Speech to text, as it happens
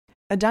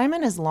A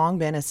diamond has long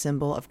been a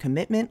symbol of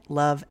commitment,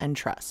 love, and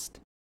trust.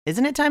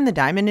 Isn't it time the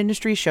diamond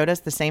industry showed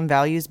us the same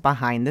values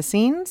behind the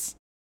scenes?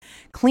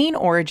 Clean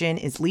Origin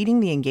is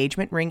leading the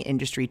engagement ring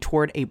industry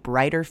toward a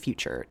brighter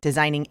future,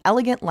 designing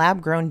elegant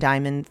lab-grown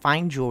diamond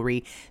fine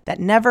jewelry that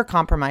never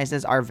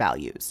compromises our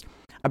values.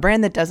 A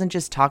brand that doesn't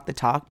just talk the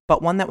talk,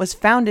 but one that was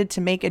founded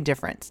to make a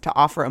difference, to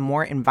offer a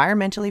more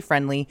environmentally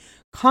friendly,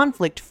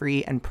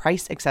 conflict-free, and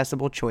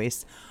price-accessible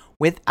choice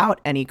without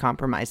any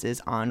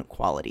compromises on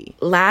quality.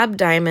 Lab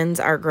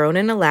diamonds are grown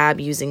in a lab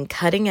using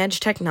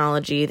cutting-edge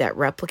technology that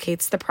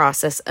replicates the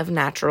process of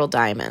natural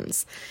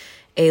diamonds.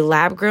 A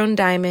lab-grown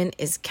diamond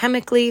is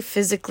chemically,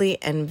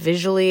 physically, and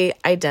visually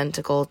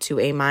identical to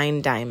a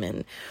mined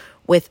diamond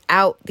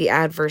without the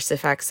adverse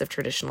effects of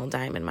traditional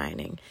diamond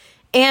mining.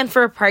 And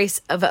for a price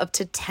of up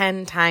to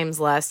 10 times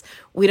less,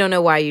 we don't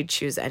know why you'd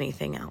choose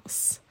anything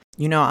else.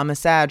 You know, I'm a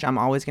Sag. I'm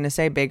always going to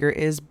say bigger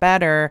is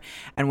better.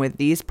 And with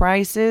these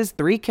prices,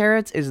 3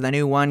 carats is the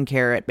new 1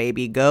 carat,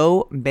 baby.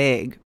 Go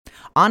big.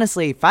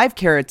 Honestly, 5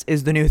 carats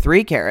is the new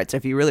 3 carats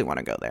if you really want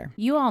to go there.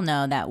 You all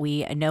know that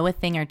we know a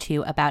thing or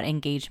two about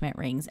engagement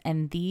rings,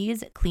 and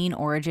these Clean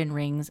Origin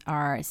rings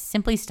are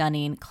simply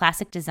stunning,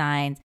 classic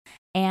designs,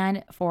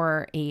 and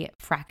for a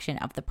fraction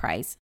of the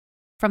price.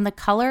 From the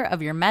color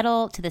of your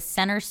metal to the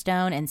center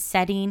stone and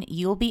setting,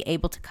 you'll be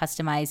able to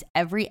customize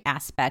every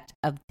aspect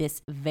of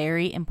this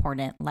very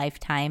important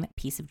lifetime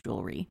piece of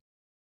jewelry.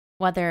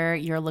 Whether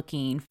you're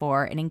looking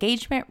for an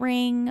engagement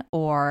ring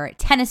or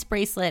tennis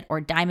bracelet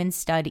or diamond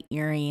stud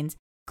earrings,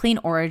 Clean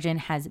Origin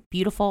has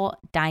beautiful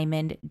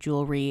diamond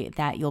jewelry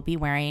that you'll be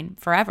wearing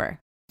forever.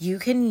 You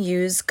can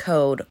use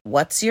code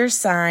What's Your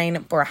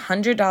Sign for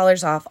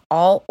 $100 off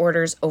all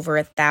orders over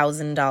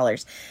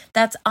 $1,000.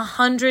 That's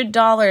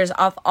 $100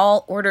 off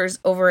all orders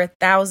over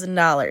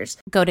 $1,000.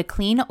 Go to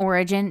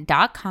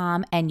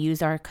cleanorigin.com and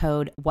use our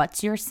code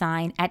What's Your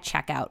Sign at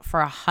checkout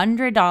for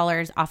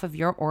 $100 off of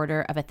your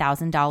order of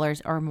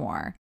 $1,000 or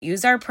more.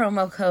 Use our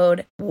promo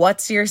code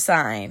What's Your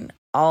Sign,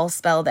 all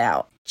spelled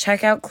out.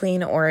 Check out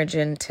Clean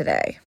Origin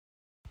today.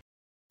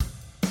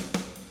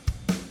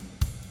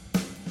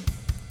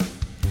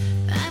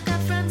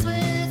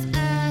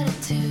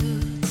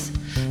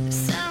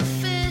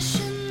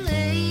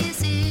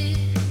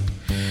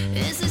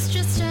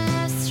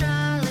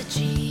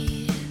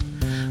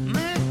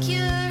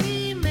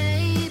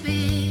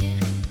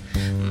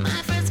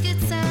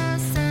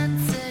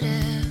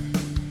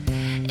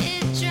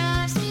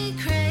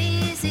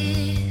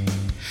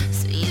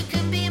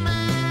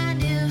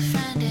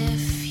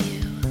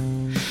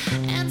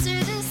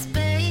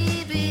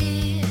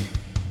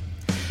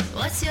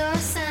 What's your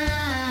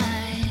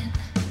sign?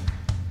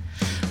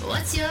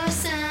 What's your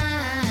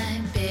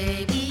sign,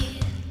 baby?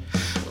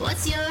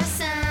 What's your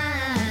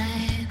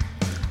sign?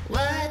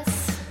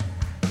 What's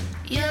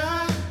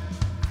your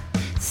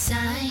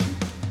sign?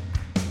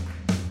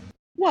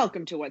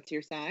 Welcome to What's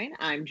Your Sign?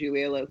 I'm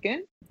Julia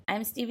Loken.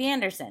 I'm Stevie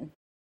Anderson.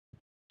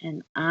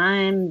 And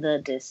I'm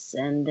the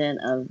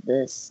descendant of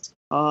this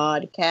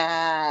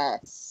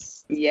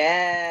podcast.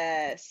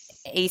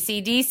 Yes.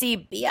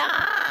 AC/DC,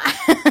 yeah.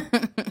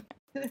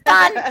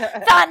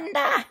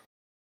 Thunder.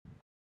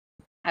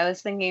 I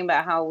was thinking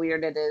about how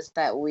weird it is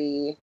that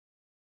we're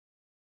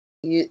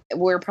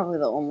probably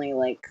the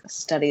only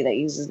study that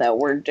uses that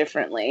word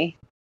differently.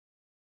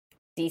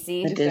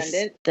 DC?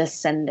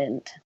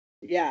 Descendant.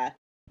 Yeah.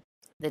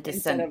 The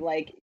Instead of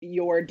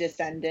your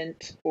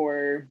descendant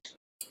or...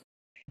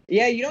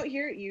 Yeah, you don't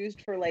hear it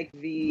used for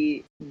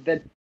the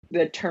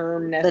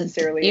term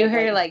necessarily. You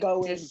hear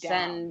going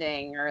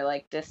descending down.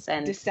 or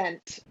descent.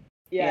 Descent.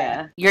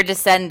 Yeah. Your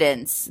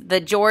Descendants,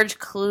 the George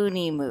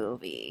Clooney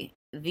movie,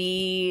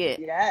 the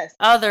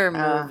other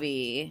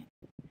movie.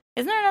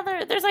 Isn't there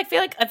another? There's I feel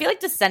like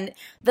Descendant.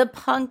 The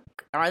punk.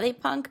 Are they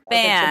punk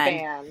band?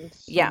 It's a band.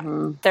 Yeah.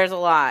 Mm-hmm. There's a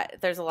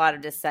lot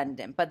of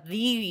Descendant, but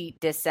the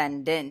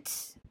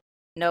Descendant.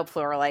 No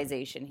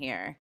pluralization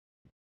here.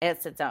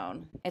 It's its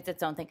own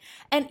thing.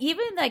 And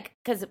even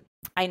because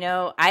I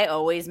know I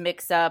always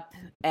mix up,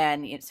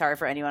 and sorry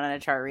for anyone on a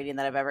chart reading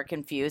that I've ever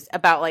confused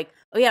about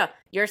oh yeah,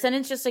 your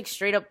Ascendant's just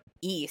straight up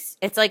east.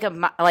 It's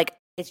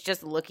it's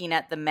just looking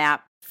at the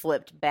map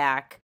flipped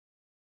back.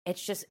 It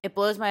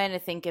blows my mind to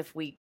think if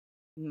we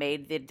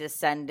made the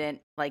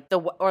Descendant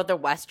the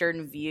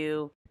Western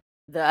view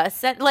the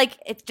ascent,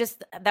 it's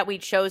just that we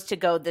chose to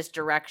go this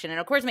direction, and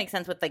of course it makes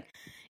sense with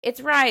it's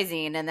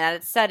rising and that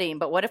it's setting,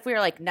 but what if we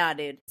were nah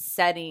dude,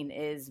 setting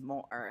is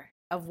more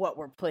of what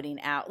we're putting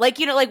out,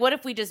 what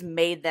if we just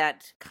made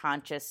that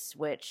conscious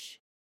switch?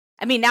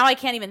 I mean, now I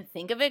can't even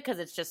think of it because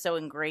it's just so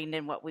ingrained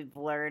in what we've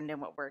learned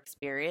and what we're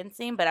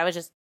experiencing, but I was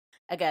just,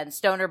 again,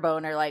 stoner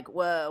boner,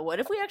 whoa, what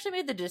if we actually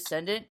made the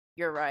Descendant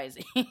your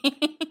rising?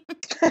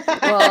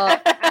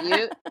 Well,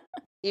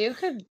 you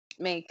could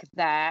make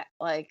that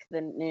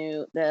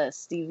the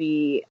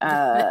Stevie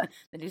the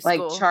new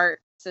school. chart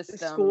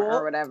system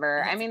or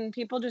whatever. I mean,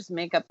 people just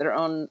make up their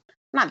own,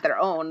 not their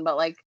own, but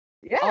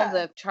all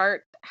the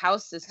chart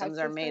house systems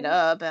are made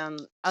up, and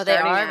they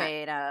are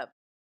made up.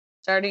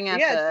 Starting at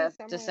Yeah, it's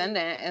the just someone-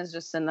 Descendant is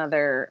just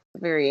another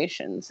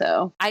variation,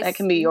 so I that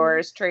can be see-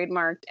 yours,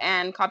 trademarked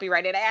and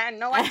copyrighted, and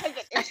no one take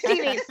it. It's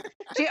Stevie's.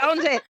 She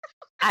owns it.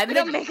 I'm We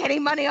gonna don't make any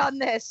money on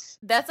this.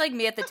 That's like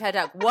me at the TED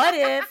Talk. What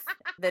if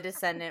The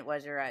Descendant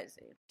was your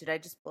rising? Did I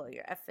just blow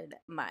your effing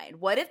mind?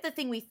 What if the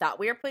thing we thought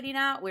we were putting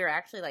out, we were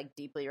actually like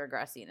deeply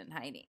regressing and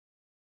hiding?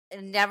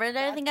 And never did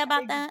I That's think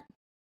about ex- that.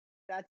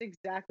 That's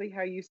exactly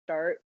how you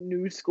start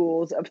new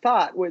schools of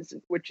thought,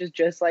 which is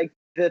just like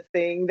the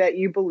thing that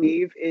you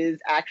believe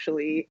is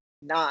actually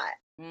not.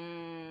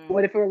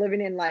 What if we're living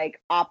in like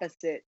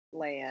opposite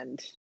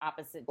land?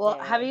 Opposite. Well,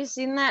 day. have you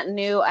seen that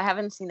new? I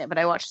haven't seen it, but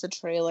I watched the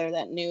trailer.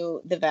 That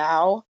new The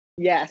Vow.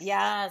 Yes.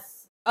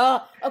 Yes.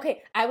 Oh,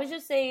 okay. I was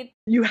just saying.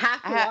 You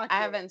have to watch I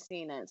it. haven't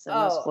seen it, so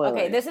no Oh, spoilers.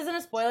 okay. This isn't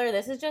a spoiler.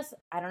 This is just,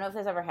 I don't know if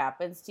this ever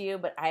happens to you,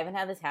 but I haven't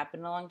had this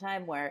happen in a long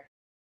time where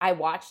I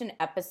watched an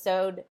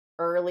episode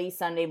early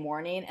Sunday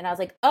morning and I was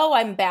like, oh,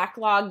 I'm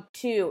backlogged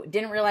too.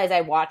 Didn't realize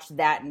I watched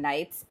that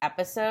night's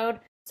episode.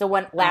 So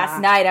when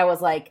last night I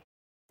was like,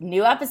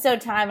 new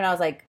episode time, and I was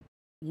like,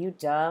 you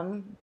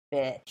dumb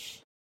bitch.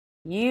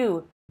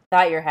 You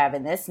thought you're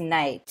having this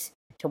night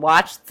to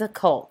watch The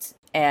Cult.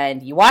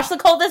 And you watched The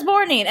Cult this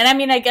morning. And I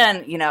mean,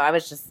 again, you know, I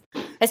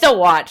still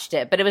watched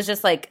it, but it was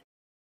just like,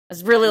 I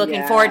was really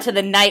looking forward to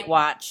the night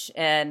watch,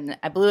 and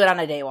I blew it on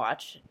a day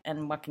watch.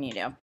 And what can you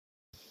do?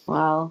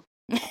 Well,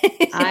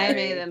 I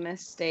made a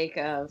mistake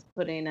of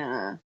putting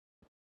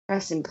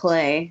pressing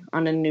play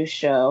on a new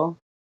show,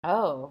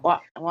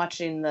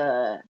 watching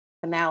the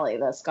finale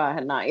that Scott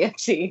had not yet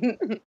seen,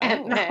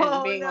 and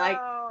then being like,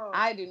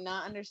 I do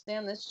not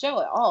understand this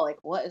show at all. Like,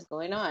 what is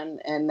going on?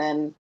 And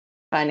then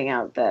finding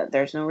out that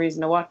there's no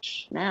reason to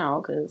watch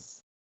now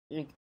because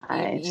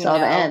I saw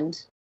the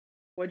end.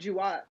 What'd you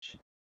watch?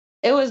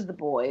 It was The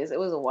Boys. It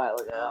was a while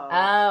ago.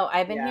 Oh,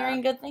 I've been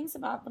hearing good things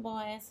about The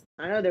Boys.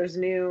 I know there's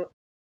new.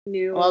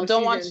 Well,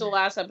 don't watch the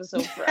last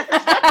episode first.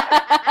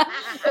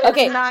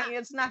 Okay,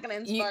 it's not going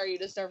to inspire you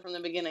to start from the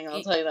beginning.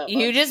 I'll tell you that.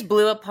 You just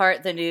blew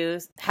apart the new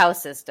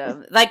house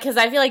system, like, because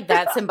I feel like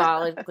that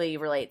symbolically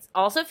relates.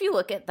 Also, if you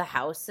look at the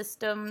house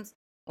systems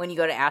when you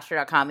go to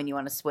Astro.com and you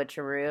want to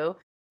switcheroo,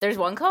 there's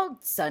one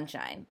called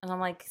Sunshine, and I'm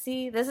like,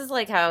 see, this is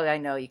like how I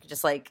know you can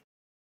just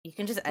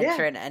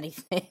enter in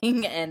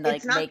anything and like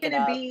it's not make it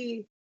gonna up.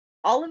 Be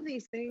all of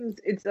these things.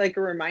 It's like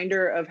a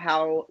reminder of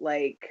how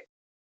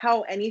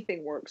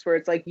anything works, where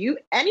it's like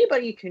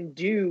anybody can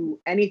do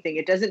anything.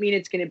 It doesn't mean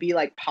it's going to be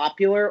like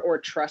popular or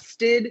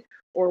trusted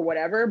or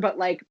whatever, but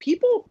like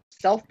people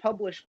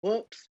self-publish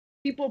books,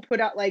 people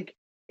put out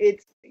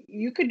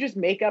you could just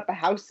make up a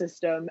house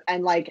system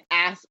and like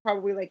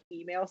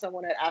email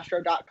someone at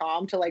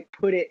astro.com to like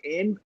put it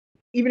in,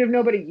 even if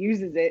nobody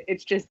uses it.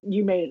 It's just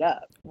you made it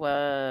up.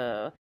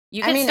 Whoa.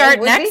 You can start it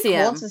would Nexium. be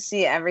cool to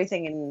see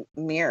everything in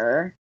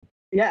mirror.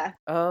 Yeah.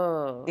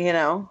 Oh. You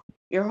know,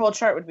 your whole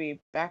chart would be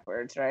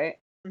backwards, right?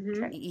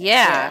 Mm-hmm.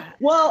 Yeah.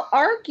 Well,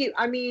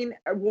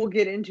 we'll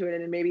get into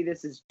it, and maybe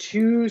this is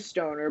too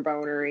stoner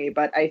bonery,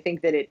 but I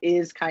think that it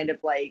is kind of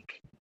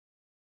like,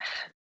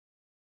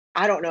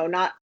 I don't know,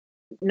 not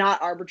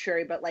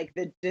arbitrary, but like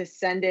the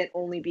descendant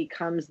only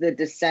becomes the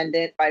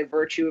descendant by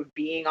virtue of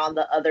being on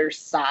the other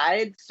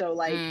side. So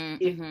like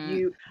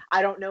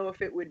I don't know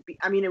if it would be,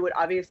 it would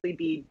obviously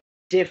be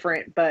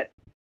different, but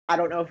I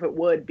don't know if it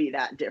would be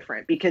that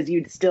different, because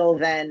you'd still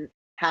then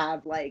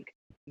have like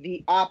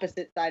the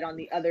opposite side on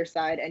the other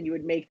side, and you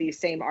would make these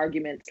same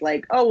arguments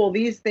like, oh, well,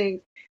 these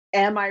things,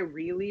 am I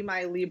really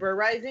my Libra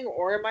rising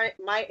or am I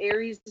my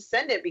Aries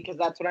descendant? Because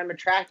that's what I'm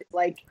attracted.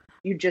 Like,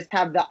 you just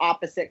have the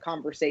opposite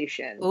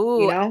conversation.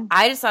 Ooh, you know?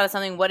 I just thought of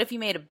something. What if you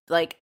made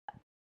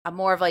a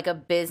more of like a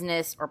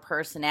business or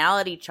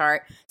personality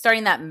chart,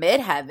 starting that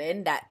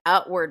midheaven, that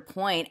outward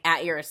point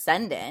at your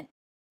ascendant?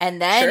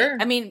 And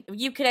then,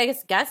 you could, I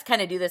guess,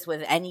 kind of do this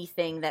with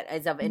anything that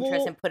is of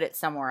interest and put it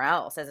somewhere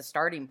else as a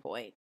starting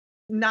point.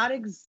 Not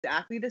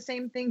exactly the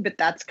same thing, but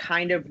that's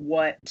kind of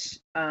what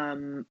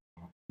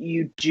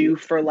you do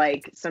for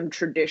like some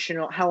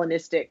traditional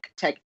Hellenistic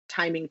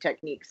timing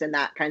techniques and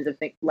that kinds of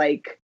thing.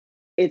 Like,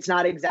 it's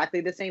not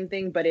exactly the same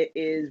thing, but it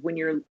is when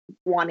you're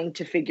wanting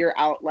to figure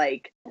out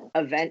like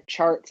event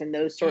charts and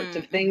those sorts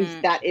of things.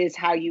 That is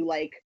how you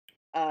like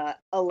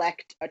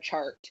elect a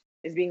chart,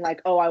 is being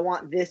like, oh, I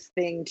want this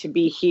thing to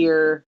be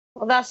here.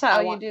 Well, that's how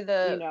you do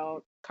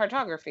the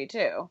cartography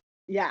too.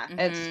 Yeah.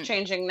 It's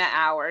changing the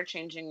hour,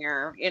 changing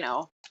your,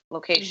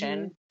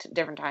 location to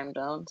different time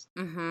zones,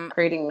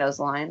 creating those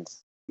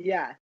lines.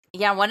 Yeah.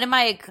 Yeah, one of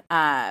my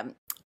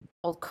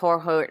old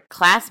cohort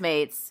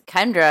classmates,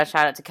 Kendra,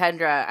 shout out to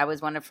Kendra, I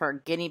was one of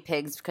her guinea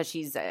pigs because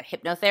she's a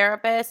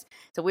hypnotherapist.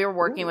 So we were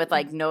working with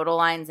like nodal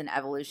lines and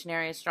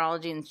evolutionary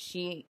astrology, and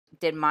she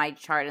did my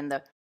chart in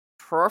the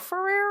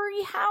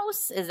Porphyry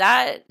house.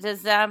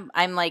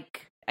 I'm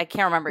like, I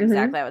can't remember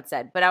exactly how it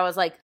said, but I was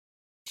like,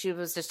 she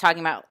was just talking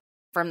about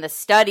from the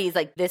studies,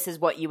 like, this is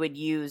what you would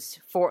use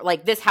for,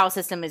 like, this house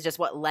system is just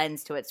what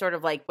lends to it. Sort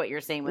of like what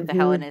you're saying with the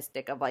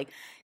Hellenistic of, like,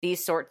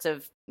 these sorts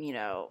of,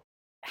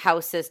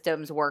 house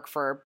systems work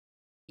for,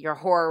 your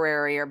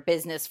horary or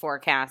business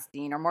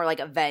forecasting, or more like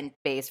event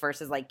based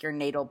versus like your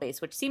natal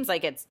based, which seems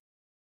like it's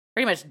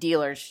pretty much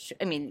dealer's.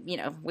 I mean, you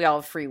know, we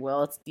all have free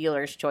will. It's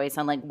dealer's choice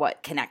on like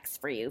what connects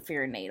for you for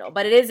your natal.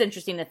 But it is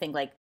interesting to think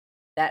like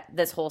that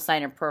this whole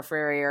sign of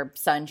periphery or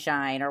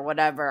sunshine or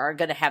whatever are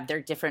going to have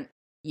their different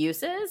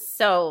uses.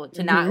 So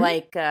to not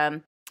like,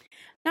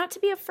 not to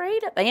be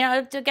afraid of, you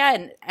know,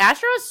 again,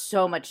 Astro has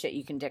so much shit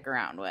you can dick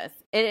around with.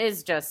 It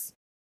is just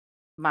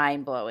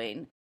mind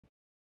blowing.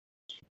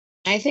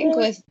 I think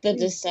with the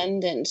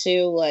Descendant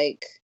too,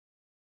 like,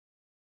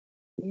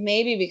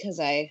 maybe because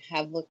I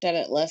have looked at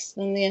it less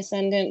than the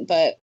Ascendant,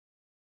 but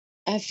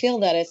I feel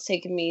that it's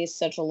taken me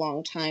such a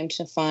long time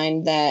to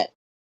find that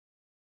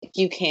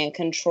you can't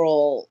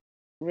control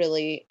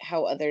really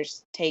how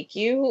others take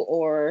you,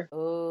 or,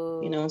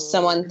 you know,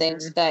 someone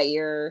thinks that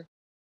you're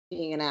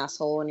being an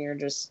asshole and you're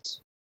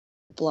just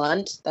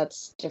blunt.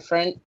 That's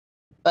different.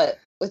 But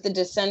with the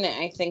Descendant,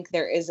 I think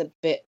there is a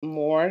bit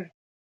more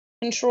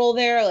control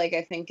there. Like,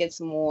 I think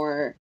it's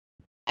more,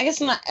 I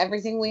guess not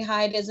everything we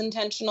hide is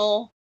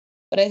intentional,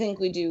 but I think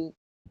we do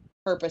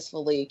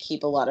purposefully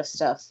keep a lot of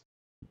stuff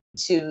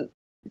to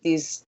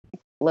these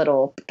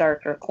little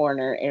darker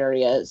corner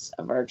areas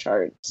of our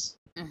charts.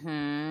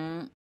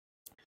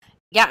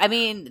 Yeah, I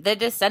mean, the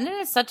Descendant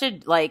is such a,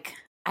 like,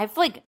 I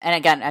feel like, and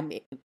again, I'm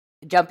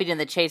jumping in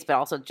the chase, but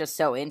also just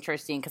so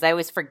interesting because I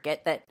always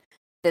forget that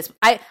this,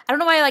 I don't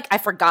know why, like, I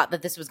forgot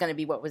that this was going to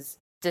be what was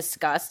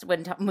discussed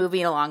when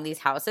moving along these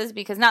houses,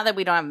 because not that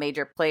we don't have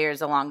major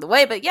players along the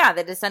way, but yeah,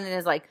 the Descendant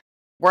is like,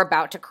 we're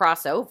about to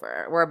cross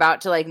over. We're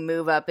about to like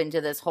move up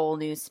into this whole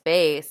new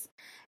space.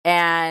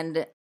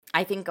 And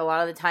I think a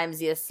lot of the times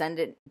the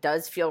Ascendant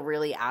does feel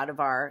really out of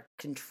our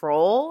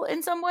control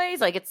in some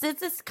ways. Like it's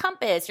this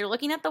compass you're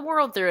looking at the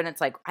world through, and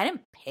it's like, I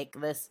didn't pick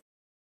this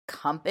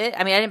compass.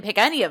 I mean, I didn't pick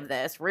any of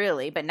this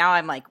really, but now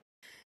I'm like,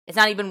 it's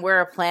not even where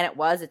a planet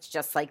was. It's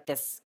just like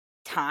this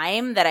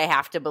time that I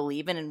have to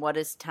believe in, and what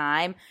is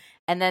time.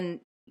 And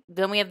then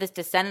we have this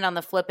Descendant on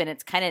the flip, and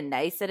it's kind of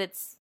nice that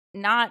it's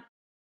not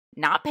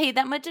paid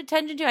that much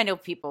attention to. I know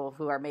people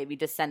who are maybe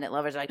Descendant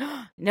lovers are like,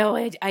 oh, no,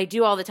 I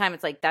do all the time.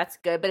 It's like, that's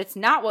good, but it's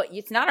not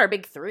our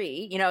big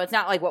three. You know, it's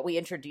not like what we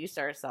introduce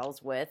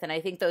ourselves with. And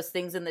I think those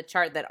things in the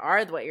chart that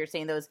are what you're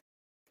saying, those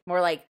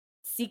more like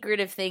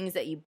secretive things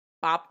that you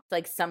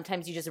like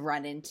sometimes you just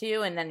run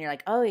into, and then you're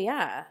like, oh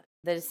yeah,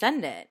 the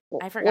Descendant.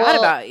 I forgot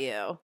about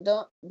you.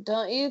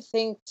 Don't you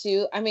think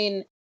too? I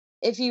mean,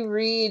 if you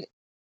read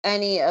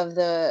any of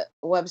the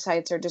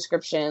websites or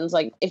descriptions,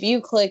 like if you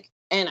click,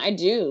 and I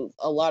do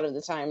a lot of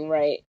the time,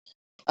 right?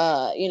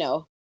 You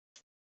know,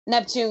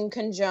 Neptune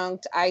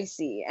conjunct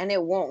IC, and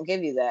it won't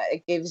give you that.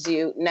 It gives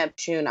you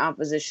Neptune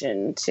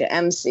opposition to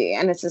MC,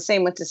 and it's the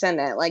same with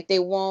Descendant. Like they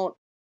won't,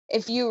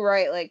 if you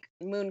write like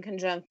Moon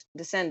conjunct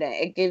Descendant,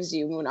 it gives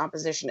you Moon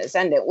opposition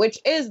Ascendant, which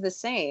is the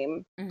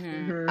same.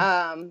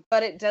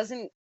 But it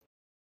doesn't.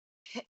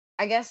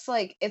 I guess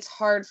like it's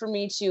hard for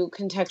me to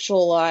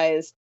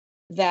contextualize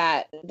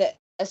that the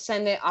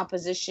Ascendant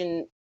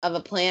opposition of a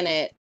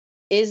planet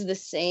is the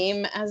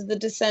same as the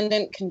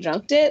Descendant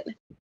conjunct it.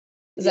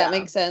 Does that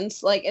make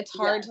sense? Like, it's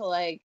hard to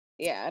like,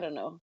 I don't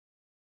know.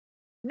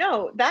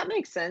 No, that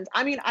makes sense.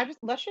 I mean,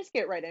 let's just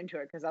get right into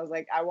it, because I was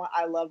like,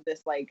 I love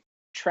this like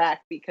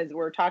track, because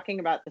we're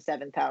talking about the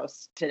 7th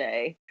house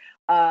today.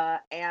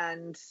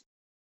 And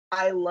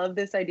I love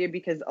this idea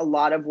because a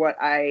lot of what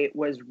I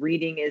was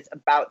reading is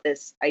about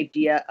this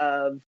idea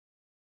of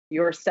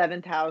your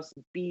 7th house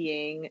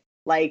being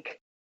like,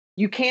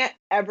 you can't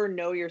ever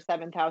know your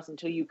 7th house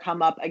until you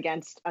come up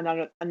against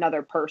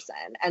another person.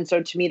 And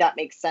so to me, that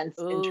makes sense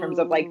in terms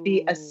of like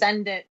the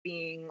Ascendant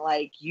being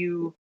like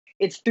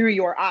it's through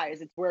your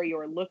eyes. It's where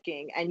you're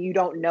looking, and you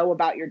don't know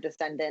about your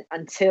Descendant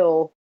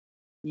until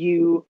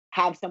you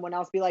have someone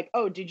else be like,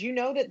 oh, did you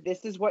know that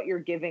this is what you're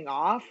giving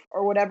off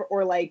or whatever?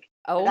 Or like,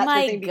 oh that's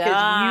my the thing, because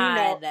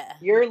God. you know,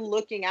 you're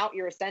looking out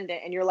your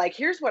Ascendant and you're like,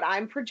 here's what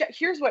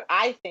here's what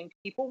I think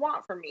people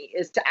want from me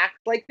is to act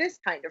like this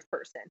kind of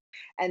person.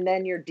 And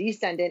then your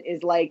Descendant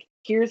is like,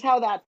 here's how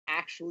that's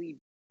actually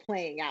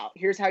playing out.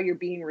 Here's how you're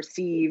being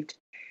received.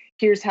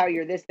 Here's how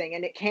you're this thing.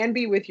 And it can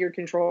be with your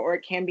control or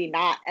it can be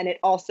not. And it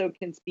also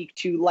can speak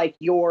to like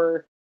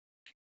your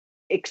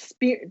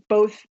experience,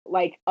 both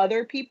like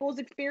other people's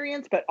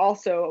experience, but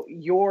also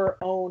your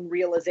own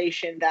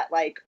realization that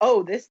like,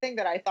 oh, this thing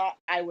that I thought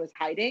I was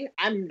hiding,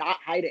 I'm not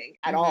hiding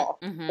at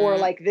all. Or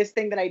like this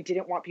thing that I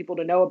didn't want people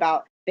to know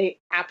about, they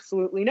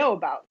absolutely know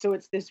about. So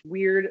it's this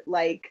weird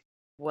like,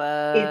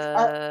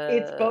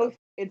 it's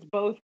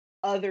both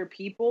other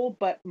people,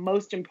 but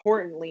most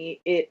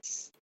importantly,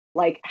 it's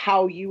like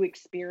how you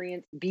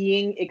experience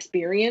being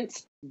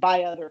experienced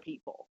by other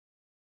people.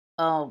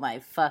 Oh my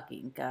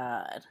fucking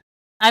God.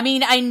 I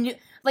mean, I knew,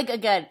 like,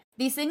 again,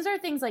 these things are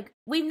things like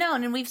we've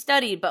known and we've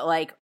studied, but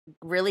like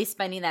really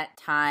spending that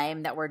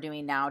time that we're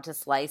doing now to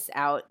slice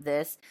out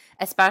this,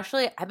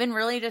 especially, I've been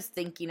really just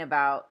thinking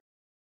about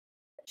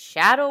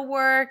shadow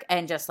work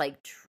and just like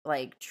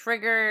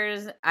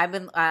triggers. I've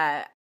been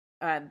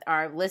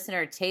our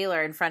listener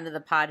Taylor, in friend of the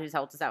pod, who's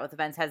helped us out with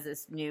events, has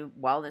this new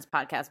wellness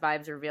podcast,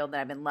 Vibes Revealed,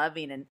 that I've been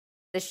loving, and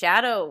the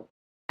shadow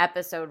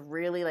episode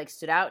really like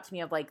stood out to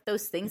me, of like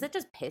those things that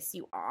just piss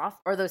you off,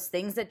 or those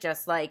things that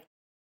just like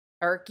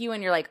irk you,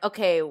 and you're like,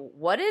 okay,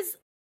 what is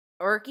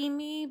irking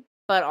me?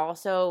 But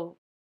also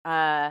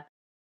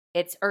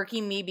it's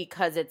irking me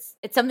because it's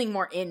something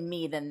more in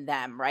me than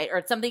them, right? Or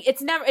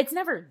it's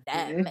never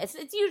them.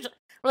 It's usually,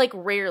 or like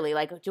rarely,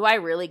 like, do I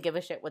really give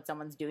a shit what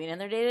someone's doing in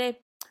their day-to-day?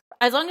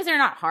 As long as they're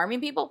not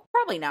harming people,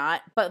 probably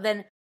not. But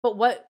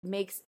what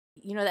makes,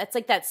 that's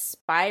like that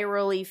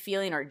spirally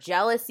feeling, or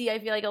jealousy, I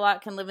feel like a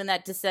lot can live in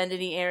that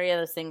descendant-y area,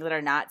 those things that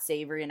are not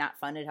savory and not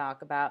fun to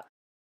talk about.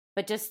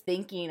 But just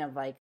thinking of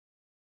like,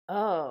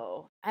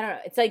 oh, I don't know.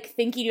 It's like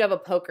thinking you have a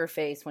poker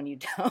face when you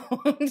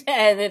don't.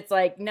 And it's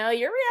like, no,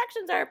 your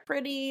reactions are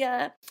pretty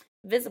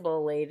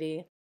visible,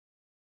 lady.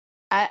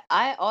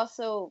 I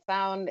also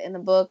found in the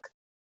book,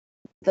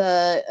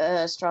 the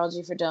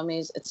Astrology for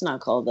Dummies, it's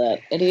not called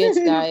that, Idiot's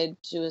Guide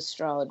to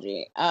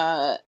Astrology.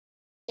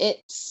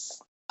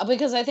 It's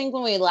because I think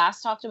when we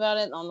last talked about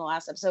it on the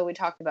last episode, we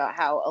talked about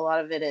how a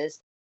lot of it is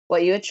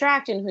what you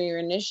attract and who you're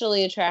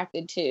initially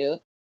attracted to.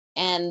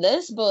 And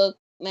this book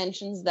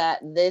mentions that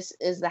this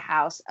is the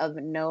house of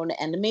known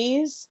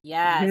enemies.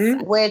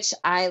 Yes. Which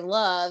I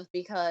love,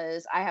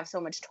 because I have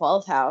so much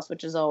 12th house,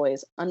 which is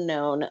always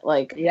unknown,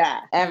 like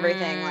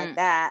everything like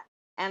that.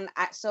 And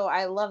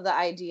I love the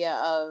idea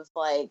of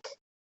like,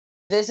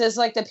 this is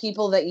like the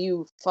people that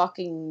you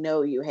fucking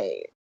know you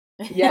hate.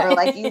 Yeah. Or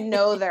like,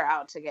 they're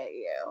out to get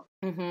you.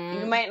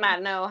 You might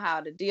not know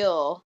how to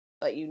deal,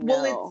 but know.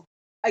 Well,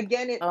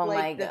 it's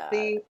like the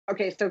thing.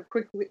 Okay, so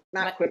quickly.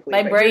 My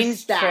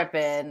brain's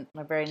tripping.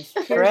 My brain's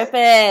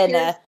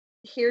tripping.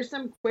 Here's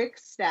some quick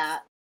stats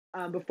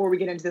before we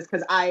get into this,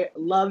 because I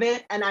love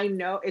it. And I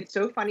know it's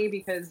so funny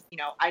because,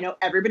 I know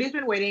everybody's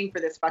been waiting for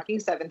this fucking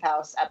 7th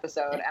house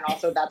episode. And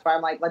also that's why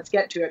I'm like, let's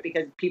get to it,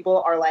 because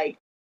people are like,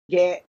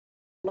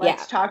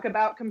 let's talk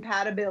about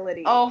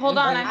compatibility. Oh, hold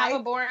on. I have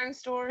a boring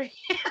story.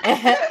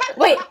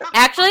 Wait,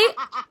 actually,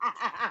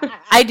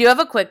 I do have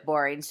a quick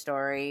boring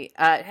story. Did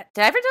I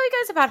ever tell you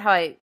guys about how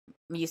I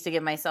used to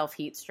give myself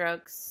heat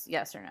strokes?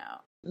 Yes or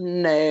no?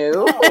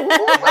 No.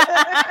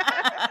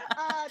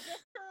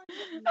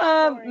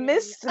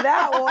 Missed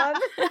that one.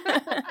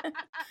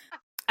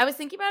 I was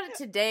thinking about it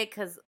today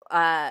because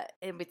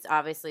it's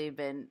obviously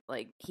been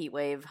like heat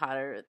wave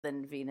hotter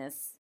than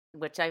Venus,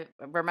 which I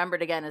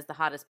remembered again as the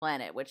hottest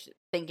planet, which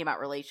thinking about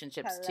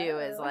relationships too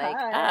is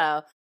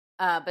like,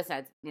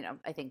 besides,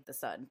 I think the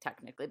sun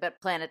technically, but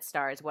planets,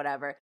 stars,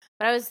 whatever.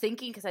 But I was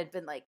thinking, because I'd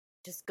been like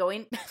just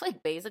going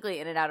like basically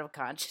in and out of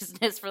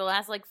consciousness for the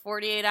last like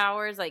 48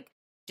 hours, like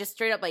just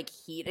straight up like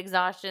heat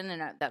exhaustion.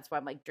 And that's why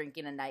I'm like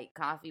drinking a night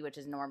coffee, which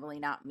is normally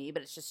not me,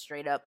 but it's just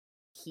straight up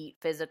heat,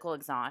 physical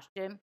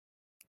exhaustion.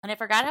 And I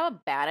forgot how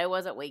bad I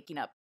was at waking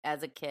up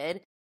as a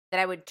kid, that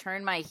I would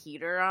turn my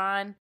heater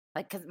on.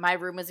 Like, because my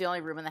room was the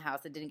only room in the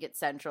house that didn't get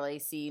central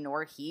AC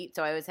nor heat.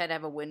 So I always had to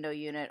have a window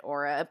unit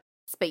or a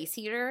space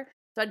heater.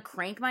 So I'd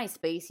crank my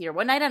space heater.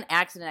 One night on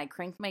accident, I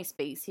cranked my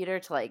space heater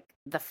to like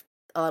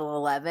a little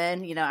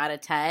 11, out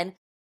of 10.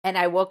 And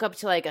I woke up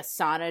to like a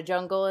sauna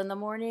jungle in the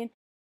morning.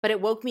 But it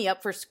woke me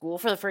up for school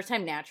for the first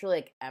time naturally,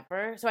 like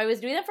ever. So I was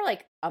doing that for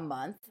like a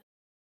month.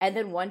 And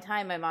then one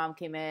time my mom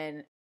came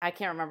in. I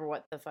can't remember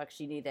what the fuck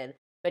she needed.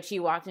 But she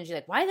walked in. She's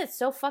like, why is it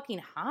so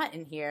fucking hot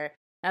in here?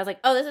 And I was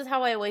like, oh, this is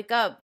how I wake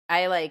up.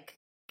 I like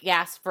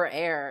gasp for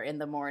air in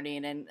the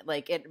morning and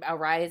like it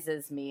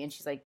arises me. And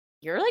she's like,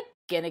 you're like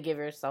gonna give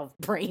yourself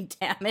brain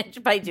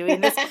damage by doing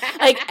this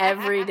like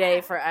every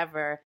day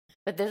forever.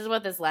 But this is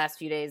what this last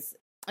few days,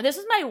 this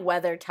was my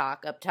weather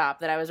talk up top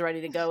that I was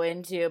ready to go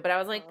into. But I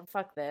was like,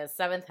 fuck this,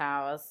 7th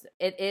house.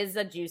 It's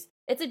a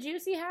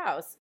juicy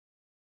house.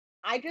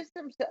 I just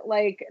am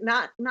like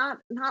not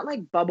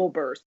like bubble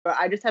burst, but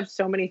I just have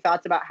so many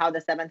thoughts about how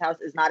the 7th house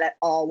is not at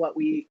all what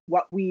we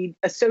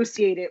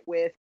associate it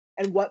with,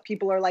 and what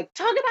people are like,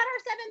 talk about our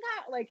 7th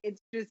house. Like, it's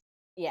just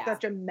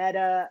such a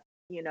meta,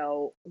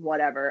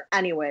 whatever.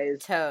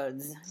 Anyways,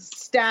 toads.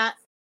 Stat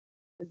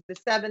is the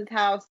 7th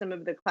house. Some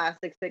of the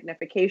classic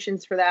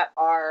significations for that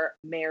are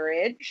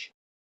marriage,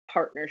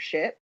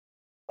 partnership,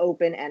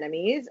 open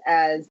enemies,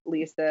 as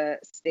Lisa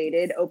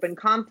stated, open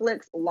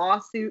conflicts,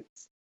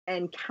 lawsuits,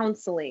 and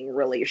counseling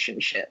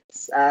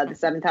relationships. The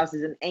 7th house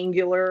is an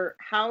angular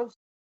house.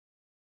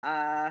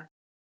 And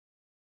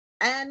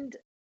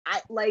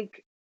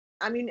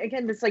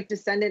again, this like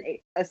descendant,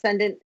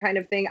 ascendant kind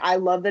of thing. I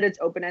love that it's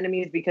open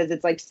enemies, because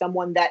it's like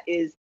someone that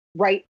is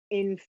right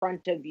in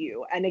front of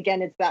you. And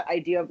again, it's that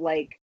idea of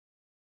like,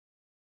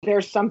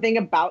 there's something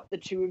about the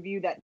two of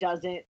you that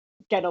doesn't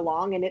get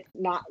along. And it's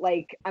not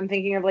like, I'm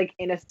thinking of like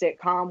in a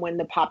sitcom when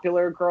the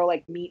popular girl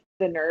like meets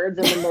the nerds,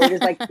 and the nerd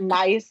is like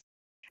nice.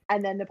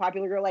 And then the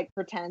popular girl like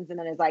pretends and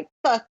then is like,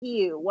 fuck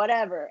you,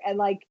 whatever. And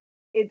like,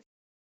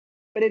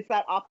 it's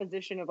that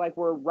opposition of like,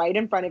 we're right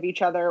in front of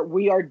each other.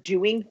 We are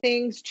doing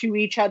things to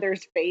each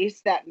other's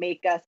face that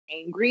make us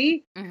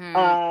angry.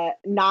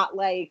 Not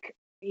like,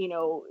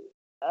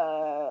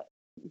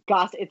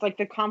 gossip. It's like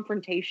the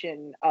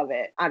confrontation of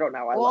it. I don't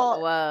know. I love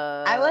it.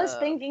 Whoa. I was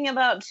thinking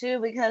about too,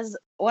 because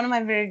one of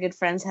my very good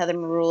friends, Heather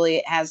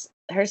Maruli, has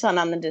her son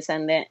on The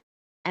Descendant,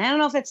 and I don't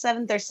know if it's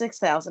 7th or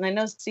 6th house, and I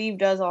know Steve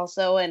does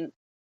also, and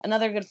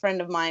another good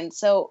friend of mine.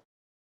 So,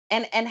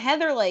 and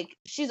Heather, like,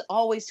 she's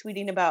always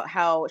tweeting about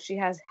how she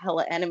has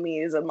hella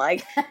enemies and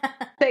like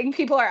saying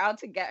people are out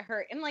to get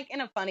her, and like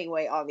in a funny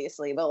way,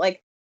 obviously, but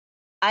like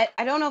I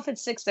don't know if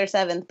it's 6th or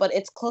 7th, but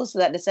it's close to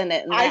that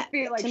Descendant. And I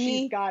feel like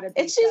she's got to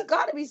be. She's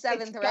got to be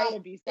 7th, it's right? Gotta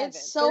be 7th.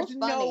 It's so There's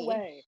funny. No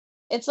way.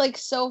 It's like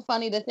so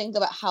funny to think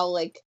about how,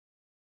 like,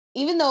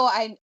 even though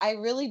I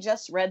really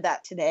just read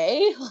that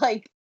today,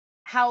 like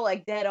how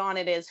like dead on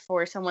it is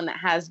for someone that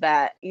has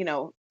that, you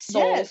know,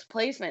 soul's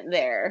placement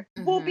there.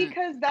 Well,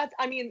 because that's,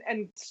 I mean,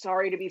 and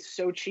sorry to be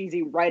so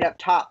cheesy right up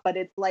top, but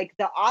it's like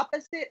the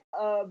opposite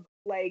of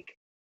like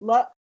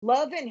love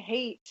and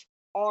hate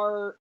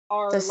are the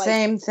like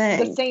same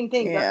thing. The same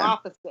thing. They're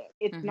opposite.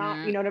 It's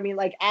not, you know what I mean?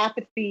 Like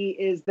apathy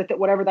is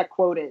whatever that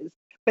quote is,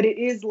 but it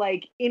is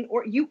like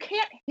you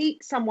can't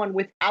hate someone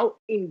without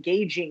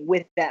engaging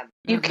with them.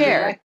 You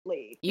care.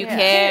 Directly. You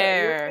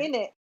care. You're in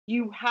it.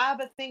 You have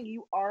a thing.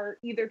 You are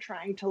either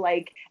trying to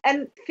like,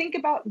 and think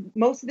about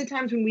most of the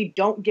times when we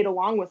don't get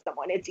along with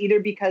someone, it's either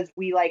because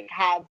we like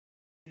have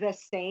the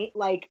same,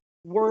 like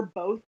we're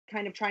both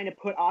kind of trying to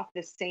put off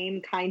the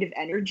same kind of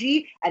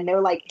energy and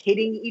they're like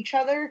hitting each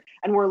other.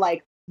 And we're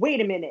like, wait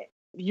a minute,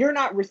 you're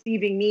not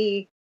receiving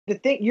me the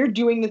thing, you're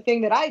doing the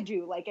thing that I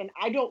do. Like, and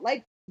I don't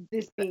like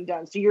this being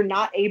done. So you're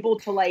not able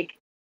to like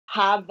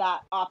have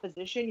that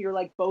opposition. You're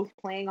like both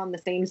playing on the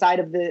same side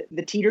of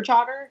the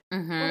teeter-totter,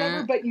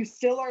 whatever, but you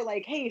still are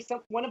like, hey,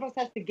 one of us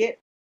has to get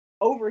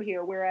over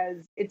here.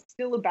 Whereas it's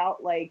still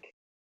about like,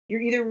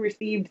 you're either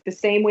received the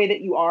same way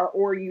that you are,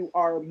 or you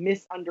are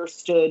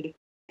misunderstood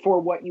for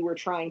what you were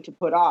trying to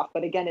put off.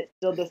 But again, it's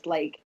still this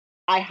like,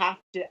 I have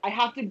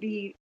to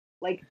be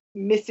like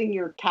missing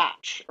your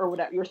catch or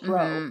whatever, your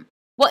throw.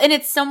 Well, and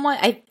it's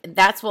somewhat,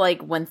 that's what,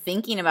 like, when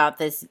thinking about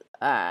this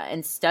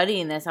and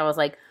studying this, I was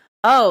like,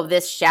 oh,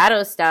 this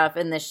shadow stuff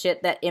and the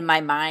shit that in my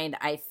mind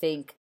I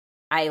think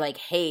I like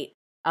hate.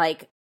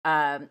 Like,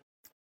 I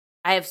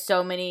have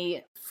so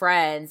many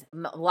friends,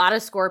 a lot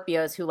of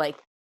Scorpios who like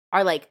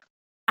are like,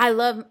 I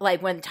love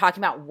like when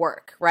talking about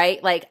work,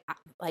 right? Like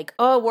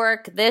oh,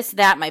 work, this,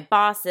 that, my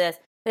boss, this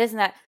and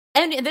that.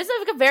 And this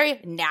is like a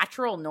very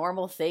natural,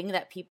 normal thing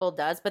that people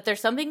does. But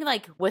there's something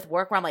like with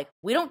work where I'm like,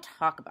 we don't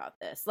talk about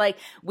this. Like,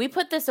 we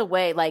put this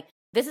away. Like,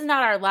 this is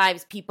not our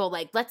lives, people.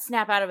 Like, let's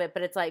snap out of it.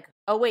 But it's like,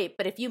 oh, wait,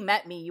 but if you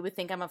met me, you would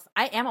think I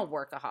am a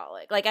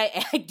workaholic. Like,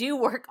 I do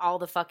work all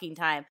the fucking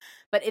time.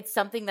 But it's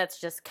something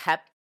that's just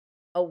kept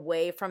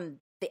away from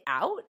the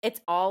out.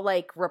 It's all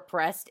like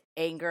repressed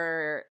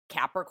anger,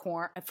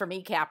 Capricorn, for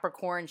me,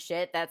 Capricorn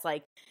shit that's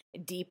like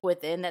deep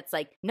within. That's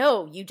like,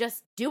 no, you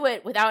just do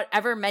it without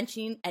ever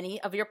mentioning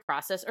any of your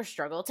process or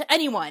struggle to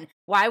anyone.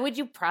 Why would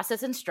you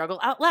process and struggle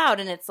out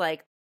loud? And it's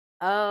like,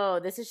 oh,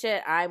 this is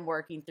shit I'm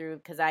working through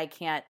because I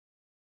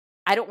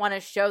don't want to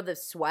show the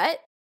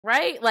sweat,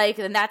 right? Like,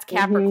 and that's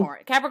Capricorn.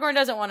 Capricorn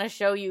doesn't want to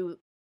show you.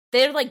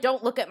 They're like,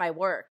 don't look at my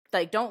work.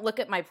 Like, don't look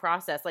at my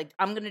process. Like,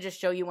 I'm going to just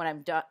show you when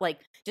I'm done. Like,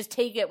 just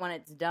take it when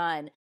it's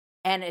done.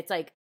 And it's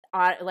like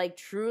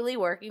truly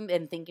working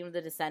and thinking of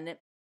The Descendant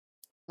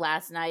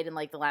last night and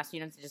like the last few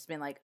minutes just been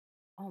like,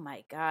 oh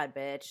my God,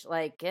 bitch.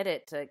 Like, get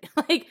it to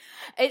like,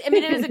 I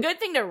mean, it was a good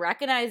thing to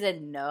recognize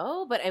and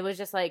know, but it was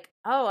just like,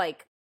 oh,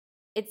 like,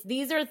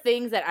 these are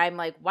things that I'm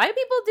like, why do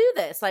people do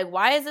this? Like,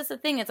 why is this a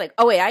thing? It's like,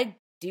 oh wait, I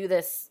do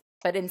this,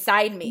 but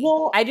inside me.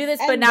 Well, I do this,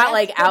 but not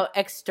like out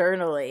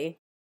externally.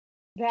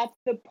 That's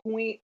the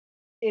point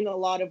in a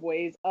lot of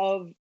ways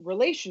of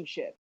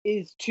relationship,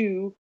 is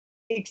to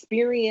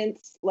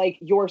experience like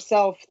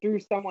yourself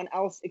through someone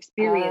else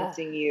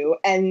experiencing you,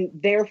 and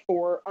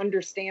therefore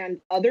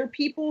understand other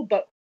people,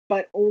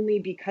 but only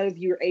because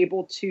you're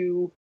able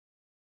to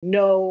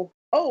know,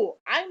 oh,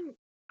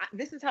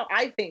 this is how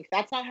I think.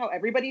 That's not how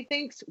everybody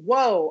thinks.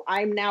 Whoa,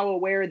 I'm now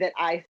aware that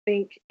I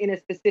think in a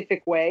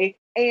specific way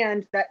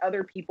and that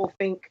other people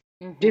think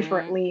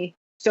differently.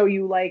 So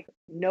you like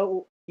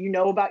know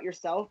about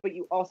yourself, but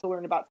you also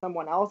learn about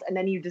someone else. And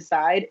then you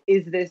decide,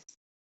 is this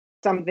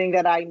something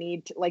that I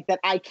need to, like, that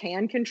I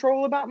can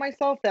control about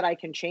myself, that I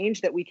can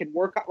change, that we could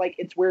work on? Like,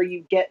 it's where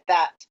you get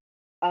that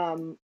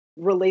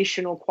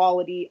relational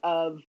quality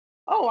of,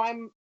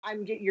 oh,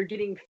 you're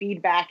getting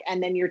feedback,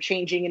 and then you're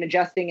changing and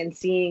adjusting and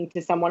seeing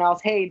to someone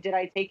else, hey, did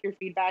I take your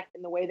feedback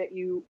in the way that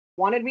you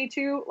wanted me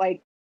to?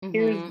 Like,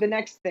 here's the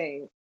next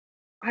thing.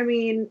 I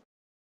mean,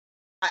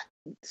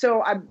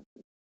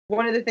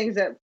 one of the things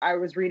that I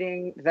was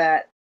reading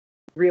that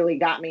really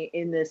got me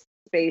in this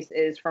space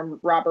is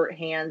from Robert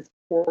Hand's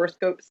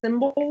Horoscope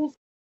Symbols.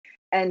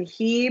 And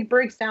he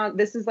breaks down,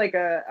 this is like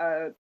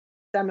a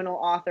seminal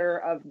author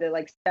of the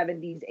like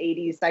 70s,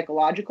 80s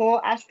psychological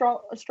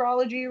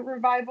astrology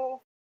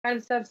revival kind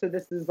of stuff. So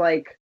this is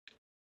like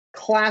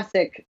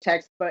classic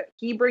text, but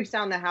he breaks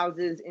down the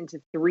houses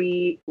into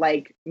 3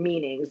 like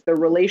meanings: the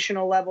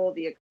relational level,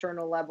 the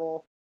external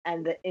level,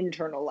 and the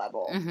internal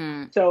level.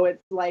 So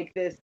it's like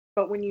this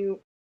but when you,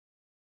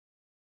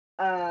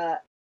 I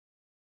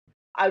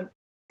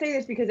say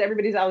this because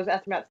everybody's always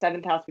asking about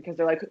seventh house because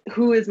they're like,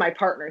 who is my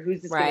partner?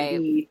 Who's this going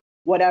to be?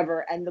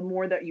 Whatever. And the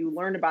more that you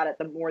learn about it,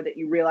 the more that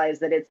you realize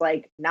that it's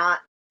like not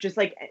just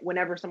like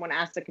whenever someone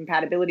asks a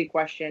compatibility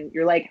question,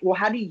 you're like, well,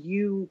 how do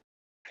you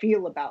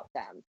feel about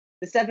them?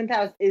 The seventh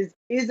house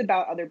is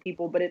about other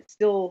people, but it's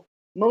still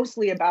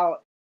mostly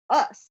about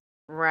us.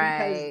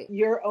 Right. Because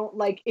your own,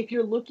 like, if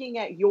you're looking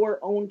at your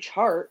own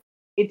chart,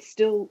 it's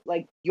still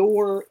like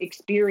your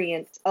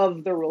experience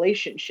of the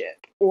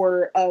relationship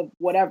or of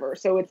whatever.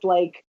 So it's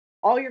like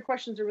all your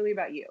questions are really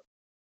about you.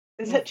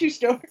 Is that too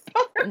stoic?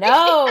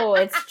 No,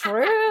 it's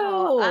true.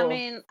 Well, I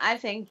mean, I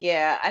think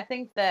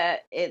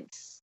that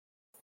it's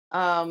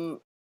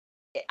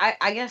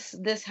I guess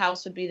this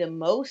house would be the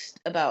most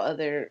about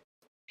other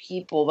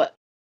people, but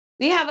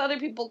we have other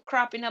people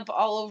cropping up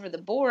all over the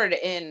board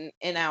in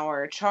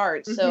our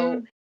chart.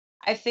 So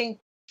I think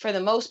for the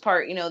most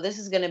part, this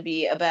is going to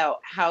be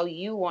about how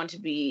you want to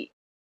be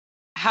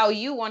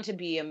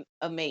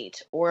a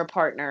mate or a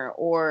partner,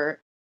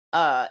 or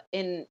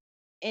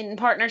in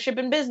partnership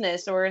in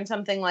business or in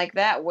something like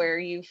that, where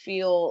you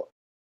feel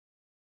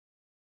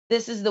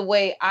this is the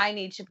way I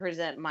need to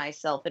present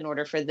myself in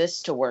order for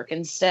this to work,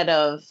 instead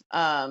of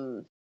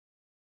and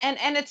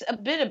it's a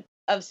bit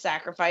of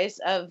sacrifice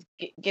of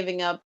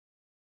giving up,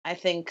 I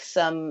think,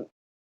 some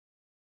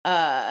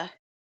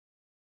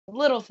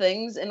little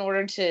things in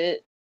order to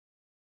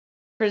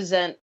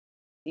present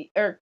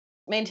or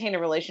maintain a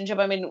relationship.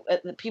 I mean,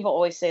 people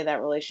always say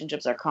that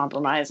relationships are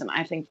compromise, and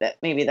I think that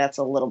maybe that's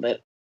a little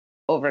bit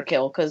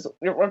overkill, because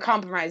we're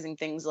compromising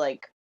things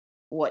like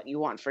what you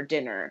want for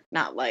dinner,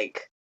 not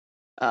like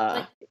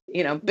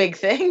big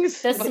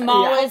things. The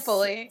smallest,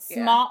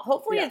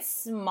 hopefully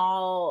it's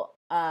small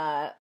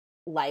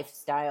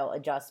lifestyle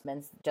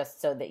adjustments,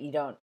 just so that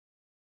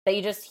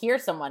you just hear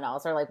someone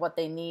else or like what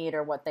they need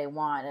or what they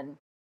want. And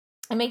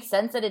it makes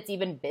sense that it's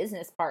even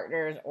business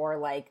partners or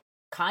like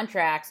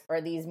contracts or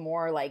these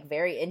more like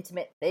very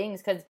intimate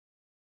things. Because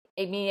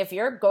I mean, if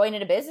you're going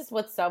into business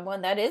with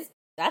someone,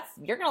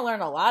 you're going to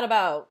learn a lot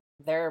about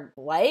their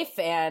life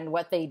and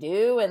what they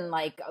do. And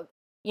like,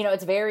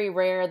 it's very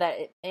rare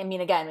that,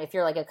 again, if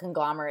you're like a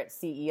conglomerate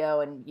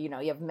CEO and, you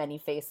have many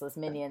faceless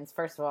minions,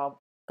 first of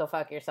all, go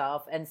fuck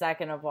yourself. And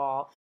second of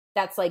all,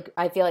 that's like,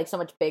 I feel like so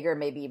much bigger,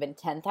 maybe even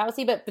 10th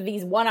housey, but for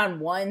these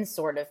one-on-one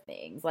sort of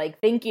things, like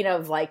thinking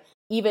of like,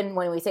 even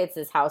when we say it's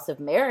this house of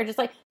marriage, it's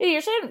like,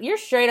 dude, you're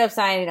straight up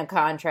signing a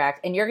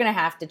contract, and you're going to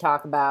have to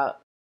talk about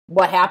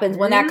what happens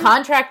when that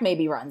contract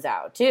maybe runs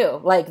out too.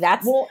 Like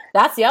that's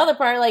the other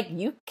part. Like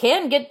you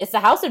can it's a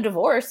house of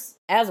divorce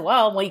as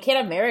well. Well, you can't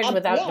have marriage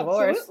without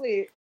divorce.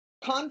 Absolutely.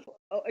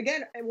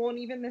 Again, and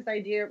even this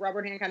idea,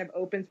 Robert Hand kind of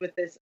opens with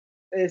this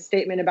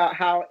statement about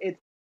how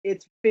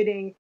it's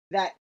fitting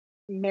that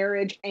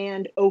marriage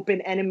and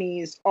open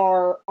enemies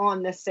are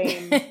on the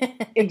same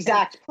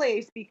exact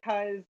place,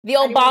 because the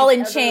old ball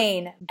and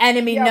chain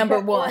enemy number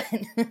one.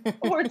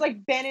 Or it's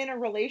like been in a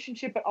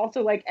relationship, but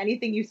also like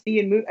anything you see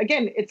in movie.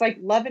 Again, it's like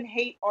love and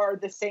hate are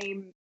the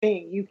same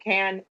thing. You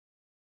can,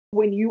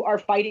 when you are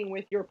fighting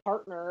with your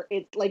partner,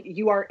 it's like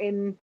you are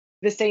in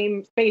the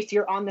same space,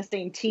 you're on the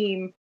same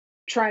team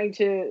trying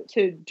to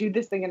do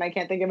this thing. And I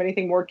can't think of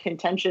anything more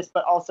contentious,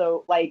 but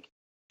also like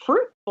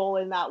fruitful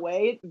in that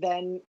way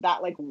than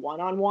that like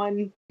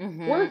one-on-one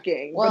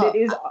working. Well, but it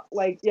is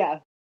like,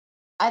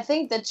 I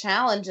think the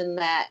challenge in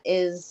that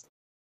is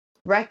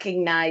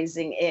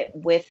recognizing it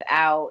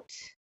without,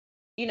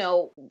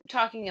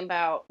 talking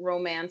about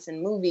romance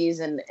in movies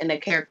and a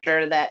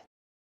character that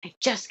I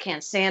just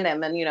can't stand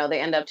him, and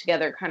they end up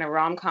together, kind of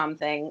rom-com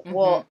thing.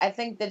 Well, I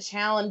think the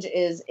challenge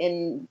is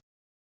in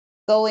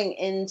going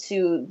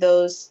into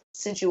those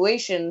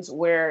situations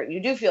where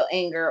you do feel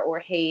anger or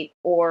hate,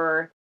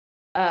 or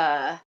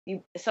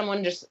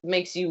someone just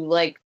makes you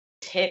like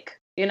tick,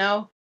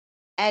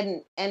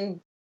 and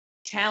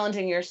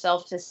challenging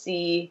yourself to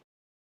see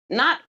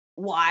not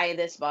why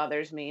this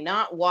bothers me,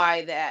 not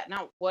why that,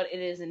 not what it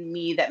is in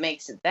me that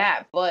makes it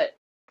that, but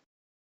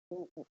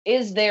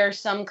is there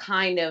some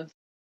kind of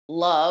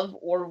love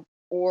or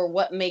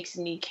what makes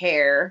me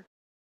care,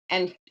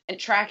 and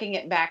tracking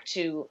it back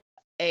to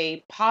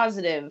a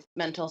positive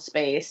mental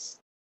space.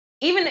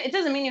 Even, it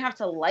doesn't mean you have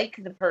to like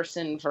the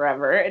person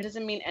forever. It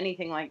doesn't mean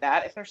anything like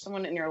that. If there's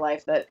someone in your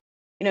life that,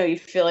 you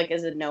feel like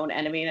is a known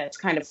enemy and it's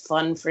kind of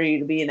fun for you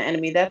to be an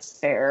enemy, that's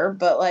fair.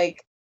 But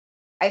like,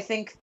 I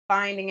think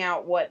finding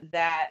out what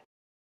that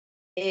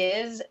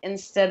is,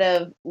 instead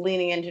of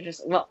leaning into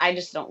just, well, I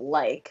just don't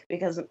like,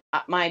 because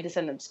my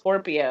descendant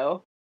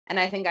Scorpio, and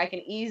I think I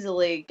can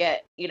easily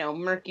get,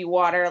 murky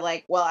water,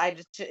 like, well,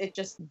 it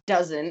just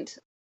doesn't.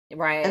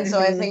 Right. And so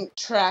I think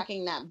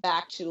tracking that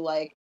back to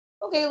like,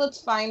 okay,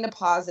 let's find a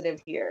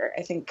positive here,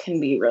 I think can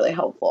be really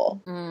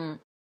helpful. And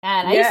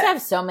I used to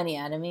have so many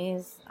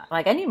enemies.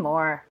 Like, I need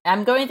more.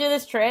 I'm going through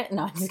this trip.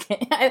 No, I'm just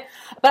kidding.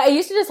 But I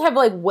used to just have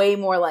like way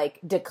more like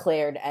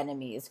declared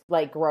enemies,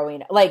 like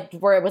growing, like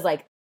where it was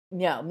like,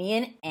 no, me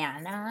and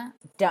Anna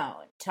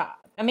don't talk.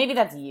 And maybe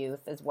that's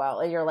youth as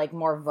well. You're like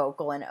more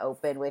vocal and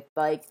open with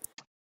like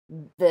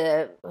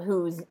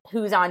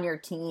who's on your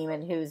team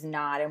and who's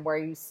not, and where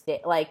you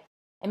stay. Like,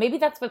 and maybe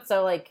that's what's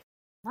so like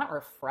not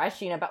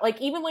refreshing about, like,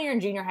 even when you're in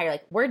junior high, you're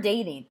like, we're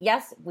dating.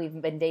 Yes,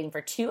 we've been dating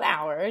for 2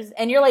 hours,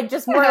 and you're like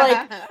just more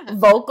like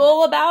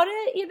vocal about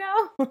it, you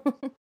know?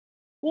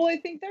 Well, I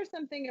think there's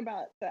something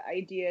about the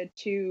idea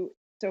too.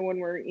 So when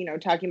we're,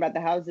 talking about the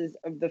houses,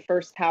 of the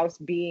first house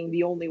being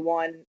the only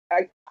one,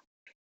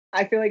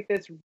 I feel like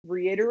this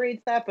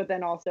reiterates that, but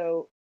then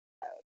also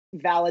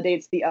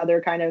validates the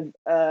other kind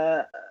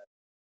of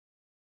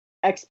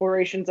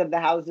explorations of the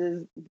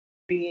houses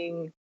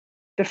being,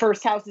 the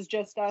first house is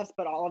just us,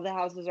 but all of the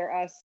houses are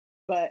us.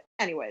 But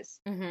anyways,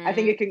 I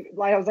think it can,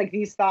 like, I was like,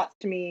 these thoughts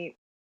to me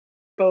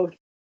both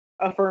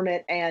affirm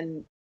it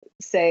and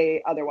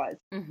say otherwise.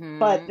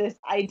 But this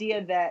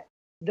idea that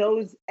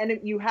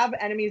you have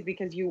enemies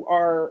because you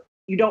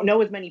don't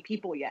know as many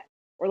people yet.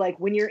 Or like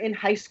when you're in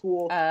high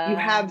school, you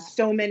have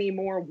so many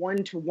more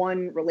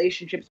one-to-one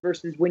relationships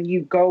versus when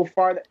you go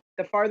farther.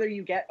 The farther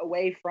you get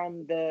away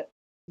from the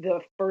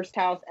first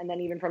house, and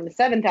then even from the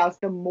seventh house,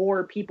 the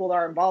more people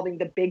are involving,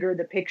 the bigger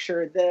the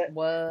picture,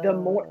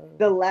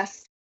 the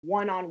less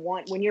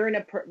one-on-one. When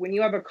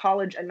you have a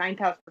college, a ninth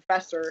house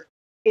professor,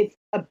 it's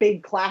a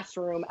big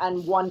classroom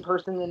and one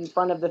person in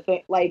front of the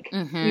thing. Like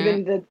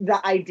even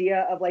the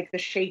idea of like the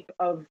shape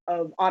of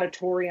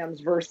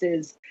auditoriums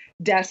versus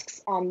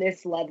desks on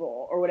this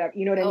level or whatever,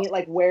 you know what I mean?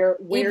 Like where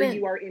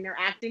you are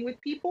interacting with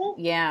people.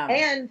 Yeah.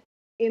 And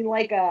in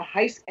like a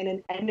and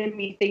an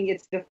enemy thing,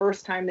 it's the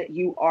first time that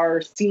you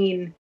are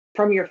seen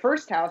from your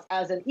first house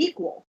as an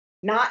equal,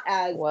 not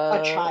as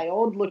a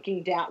child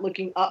looking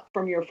up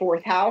from your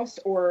fourth house,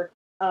 or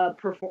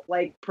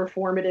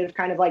performative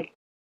kind of like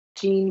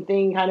teen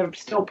thing, kind of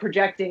still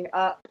projecting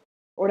up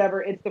or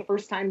whatever. It's the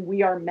first time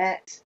we are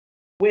met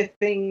with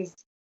things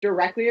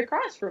directly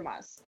across from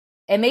us.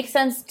 It makes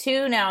sense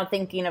too now,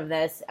 thinking of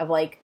this, of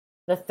like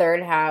the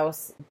third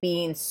house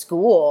being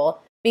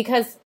school,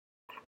 because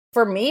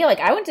for me, like,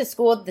 I went to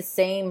school with the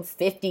same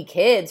 50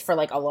 kids for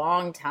like a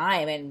long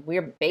time, and we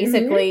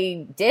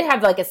basically did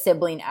have like a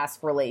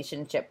sibling-esque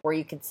relationship where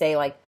you could say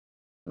like,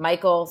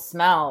 Michael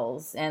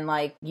smells, and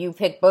like you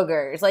pick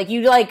boogers, like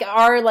you like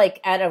are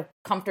like at a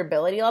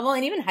comfortability level.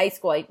 And even high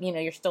school,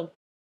 you're still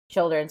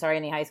children. Sorry,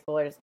 any high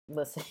schoolers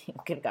listening,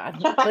 good God,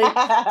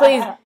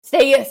 please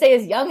stay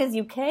as young as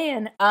you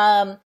can.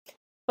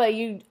 But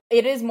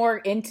it is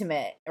more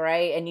intimate,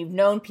 right? And you've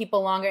known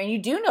people longer, and you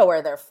do know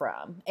where they're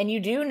from, and you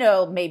do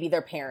know maybe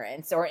their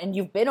parents, and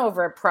you've been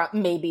over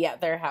maybe at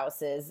their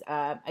houses.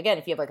 Again,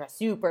 if you have like a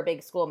super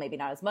big school, maybe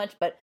not as much,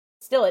 but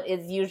still, it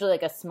is usually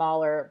like a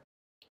smaller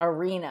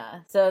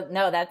arena. So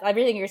no, that's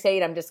everything you're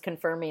saying. I'm just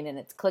confirming, and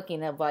it's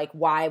clicking of like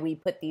why we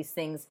put these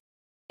things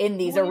in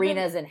these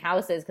arenas and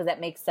houses, because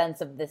that makes sense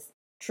of this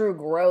true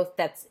growth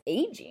that's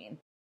aging.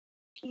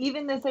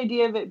 Even this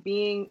idea of it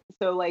being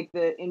so, like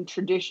in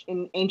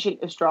ancient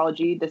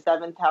astrology, the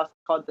seventh house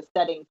is called the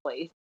setting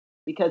place,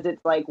 because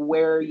it's like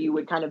where you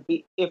would kind of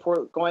be if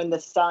we're going. The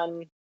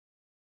sun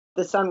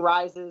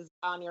rises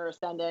on your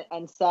ascendant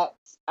and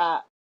sets at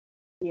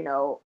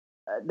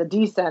the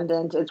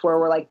descendant. It's where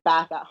we're like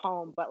back at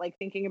home. But like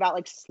thinking about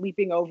like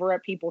sleeping over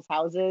at people's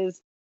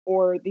houses,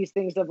 or these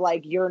things of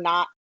like, you're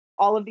not,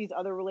 all of these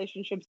other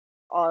relationships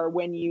are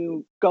when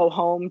you go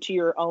home to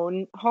your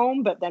own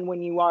home, but then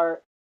when you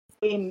are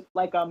in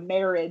like a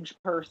marriage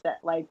person,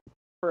 like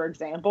for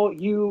example,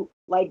 you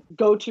like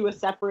go to a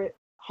separate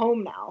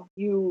home now.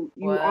 You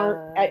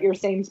aren't at your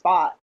same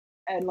spot,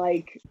 and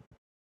like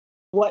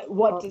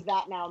what does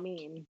that now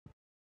mean?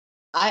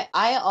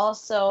 I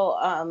also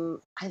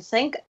I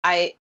think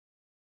I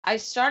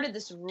started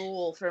this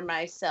rule for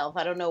myself,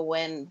 I don't know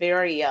when,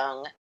 very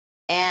young,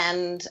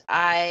 and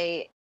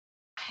I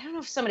don't know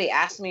if somebody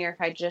asked me or if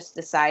I just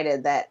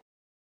decided that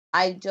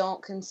I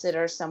don't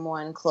consider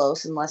someone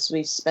close unless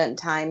we've spent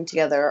time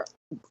together,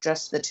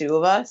 just the two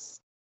of us,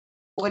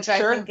 which I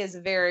think is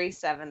very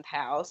seventh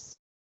house.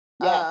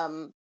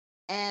 Yeah.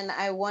 And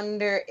I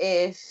wonder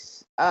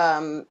if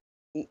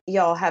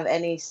y'all have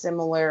any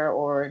similar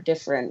or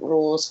different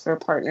rules for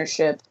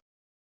partnership,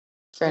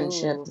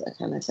 friendship, that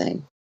kind of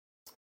thing.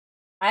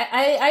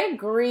 I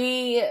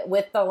agree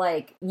with the,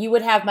 like, you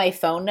would have my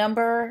phone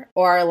number,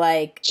 or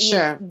like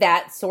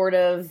that sort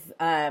of,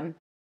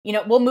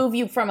 we'll move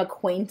you from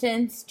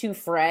acquaintance to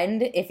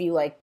friend if you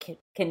like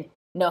can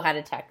know how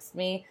to text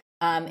me.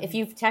 If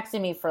you've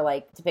texted me for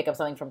like to pick up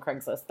something from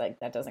Craigslist, like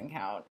that doesn't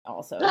count.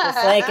 Also,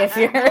 just like if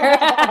you're a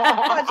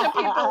bunch of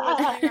people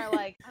listening are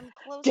like, I'm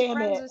close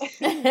friends with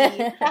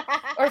Stevie.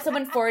 Or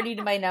someone forwarded you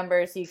to my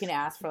number so you can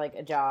ask for like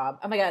a job.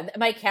 Oh my God,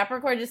 my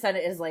Capricorn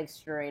descendant is like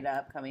straight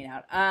up coming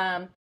out.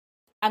 I'm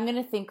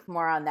gonna think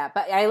more on that,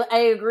 but I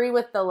agree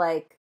with the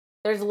like.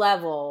 There's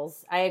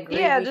levels. I agree.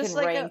 Yeah, we just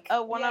can like rank.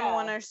 a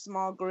one-on-one or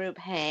small group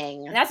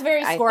hang. And that's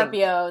very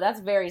Scorpio. That's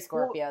very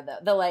Scorpio.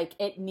 The like,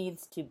 it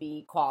needs to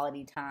be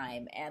quality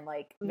time and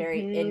like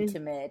very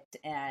intimate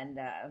and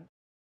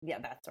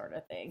that sort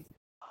of thing.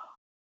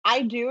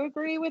 I do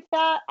agree with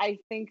that. I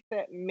think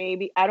that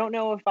maybe, I don't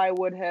know if I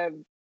would have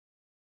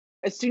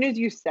as soon as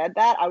you said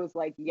that, I was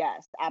like,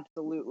 yes,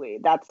 absolutely.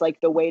 That's like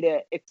the way to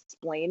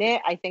explain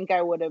it. I think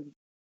I would have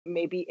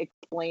maybe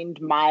explained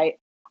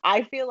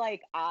I feel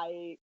like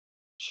I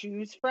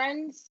choose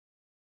friends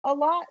a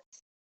lot.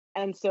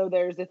 And so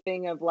there's a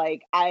thing of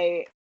like,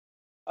 I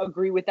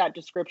agree with that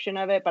description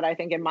of it, but I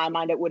think in my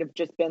mind, it would have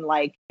just been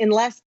like,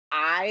 unless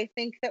I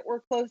think that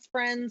we're close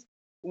friends,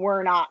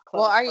 we're not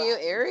close. Well, are friends. you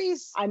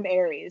Aries? I'm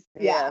Aries.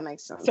 Yeah, that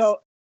makes sense.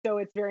 So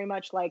it's very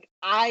much like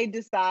I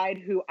decide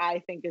who I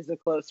think is a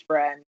close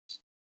friend.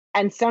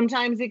 And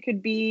sometimes it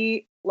could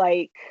be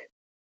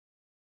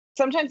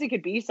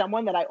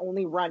someone that I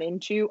only run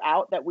into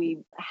out that we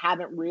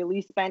haven't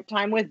really spent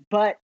time with,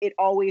 but it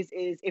always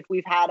is if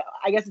we've had,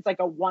 I guess it's like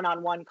a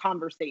one-on-one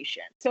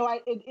conversation. So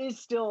it is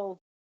still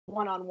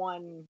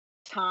one-on-one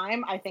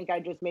time. I think I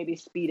just maybe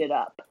speed it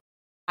up.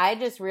 I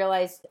just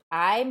realized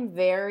I'm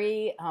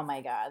very, oh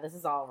my God, this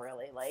is all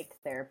really like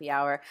therapy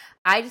hour.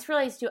 I just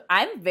realized too,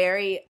 I'm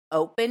very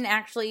open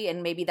actually,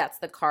 and maybe that's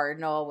the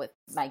cardinal with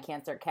my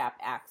Cancer Cap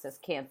axis,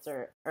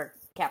 Cancer or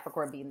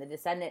Capricorn being the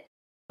descendant,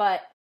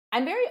 but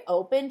I'm very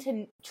open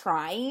to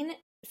trying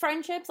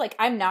friendships. Like,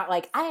 I'm not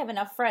like, I have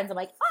enough friends. I'm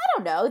like, I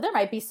don't know, there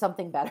might be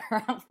something better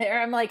out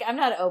there. I'm like, I'm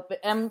not open.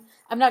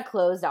 I'm not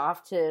closed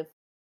off to,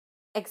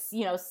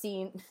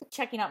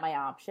 checking out my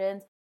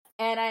options.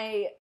 And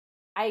I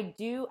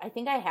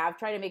think I have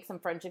tried to make some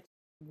friendships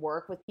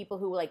work with people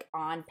who, like,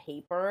 on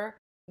paper,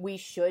 we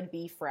should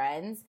be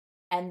friends.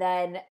 And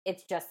then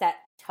it's just that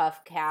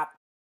tough cap,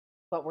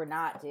 but we're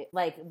not.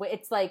 Like,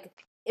 it's like,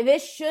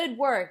 this should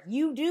work.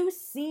 You do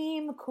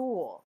seem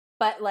cool.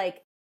 But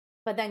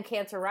then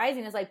Cancer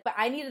rising is like, but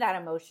I needed that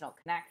emotional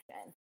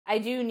connection. I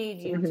do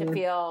need you to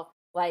feel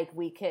like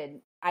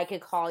I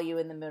could call you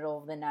in the middle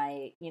of the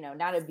night,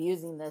 not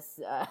abusing this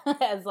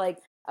as like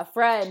a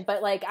friend,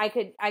 but like I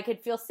could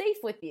feel safe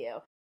with you.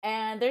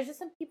 And there's just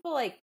some people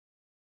like,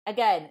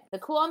 again, the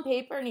cool on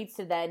paper needs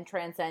to then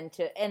transcend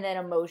to, and then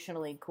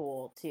emotionally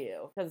cool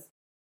too. Because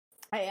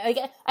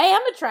I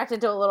am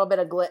attracted to a little bit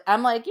of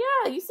I'm like,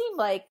 yeah, you seem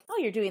like, oh,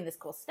 you're doing this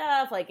cool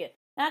stuff. Like it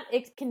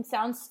can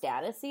sound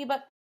statusy,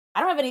 but I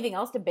don't have anything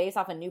else to base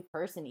off a new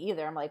person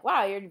either. I'm like,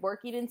 wow, you're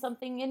working in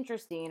something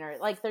interesting, or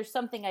like there's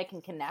something I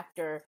can connect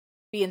or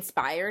be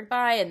inspired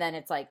by. And then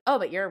it's like, oh,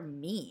 but you're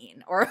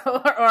mean, or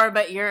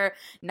but you're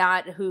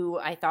not who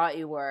I thought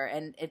you were.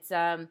 And it's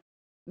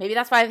maybe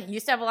that's why I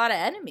used to have a lot of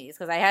enemies,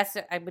 because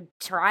I would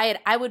try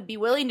it. I would be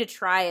willing to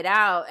try it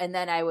out, and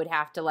then I would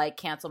have to like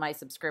cancel my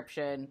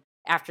subscription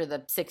after the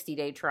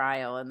 60-day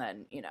trial, and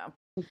then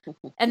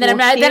and then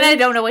then I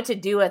don't know what to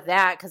do with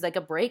that, because like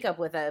a breakup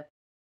with a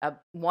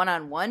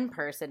one-on-one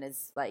person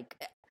is like,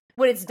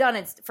 when it's done,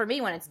 it's for me,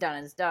 when it's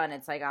done, it's done.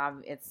 It's like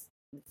it's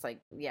like,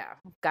 yeah,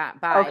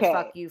 bye, okay.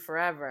 Fuck you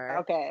forever.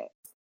 Okay,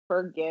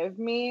 forgive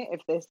me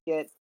if this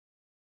gets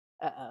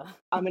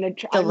I'm gonna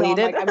try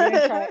deleted. I'm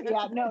gonna try.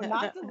 Yeah, no,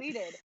 not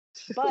deleted.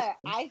 But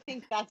I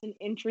think that's an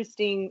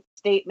interesting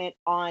statement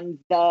on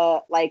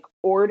the like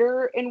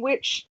order in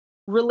which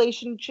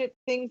relationship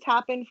things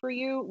happen for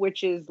you,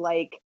 which is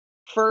like,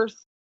 first,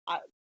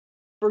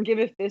 forgive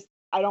if this,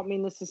 I don't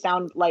mean this to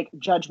sound like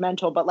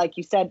judgmental, but like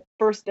you said,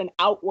 first an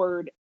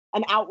outward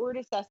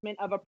assessment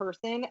of a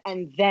person,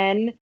 and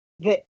then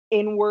the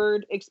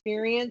inward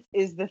experience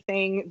is the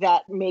thing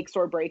that makes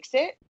or breaks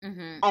it.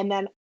 And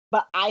then,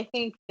 but I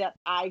think that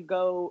I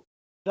go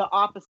the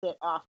opposite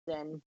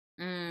often,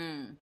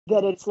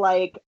 that it's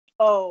like,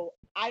 oh,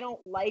 I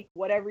don't like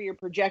whatever you're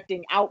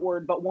projecting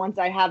outward, but once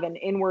I have an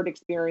inward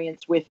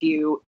experience with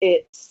you,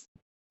 it's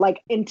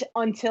like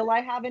until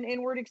I have an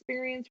inward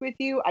experience with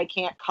you, I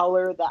can't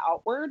color the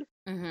outward.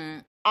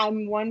 I'm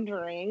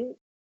wondering,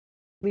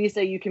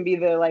 Lisa, you can be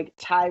the like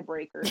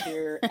tiebreaker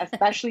here,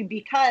 especially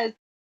because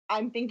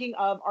I'm thinking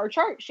of our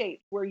chart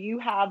shape, where you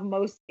have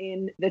most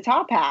in the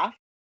top half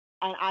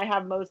and I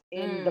have most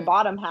in the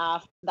bottom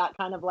half, that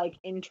kind of like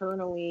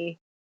internally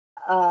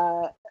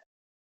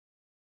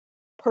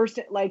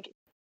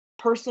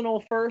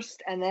personal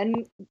first and then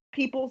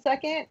people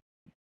second.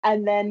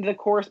 And then the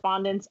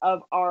correspondence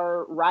of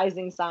our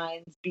rising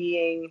signs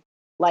being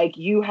like,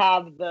 you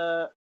have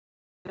the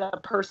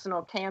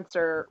personal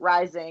Cancer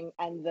rising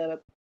and the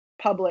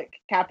public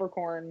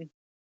Capricorn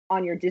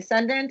on your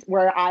descendant,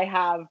 where I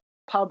have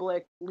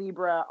public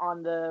Libra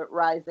on the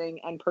rising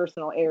and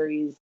personal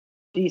Aries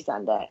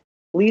descendant.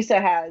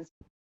 Lisa has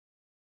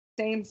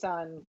same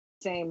sun,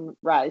 same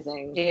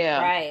rising.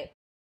 Yeah. Right.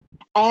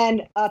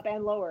 And up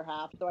and lower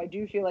half. So I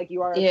do feel like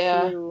you are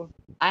a true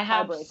I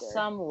have tiebreaker.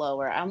 some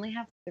lower. I only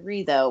have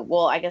 3 though.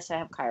 Well, I guess I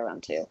have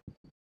Chiron too.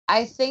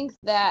 I think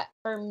that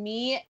for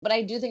me, but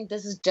I do think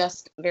this is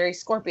just very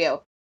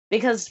Scorpio,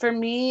 because for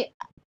me,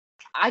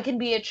 I can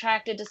be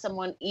attracted to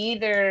someone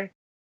either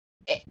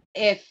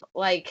if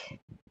like,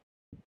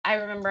 I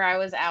remember I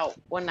was out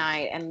one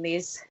night and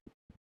these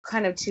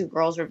kind of 2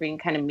 girls were being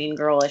kind of mean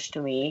girlish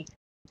to me.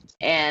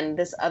 And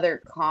this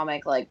other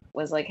comic like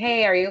was like,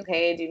 hey, are you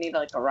okay? Do you need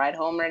like a ride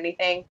home or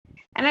anything?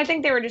 And I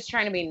think they were just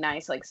trying to be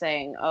nice, like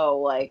saying, oh,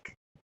 like,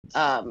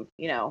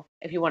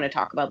 if you want to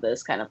talk about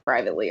this kind of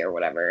privately or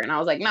whatever. And I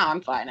was like, no,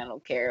 I'm fine. I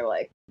don't care.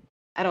 Like,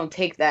 I don't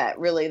take that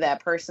really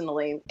that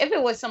personally. If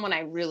it was someone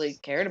I really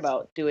cared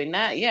about doing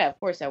that, yeah, of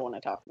course I want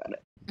to talk about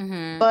it.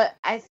 Mm-hmm. But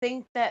I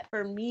think that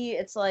for me,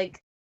 it's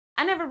like,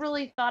 I never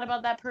really thought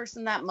about that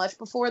person that much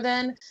before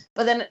then.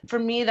 But then for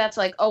me, that's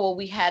like, oh, well,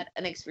 we had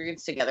an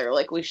experience together.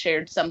 Like we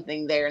shared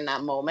something there in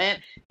that moment.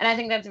 And I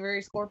think that's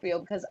very Scorpio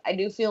because I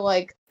do feel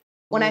like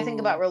when I think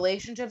about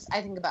relationships,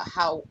 I think about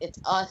how it's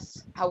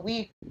us, how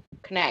we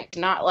connect,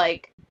 not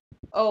like,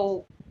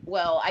 oh,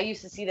 well, I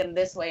used to see them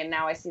this way and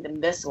now I see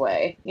them this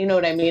way. You know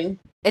what I mean?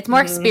 It's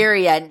more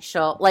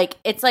experiential. Like,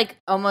 it's like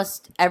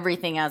almost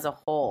everything as a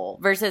whole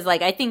versus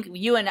like, I think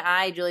you and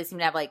I, Julie, seem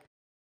to have like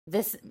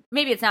this,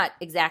 maybe it's not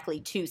exactly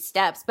 2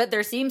 steps, but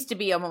there seems to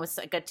be almost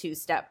like a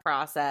 2-step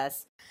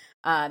process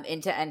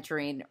into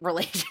entering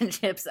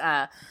relationships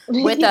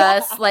with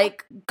us,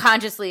 like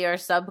consciously or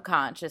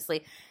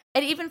subconsciously.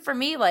 And even for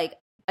me, like,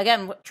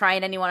 again,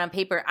 trying anyone on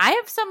paper, I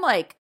have some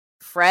like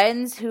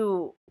friends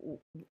who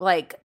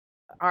like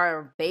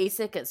are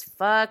basic as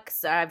fuck.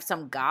 So I have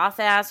some goth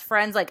ass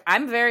friends. Like,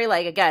 I'm very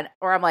like, again,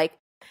 or I'm like,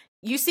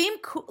 you seem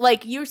cool,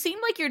 like you seem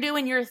like you're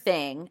doing your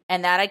thing,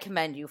 and that I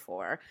commend you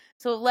for.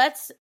 So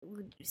let's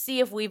see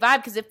if we vibe.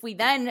 Because if we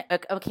then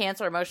a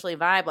Cancer emotionally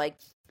vibe, like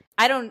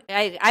I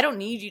don't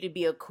need you to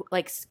be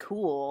like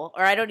cool,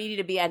 or I don't need you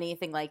to be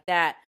anything like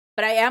that.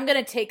 But I am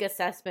gonna take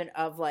assessment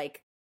of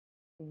like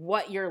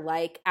what you're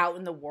like out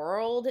in the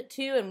world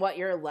too, and what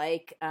you're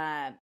like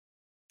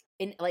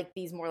in like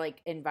these more like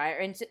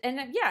environments,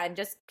 and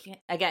just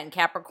again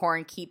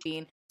Capricorn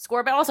keeping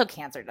score, but also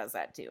Cancer does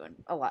that too, and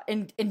a lot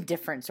in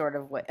different sort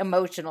of way.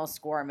 Emotional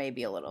score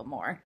maybe a little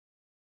more.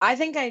 I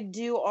think I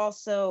do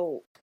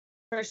also,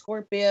 for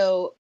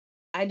Scorpio,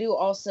 I do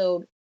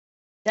also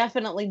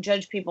definitely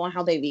judge people on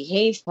how they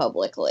behave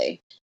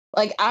publicly.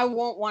 Like, I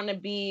won't want to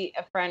be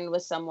a friend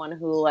with someone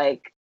who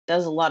like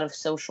does a lot of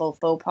social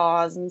faux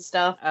pas and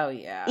stuff. Oh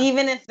yeah.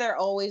 Even if they're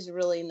always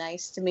really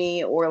nice to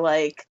me or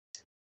like,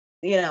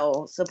 you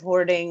know,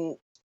 supporting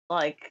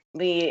like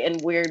me in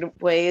weird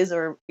ways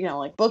or, you know,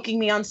 like booking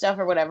me on stuff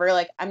or whatever,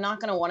 like I'm not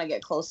going to want to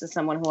get close to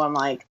someone who I'm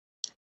like,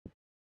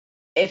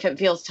 if it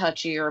feels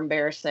touchy or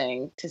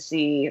embarrassing to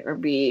see or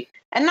be,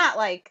 and not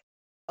like,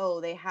 oh,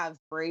 they have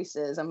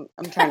braces. I'm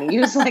trying to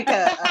use like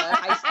a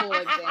high school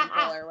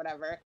example or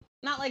whatever.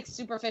 Not like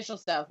superficial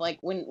stuff. Like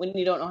when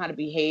you don't know how to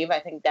behave, I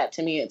think that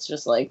to me, it's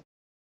just like,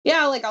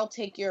 yeah, like I'll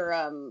take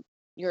your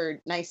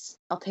nice,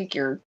 I'll take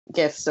your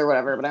gifts or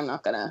whatever, but I'm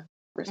not going to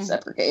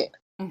reciprocate.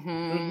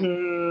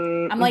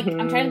 I'm like,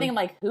 I'm trying to think of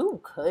like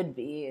who could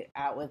be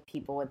out with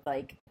people with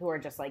like who are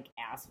just like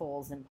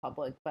assholes in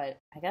public, but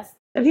I guess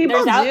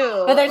people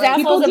do. But there's like,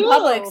 assholes in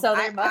public, so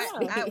there must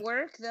be. At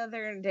work the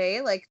other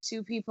day, like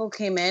 2 people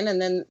came in, and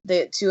then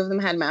the 2 of them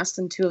had masks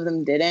and 2 of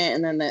them didn't,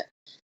 and then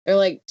they're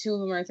like 2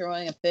 of them are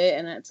throwing a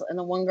fit, and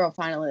the one girl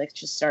finally like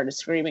just started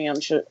screaming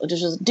and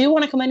just do you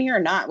want to come in here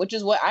or not? Which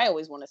is what I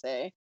always want to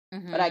say,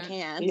 but I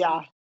can't.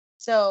 Yeah.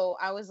 So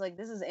I was like,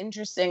 this is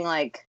interesting.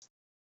 Like,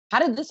 how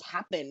did this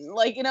happen?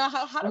 Like, you know,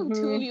 how do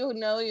 2 of you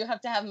know you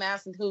have to have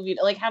masks and 2 of you,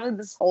 like, how did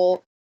this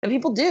whole, and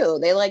people do,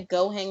 they like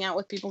go hang out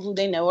with people who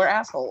they know are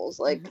assholes.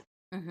 Like,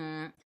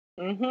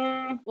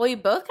 well, you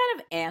both kind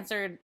of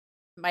answered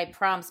my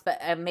prompts,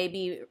 but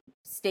maybe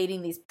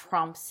stating these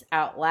prompts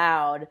out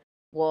loud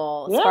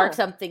will spark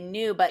something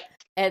new. But,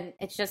 and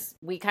it's just,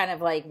 we kind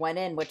of like went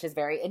in, which is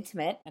very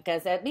intimate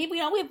because maybe, you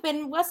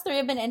know, us 3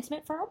 have been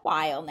intimate for a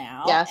while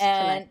now. Yes,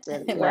 and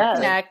connected. We're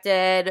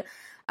connected.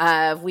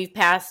 We've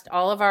passed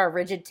all of our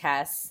rigid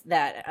tests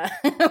that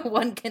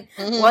one can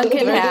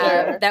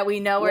have that we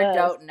know or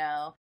don't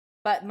know.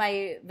 But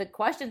the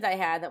questions I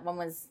had, that one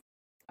was,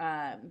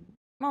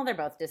 well, they're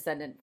both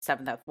descendant,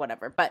 7th house,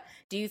 whatever. But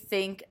do you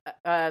think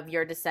of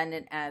your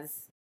descendant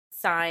as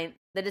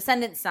the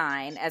descendant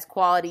sign as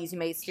qualities you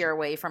may steer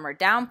away from or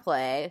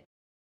downplay?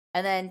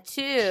 And then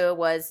 2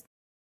 was,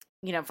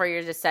 you know, for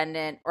your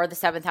descendant or the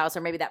 7th house,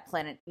 or maybe that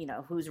planet, you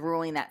know, who's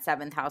ruling that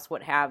 7th house,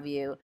 what have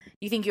you.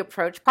 You think you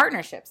approach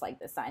partnerships like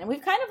this sign? And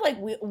we've kind of like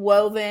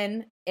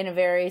woven in a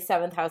very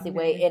 7th housey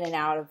way in and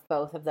out of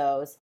both of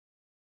those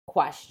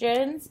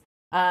questions.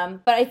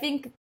 But I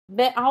think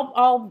that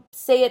I'll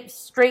say it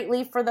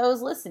straightly for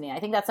those listening. I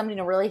think that's something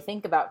to really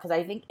think about, because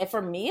I think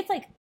for me, it's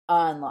like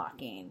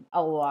unlocking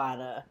a lot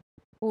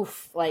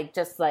of like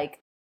just like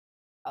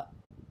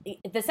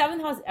the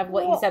 7th house of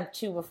what you said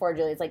too before,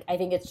 Julie. It's like, I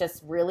think it's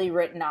just really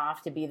written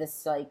off to be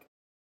this like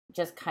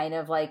just kind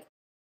of like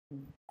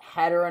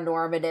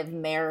heteronormative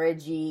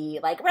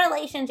marriagey like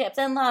relationships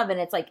and love, and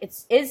it's like it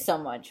is so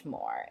much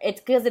more. It's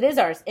because it is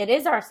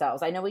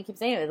ourselves. I know we keep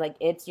saying it, like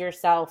it's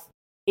yourself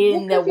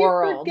in the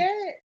world.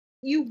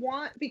 You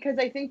want, because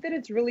I think that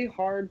it's really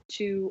hard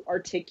to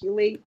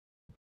articulate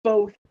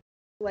both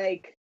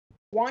like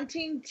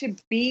wanting to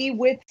be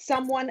with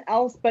someone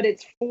else, but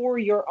it's for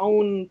your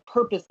own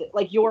purposes,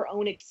 like your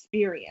own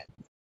experience.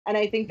 And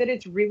I think that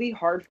it's really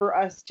hard for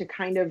us to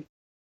kind of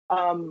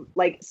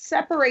like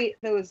separate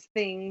those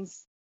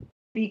things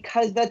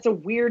because that's a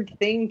weird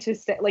thing to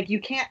say. Like,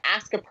 you can't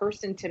ask a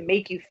person to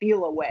make you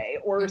feel a way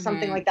or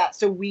something like that.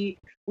 So we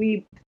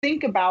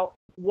think about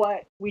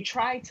what we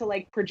try to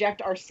like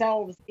project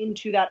ourselves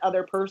into that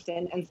other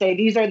person and say,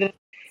 these are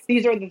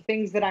the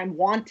things that I'm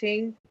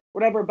wanting,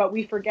 whatever. But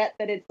we forget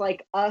that it's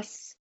like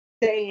us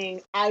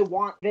saying, I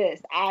want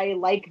this, I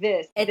like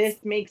this, this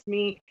makes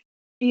me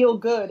feel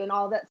good and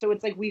all that. So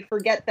it's like we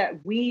forget that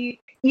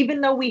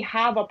even though we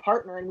have a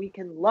partner and we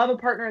can love a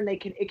partner and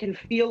it can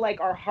feel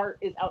like our heart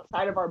is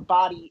outside of our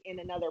body in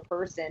another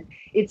person,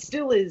 it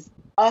still is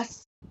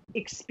us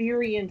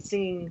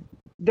experiencing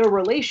the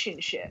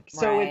relationship.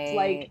 So it's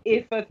like,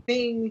 if a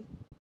thing,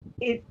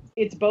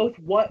 it's both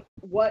what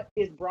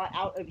is brought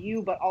out of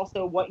you, but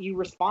also what you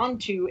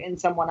respond to in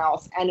someone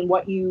else, and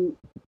what you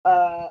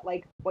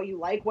like, what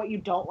you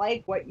don't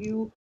like,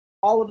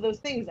 all of those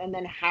things, and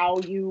then how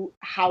you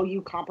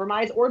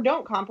compromise or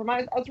don't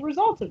compromise as a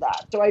result of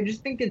that. So I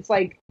just think it's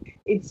like,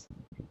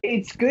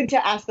 it's good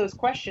to ask those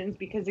questions,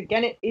 because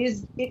again, it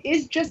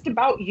is just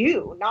about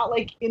you, not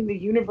like in the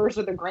universe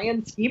or the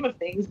grand scheme of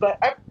things,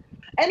 but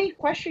any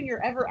question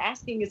you're ever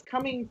asking is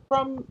coming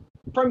from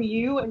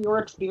you and your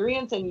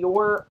experience and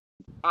your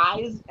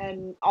eyes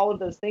and all of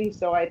those things.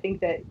 So I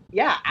think that,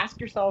 yeah, ask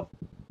yourself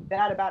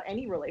that about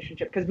any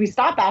relationship, because we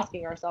stop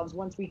asking ourselves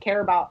once we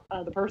care about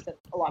the person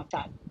a lot of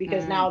time,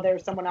 because now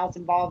there's someone else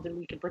involved and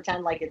we can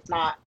pretend like it's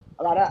not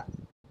about us,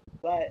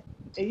 but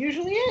it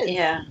usually is.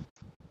 Yeah,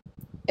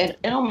 it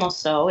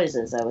almost always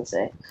is, I would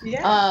say.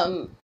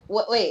 Yeah.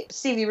 Wait,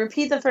 Stevie,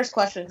 repeat the first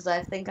question, because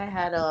I think I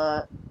had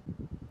a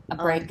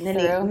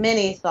breakthrough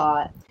mini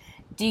thought.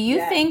 Do you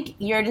think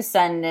your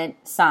descendant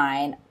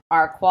sign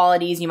are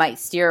qualities you might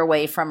steer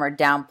away from or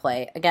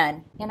downplay,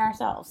 again, in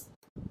ourselves?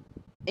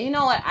 You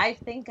know what? I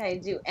think I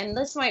do. And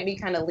this might be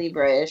kind of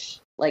Libra-ish,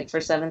 like for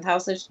 7th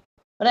house-ish.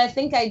 But I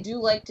think I do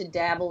like to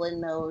dabble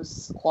in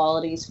those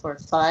qualities for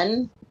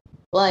fun.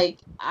 Like,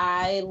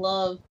 I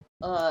love,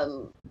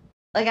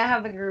 like, I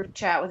have a group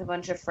chat with a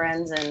bunch of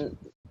friends, and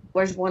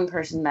there's one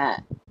person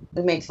that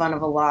we make fun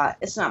of a lot.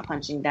 It's not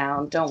punching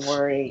down. Don't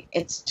worry.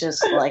 It's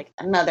just, like,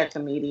 another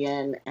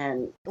comedian,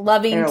 and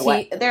loving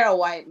they're a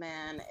white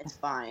man. It's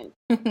fine.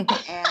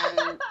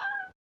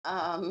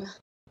 And,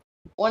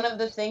 one of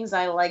the things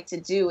I like to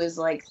do is,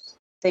 like,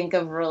 think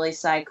of really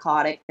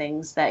psychotic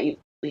things that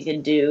we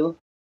could do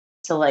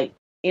to, like,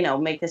 you know,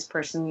 make this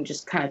person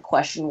just kind of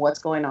question what's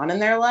going on in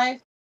their life.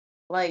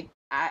 Like,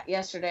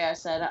 yesterday I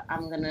said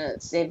I'm going to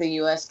save the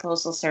U.S.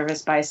 Postal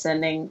Service by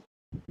sending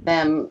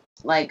them,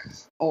 like,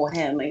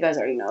 him, you guys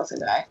already know it's a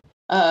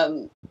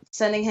guy,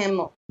 sending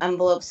him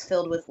envelopes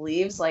filled with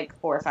leaves, like,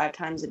 4 or 5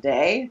 times a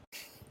day.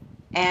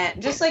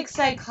 And just, like,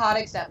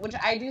 psychotic stuff, which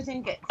I do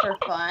think for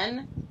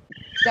fun,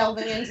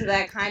 delving into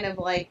that kind of,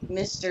 like,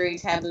 mystery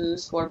taboo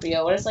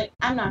Scorpio, where it's like,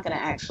 I'm not going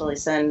to actually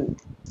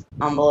send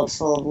envelopes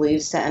full of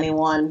leaves to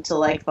anyone to,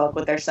 like, fuck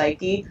with their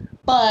psyche,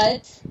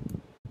 but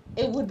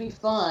it would be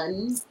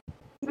fun.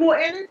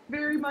 Well, and it's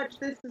very much,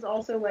 this is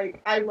also,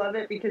 like, I love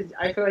it because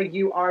I feel like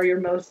you are your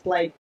most,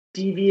 like,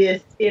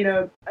 devious in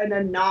a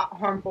not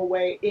harmful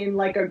way in,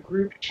 like, a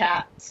group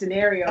chat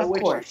scenario,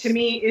 which to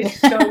me is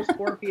so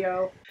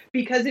Scorpio,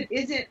 because it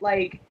isn't,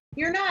 like,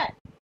 you're not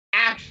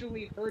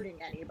actually hurting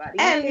anybody,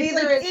 and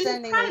neither is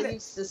sending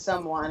leaves to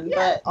someone.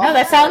 Yeah. But no,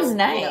 that sounds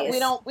nice. You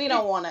know, we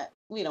don't want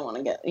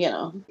to get, you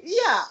know.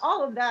 Yeah,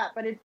 all of that,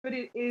 but it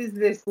is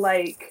this,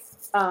 like,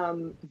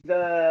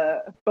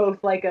 the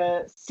both, like,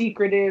 a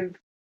secretive,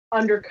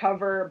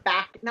 undercover,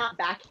 not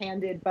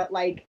backhanded, but,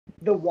 like,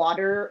 the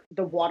water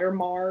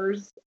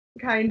Mars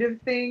kind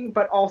of thing,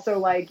 but also,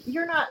 like,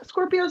 you're not,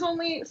 Scorpios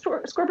only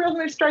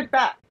strike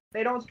back.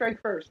 They don't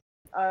strike first.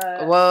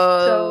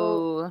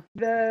 Whoa. So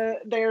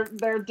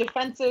they're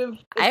defensive.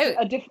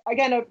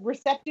 Again, a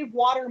receptive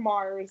water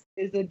Mars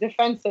is a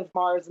defensive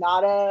Mars,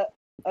 not a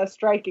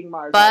striking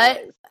Mars. But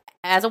always.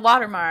 As a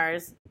water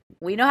Mars,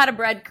 we know how to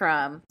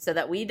breadcrumb so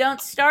that we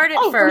don't start it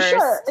first. For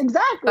sure.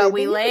 Exactly. But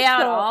we lay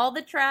out all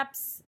the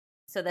traps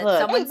so that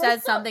someone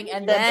says something,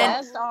 and the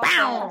then best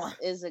offense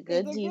is a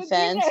good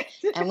defense,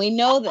 and we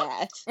know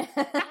that.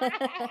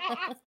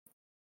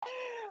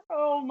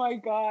 Oh my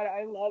God,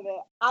 I love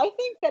it. I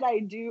think that I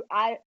do.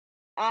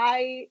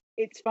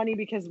 It's funny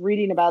because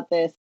reading about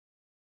this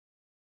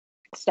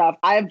stuff,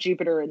 I have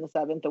Jupiter in the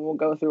 7th, and we'll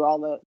go through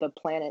all the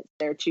planets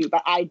there too.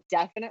 But I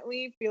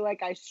definitely feel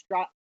like I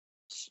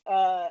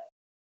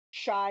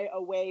shy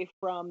away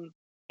from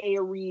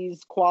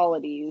Aries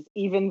qualities,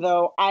 even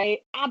though I'm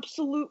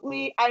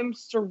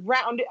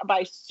surrounded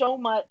by so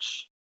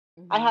much.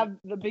 I have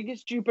the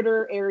biggest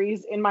Jupiter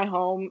Aries in my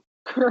home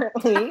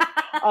currently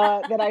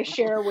that I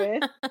share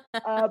with,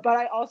 but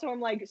I also am,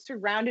 like,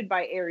 surrounded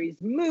by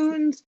Aries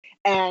moons,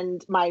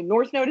 and my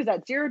North Node is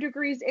at 0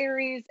 degrees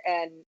Aries,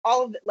 and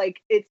all of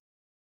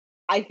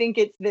I think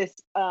it's this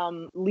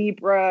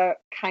Libra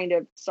kind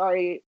of,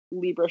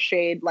 Libra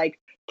shade, like,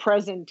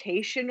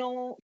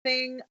 presentational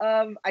thing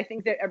of, I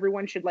think that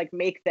everyone should, like,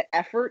 make the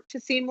effort to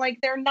seem like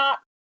they're not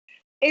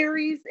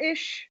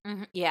Aries-ish.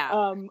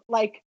 Yeah.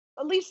 Like,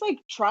 at least like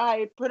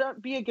try,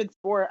 be a good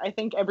sport. I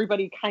think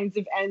everybody kind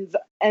of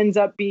ends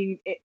up being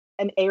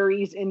an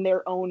Aries in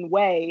their own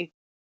way,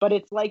 but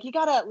it's like you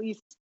gotta at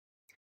least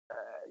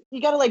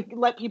like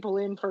let people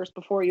in first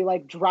before you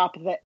like drop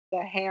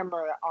the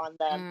hammer on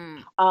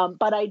them.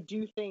 But I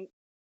do think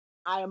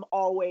I am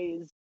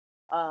always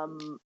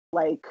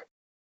like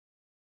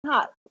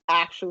not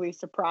actually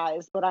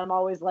surprised, but I'm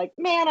always like,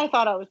 man, I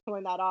thought I was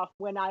pulling that off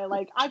when I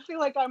feel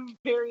like I'm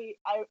very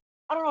I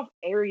don't know if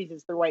Aries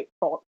is the right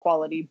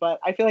quality, but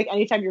I feel like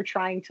anytime you're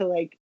trying to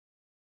like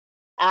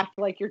act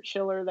like you're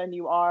chiller than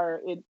you are,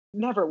 it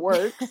never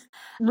works.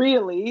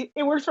 Really.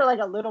 It works for like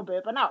a little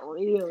bit, but not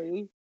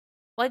really.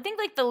 Well, I think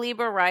like the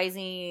Libra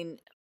rising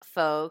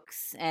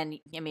folks, and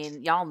I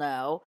mean, y'all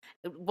know,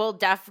 will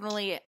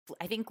definitely,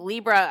 I think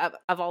Libra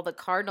of all the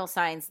cardinal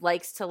signs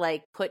likes to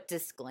like put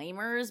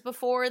disclaimers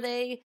before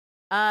they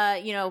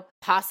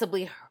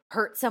possibly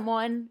hurt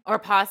someone or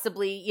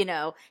possibly,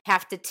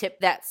 have to tip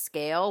that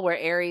scale, where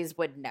Aries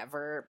would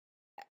never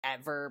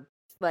ever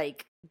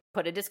like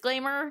put a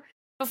disclaimer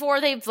before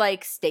they've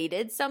like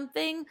stated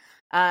something.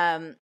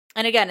 And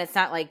again, it's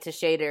not like to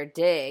shade or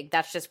dig.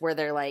 That's just where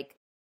they're like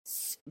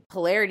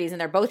polarities,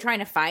 and they're both trying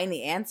to find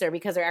the answer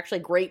because they're actually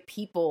great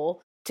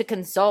people to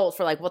consult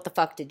for like what the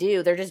fuck to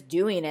do. They're just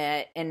doing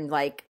it in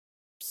like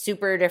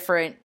super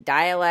different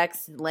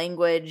dialects,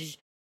 language,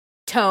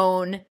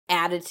 tone,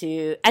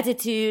 attitude,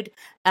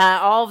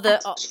 all of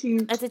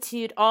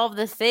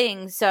the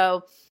things.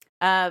 So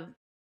yeah,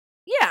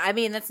 I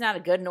mean, that's not a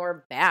good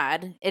nor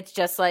bad. It's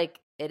just like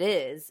it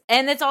is.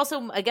 And it's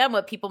also, again,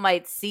 what people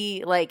might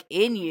see like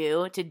in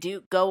you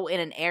to go in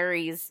an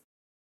Aries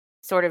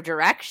sort of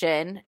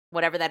direction,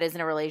 whatever that is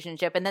in a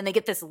relationship. And then they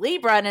get this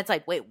Libra and it's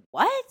like, wait,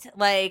 what?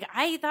 Like,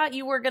 I thought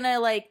you were going to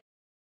like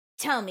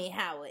tell me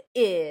how it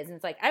is. And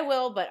it's like, I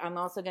will, but I'm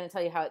also going to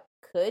tell you how it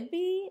could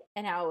be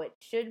and how it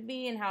should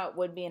be and how it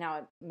would be and how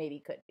it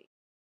maybe could be,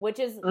 which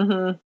is,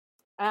 man,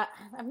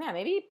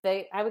 maybe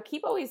I would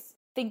keep always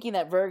thinking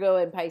that Virgo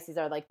and Pisces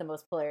are like the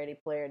most polarity,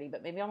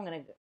 but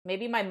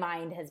maybe my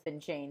mind has been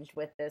changed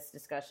with this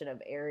discussion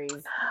of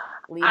Aries.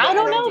 Libra I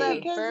don't know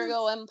that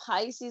Virgo and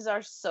Pisces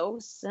are so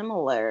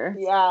similar.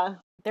 Yeah.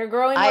 They're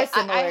growing more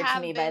similar to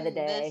me by the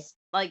day.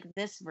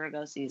 This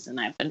Virgo season,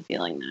 I've been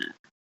feeling that.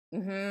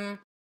 Mm-hmm.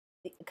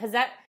 Because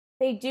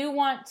they do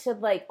want to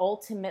like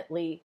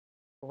ultimately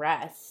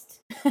rest.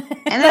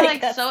 And they're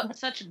like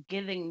such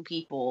giving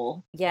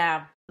people.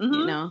 Yeah.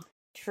 Mm-hmm.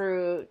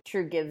 True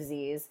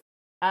givesies.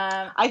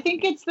 I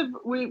think it's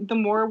the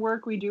more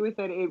work we do with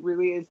it, it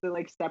really is the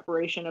like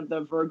separation of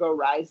the Virgo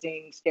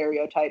rising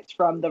stereotypes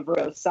from the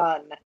Virgo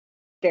sun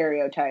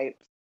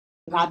stereotypes.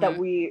 Not that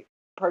we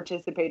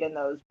participate in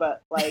those,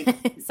 but like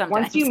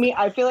once you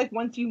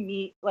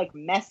meet like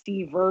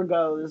messy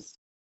Virgos,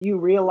 you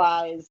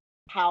realize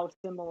how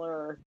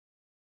similar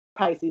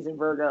Pisces and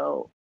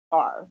Virgo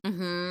are.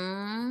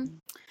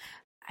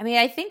 I mean,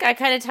 I think I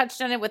kind of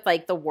touched on it with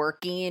like the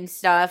working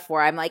stuff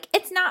where I'm like,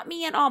 it's not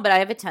me at all, but I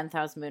have a 10th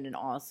house moon and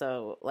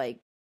also like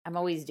I'm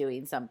always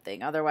doing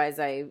something. Otherwise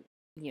then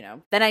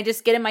I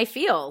just get in my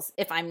feels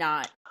if I'm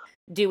not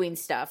doing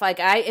stuff. Like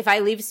if I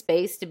leave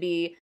space to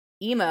be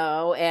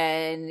emo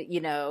and,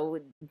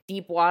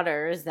 deep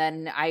waters,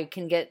 then I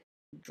can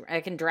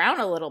drown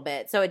a little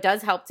bit. So it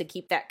does help to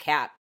keep that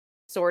cap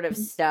sort of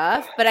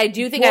stuff. But I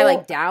do think I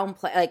like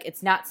downplay, like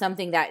it's not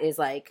something that is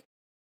like,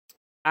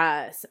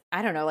 I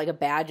don't know, like a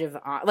badge of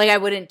like I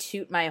wouldn't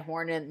toot my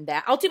horn in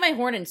that. I'll toot my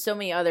horn in so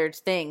many other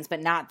things, but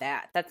not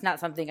that. That's not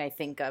something I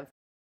think of.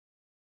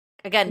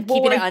 Again,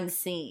 keeping it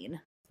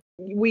unseen.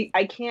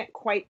 I can't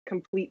quite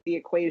complete the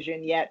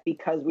equation yet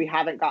because we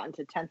haven't gotten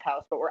to 10th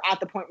house, but we're at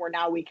the point where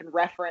now we can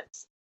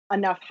reference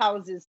enough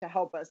houses to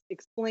help us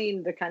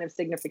explain the kind of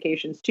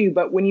significations too.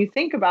 But when you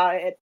think about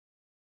it,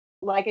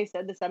 like I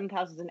said, the 7th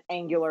house is an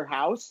angular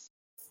house.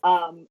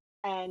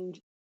 And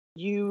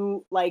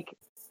you like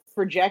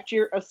project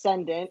your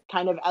ascendant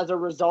kind of as a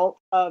result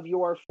of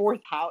your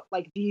 4th house.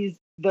 Like the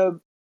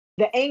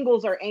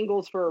angles are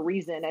angles for a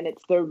reason, and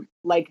it's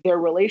their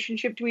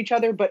relationship to each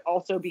other, but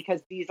also because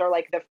these are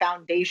like the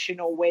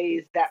foundational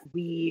ways that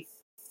we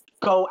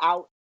go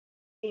out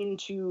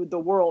into the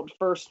world,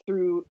 first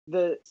through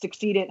the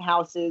succedent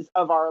houses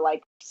of our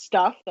like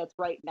stuff that's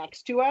right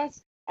next to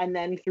us, and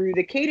then through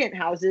the cadent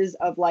houses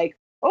of like,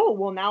 oh,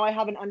 well, now I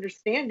have an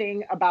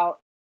understanding about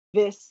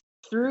this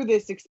through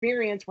this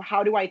experience.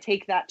 How do I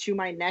take that to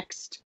my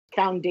next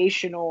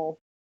foundational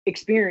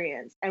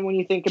experience? And when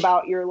you think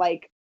about your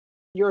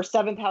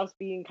 7th house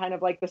being kind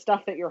of like the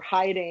stuff that you're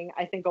hiding,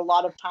 I think a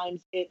lot of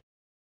times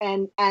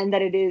and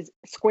that it is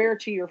square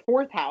to your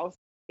 4th house.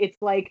 It's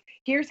like,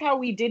 here's how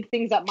we did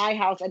things at my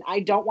house, and I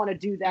don't want to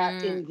do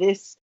that in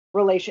this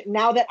relation.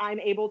 Now that I'm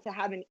able to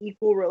have an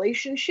equal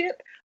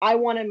relationship, I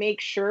want to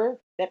make sure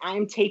that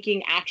I'm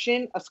taking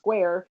action, a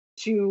square,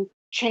 to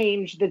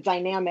change the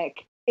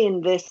dynamic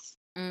in this,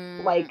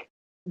 like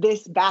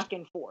this back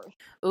and forth.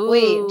 Ooh.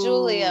 Wait,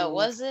 Julia,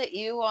 was it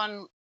you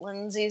on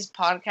Lindsay's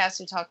podcast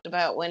who talked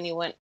about when you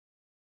went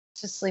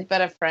to sleep at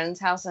a friend's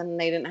house and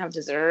they didn't have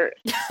dessert?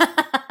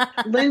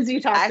 Lindsay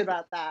talked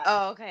about that.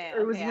 Oh, okay.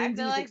 Or it was I feel like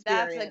Lindsay's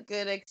that's a experience.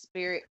 good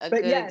experience, a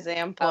But good yes.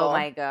 example. Oh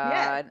my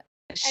god.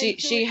 She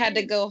And so she it had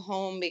to is- go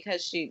home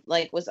because she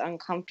like was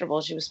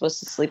uncomfortable. She was supposed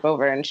to sleep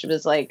over, and she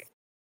was like,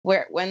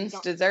 when's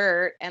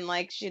dessert?" And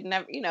like she'd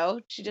never,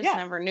 she just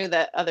never knew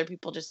that other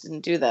people just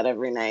didn't do that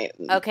every night.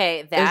 Okay,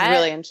 it was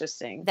really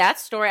interesting. That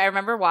story, I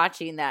remember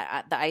watching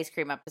that the ice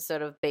cream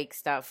episode of Bake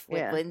Stuff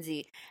with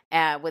Lindsay,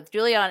 with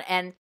Julia,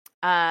 and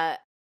I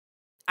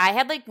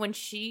had like when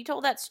she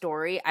told that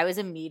story, I was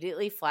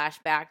immediately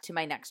flashback to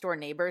my next door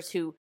neighbors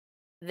who.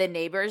 The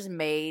neighbors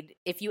made,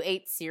 if you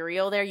ate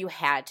cereal there, you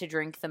had to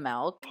drink the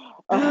milk.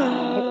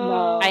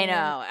 No. I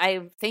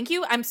know. Thank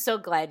you. I'm so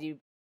glad you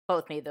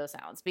both made those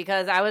sounds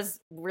because I was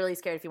really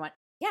scared if you went,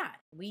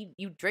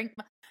 you drink.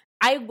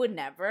 I would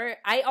never.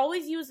 I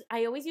always use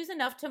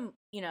enough to,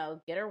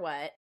 get her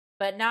wet,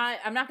 but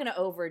I'm not going to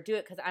overdo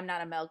it because I'm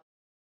not a milk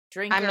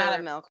drinker. I'm not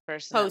a milk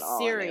person. Post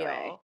cereal,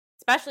 anyway.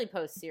 especially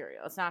post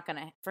cereal. It's not going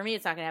to, for me,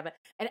 it's not going to happen.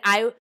 And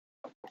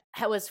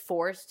I was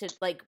forced to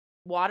like,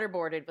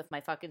 waterboarded with my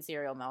fucking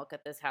cereal milk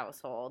at this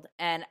household,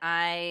 and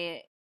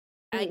I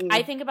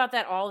think about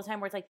that all the time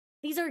where it's like,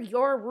 these are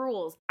your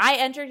rules. I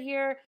entered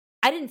here,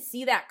 I didn't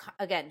see that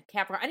again,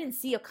 Capricorn, I didn't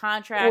see a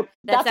contract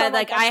that said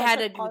like I had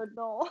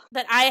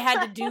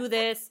to do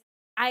this.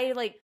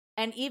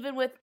 And even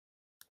with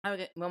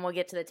when we'll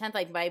get to the 10th,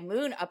 like my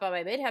moon up on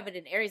my midheaven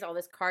in Aries, all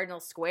this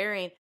cardinal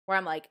squaring where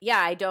I'm like,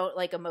 I don't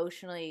like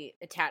emotionally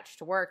attached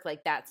to work,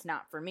 like that's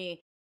not for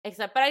me.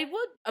 But I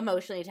would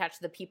emotionally attach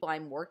to the people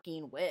I'm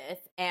working with.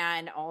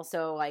 And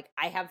also, like,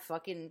 I have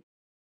fucking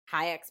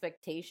high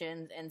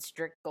expectations and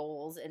strict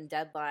goals and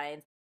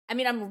deadlines. I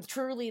mean, I'm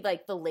truly,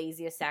 like, the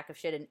laziest sack of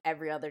shit in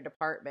every other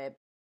department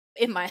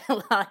in my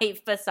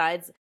life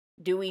besides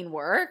doing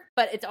work.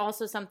 But it's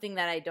also something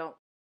that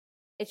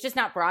it's just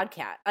not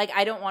broadcast. Like,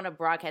 I don't want to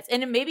broadcast.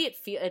 And maybe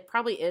it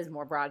probably is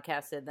more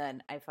broadcasted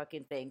than I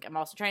fucking think. I'm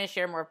also trying to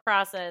share more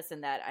process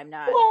and that I'm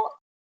not... Well,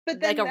 but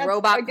then like a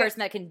robot person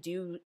that can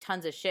do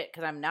tons of shit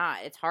because I'm not.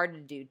 It's hard to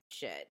do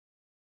shit.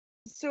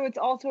 So it's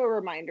also a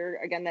reminder,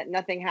 again, that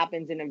nothing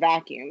happens in a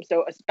vacuum.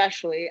 So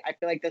especially, I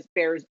feel like this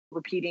bears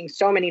repeating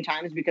so many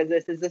times because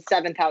this is the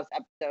 7th house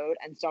episode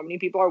and so many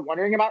people are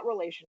wondering about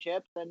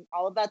relationships and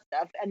all of that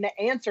stuff. And the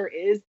answer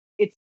is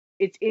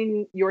it's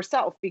in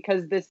yourself,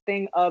 because this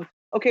thing of,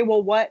 okay,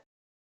 well,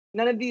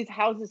 none of these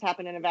houses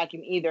happen in a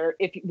vacuum either.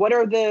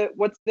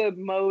 What's the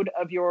mode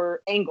of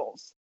your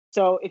angles?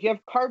 So if you have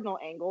cardinal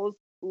angles,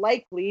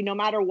 likely, no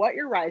matter what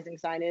your rising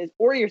sign is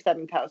or your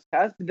 7th house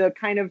cusp,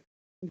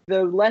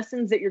 the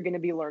lessons that you're going to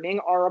be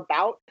learning are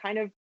about kind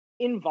of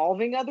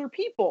involving other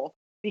people,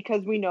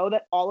 because we know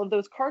that all of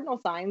those cardinal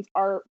signs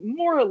are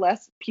more or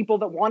less people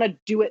that want to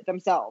do it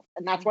themselves.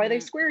 And that's why they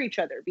square each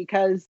other,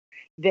 because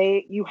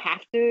you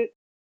have to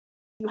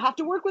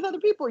work with other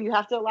people. You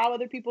have to allow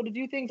other people to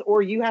do things,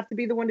 or you have to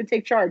be the one to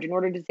take charge in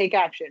order to take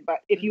action. But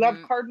if you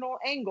have cardinal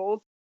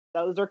angles,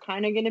 those are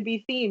kind of going to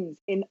be themes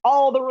in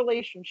all the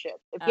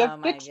relationships. If you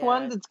have fixed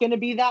ones, it's going to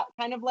be that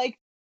kind of like,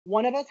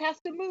 one of us has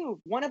to move.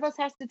 One of us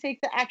has to take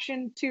the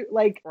action to,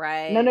 like,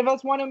 none of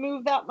us want to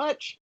move that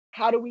much.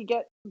 How do we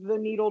get the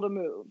needle to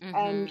move?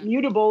 And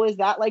mutable is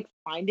that, like,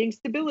 finding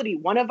stability.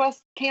 One of us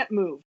can't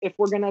move if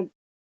we're going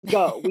to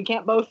go. We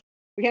can't both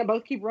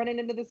keep running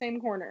into the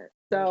same corner.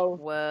 So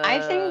I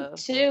think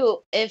too,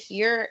 if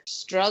you're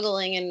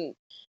struggling and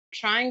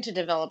trying to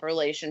develop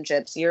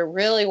relationships, you're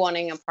really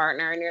wanting a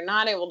partner and you're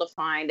not able to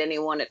find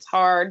anyone, it's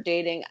hard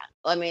dating.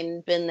 I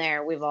mean, been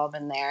there, we've all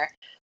been there.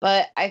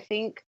 But I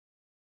think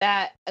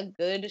that a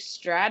good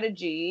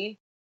strategy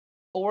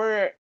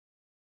for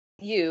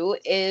you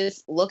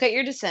is look at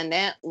your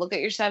descendant, look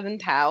at your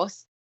 7th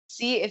house,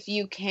 see if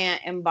you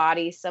can't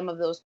embody some of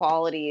those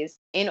qualities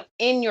in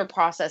your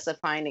process of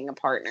finding a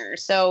partner.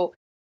 So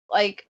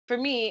like for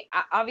me,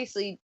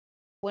 obviously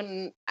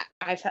when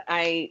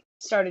I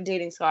started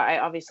dating Scott, I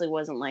obviously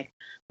wasn't like,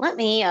 let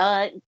me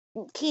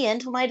key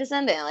into my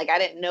descendant. Like, I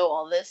didn't know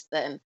all this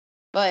then.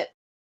 But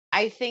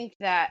I think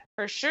that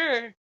for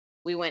sure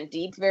we went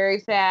deep very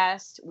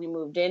fast. We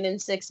moved in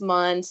 6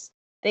 months.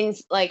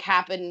 Things like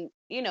happened,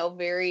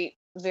 very,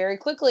 very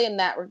quickly in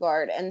that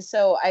regard. And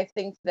so I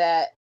think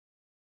that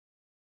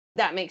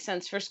makes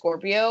sense for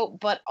Scorpio.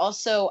 But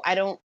also, I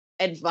don't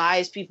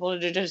advise people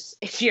to just,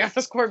 if you have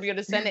a Scorpio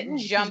descendant,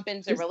 jump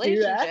into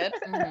relationships.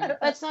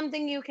 But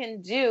something you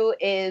can do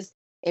is,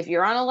 if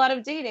you're on a lot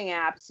of dating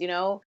apps,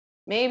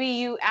 maybe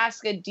you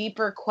ask a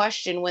deeper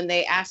question when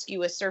they ask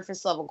you a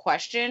surface level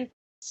question.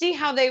 See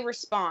how they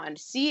respond.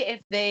 See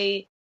if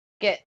they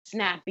get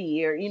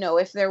snappy, or,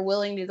 if they're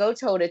willing to go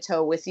toe to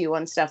toe with you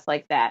on stuff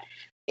like that.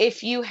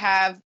 If you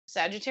have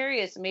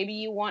Sagittarius, maybe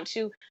you want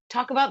to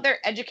talk about their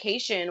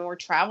education or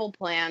travel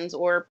plans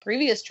or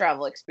previous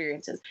travel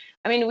experiences.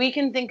 I mean, we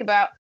can think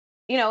about,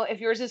 if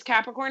yours is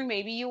Capricorn,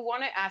 maybe you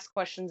want to ask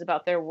questions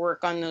about their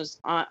work on those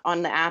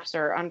on the apps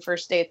or on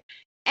first dates.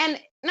 And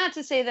not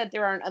to say that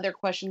there aren't other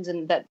questions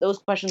and that those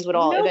questions would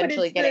all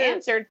eventually get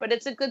answered, but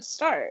it's a good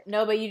start.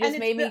 No, but you just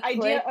made me click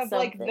idea of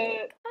something.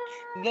 like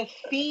the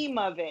theme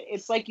of it,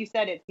 it's like you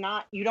said, it's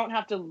not, you don't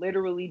have to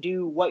literally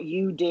do what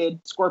you did,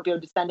 Scorpio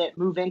descendant,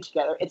 move in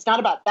together. It's not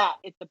about that.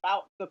 It's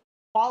about the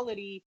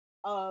quality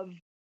of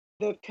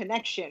the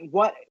connection.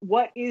 What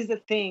is a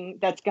thing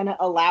that's going to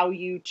allow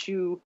you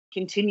to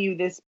continue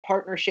this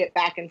partnership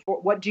back and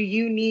forth? What do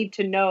you need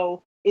to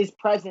know is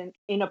present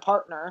in a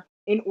partner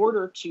in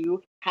order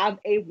to have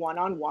a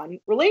one-on-one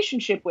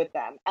relationship with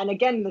them? And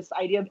again, this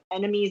idea of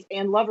enemies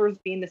and lovers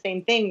being the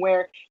same thing,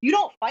 where you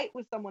don't fight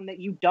with someone that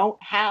you don't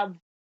have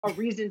a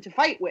reason to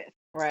fight with.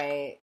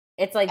 Right.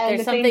 It's like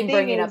there's something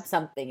bringing up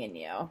something in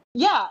you.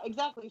 Yeah,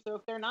 exactly. So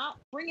if they're not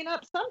bringing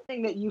up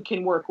something that you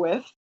can work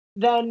with,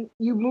 then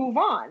you move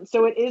on.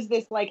 So it is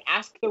this like,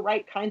 ask the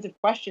right kinds of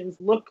questions,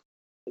 look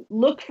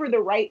for the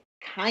right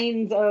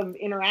kinds of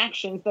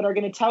interactions that are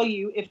going to tell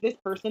you if this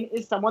person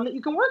is someone that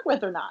you can work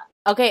with or not.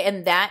 Okay,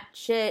 and that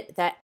shit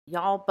that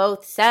y'all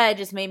both said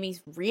just made me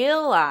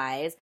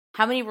realize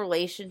how many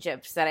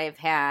relationships that I've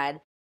had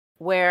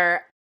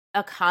where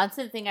a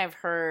constant thing I've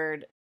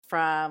heard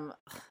from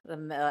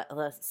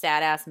the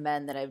sad-ass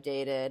men that I've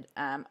dated,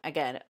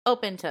 again,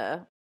 open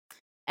to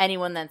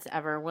anyone that's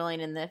ever willing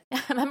in the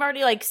I'm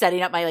already like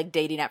setting up my like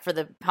dating app for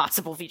the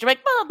possible future.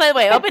 Like, well, by the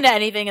way, open to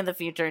anything in the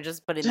future,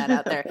 just putting that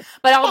out there.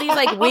 But all these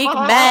like weak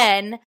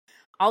men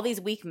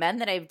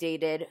that I've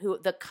dated, who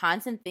the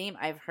constant theme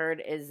I've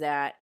heard is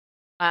that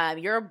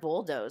you're a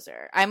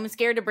bulldozer. I'm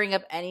scared to bring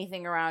up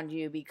anything around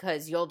you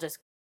because you'll just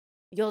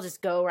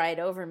go right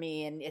over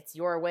me and it's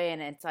your way.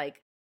 And it's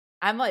like,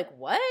 I'm like,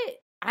 what?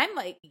 I'm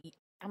like,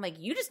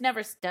 you just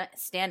never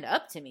stand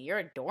up to me. You're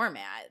a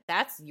doormat.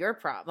 That's your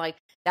problem. Like,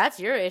 that's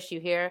your issue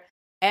here.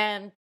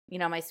 And, you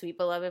know, my sweet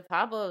beloved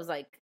Pablo was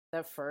like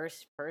the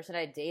first person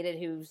I dated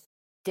who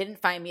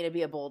didn't find me to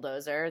be a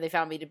bulldozer. They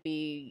found me to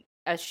be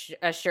a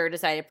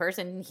sure-decided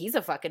person. He's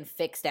a fucking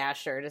fixed-ass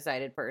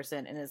sure-decided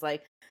person. And it's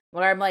like,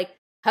 when I'm like,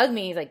 hug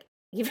me, he's like,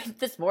 even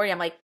this morning, I'm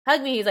like,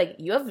 hug me. He's like,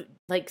 you have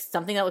like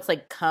something that looks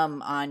like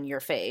cum on your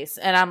face.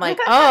 And I'm like,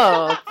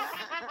 oh.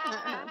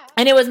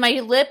 And it was my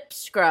lip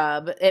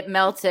scrub. It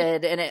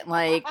melted and it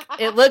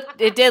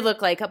did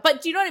look like,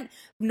 but do you know what I mean?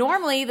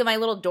 Normally my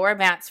little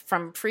doormats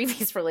from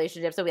previous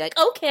relationships will be like,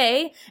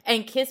 okay,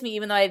 and kiss me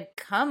even though I had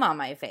cum on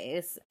my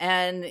face.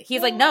 And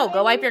he's like, no,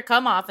 go wipe your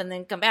cum off and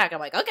then come back. I'm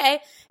like, okay.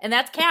 And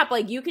that's cap.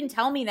 Like, you can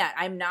tell me that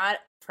I'm not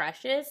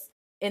precious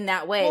in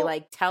that way. Well,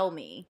 like, tell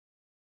me.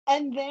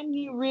 And then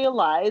you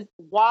realize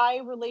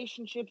why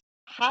relationships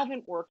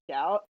haven't worked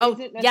out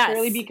isn't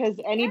necessarily because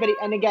anybody,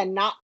 and again,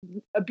 not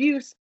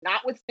abuse,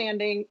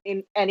 notwithstanding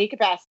in any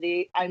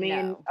capacity. I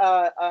mean,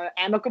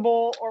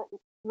 amicable or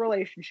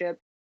relationship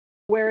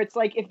where it's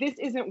like, if this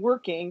isn't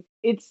working,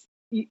 it's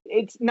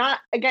not,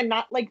 again,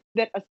 not like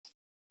that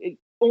it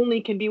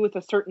only can be with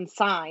a certain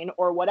sign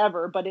or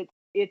whatever, but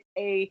it's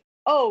a,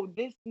 oh,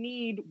 this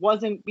need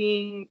wasn't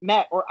being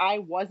met, or I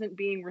wasn't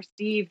being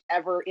received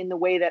ever in the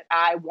way that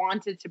I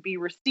wanted to be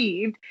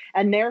received.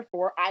 And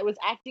therefore I was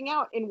acting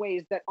out in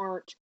ways that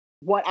aren't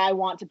what I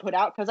want to put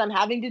out because I'm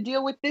having to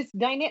deal with this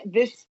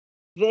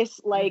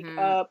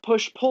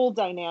push-pull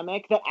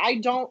dynamic that I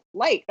don't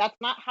like. That's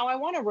not how I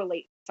want to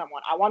relate to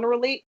someone. I want to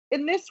relate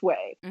in this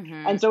way.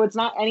 Mm-hmm. And so it's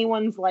not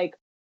anyone's like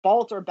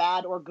fault or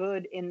bad or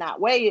good in that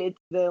way.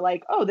 It's the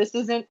like, oh, this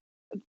isn't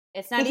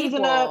a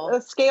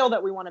scale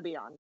that we want to be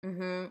on.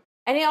 Mm-hmm.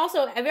 And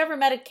also, have you ever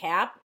met a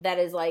cap that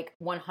is like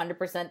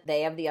 100%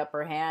 they have the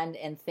upper hand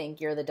and think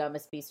you're the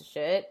dumbest piece of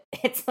shit?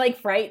 It's like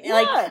frightening.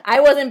 Yeah. Like,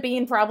 I wasn't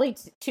being probably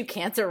too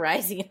Cancer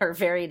rising or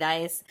very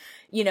nice,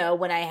 you know,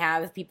 when I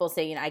have people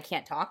saying I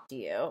can't talk to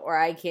you or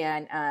I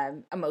can't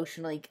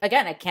emotionally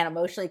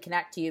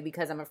connect to you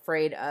because I'm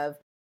afraid of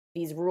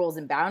these rules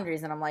and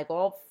boundaries. And I'm like,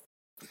 well,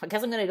 I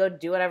guess I'm going to go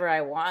do whatever I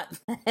want.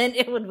 And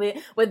it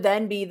would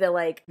then be the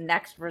like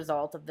next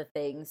result of the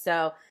thing.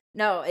 So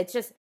no, it's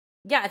just,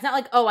 yeah, it's not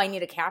like, oh, I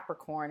need a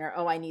Capricorn or,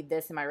 oh, I need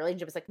this in my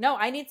relationship. It's like, no,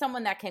 I need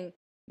someone that can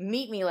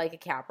meet me like a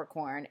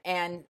Capricorn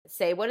and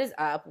say what is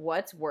up,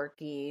 what's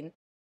working.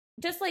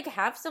 Just like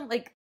have some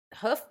like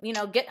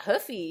get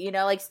hoofy,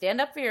 like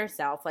stand up for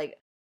yourself. Like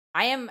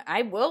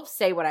I will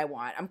say what I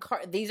want.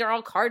 These are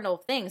all cardinal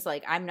things.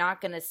 Like I'm not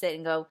going to sit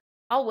and go,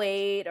 I'll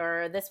wait,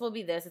 or this will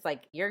be this. It's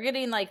like, you're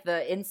getting like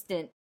the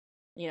instant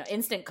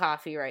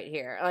coffee right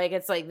here. Like,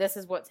 it's like, this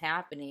is what's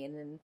happening.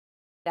 And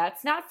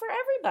that's not for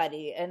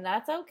everybody. And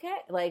that's okay.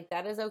 Like,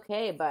 that is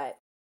okay. But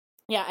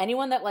yeah,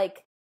 anyone that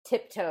like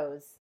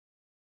tiptoes,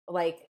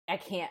 like I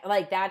can't,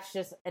 like that's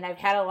just, and I've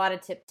had a lot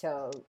of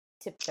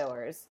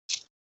tiptoers.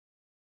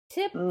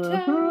 Tiptoe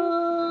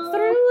through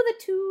the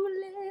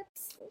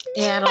tulips.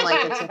 Yeah, I don't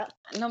like a tip.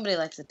 Nobody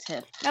likes a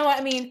tip. No,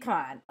 I mean, come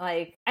on.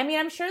 Like, I mean,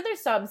 I'm sure there's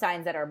some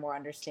signs that are more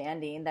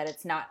understanding, that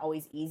it's not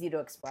always easy to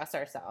express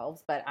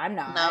ourselves, but I'm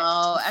not.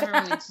 No,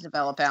 everyone needs to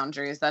develop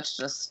boundaries. That's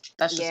just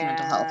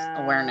mental health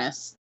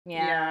awareness.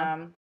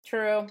 Yeah.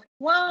 True.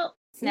 Well,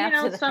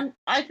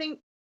 I think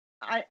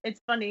it's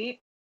funny.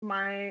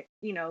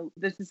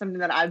 This is something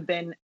that I've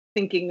been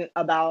thinking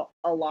about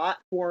a lot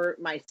for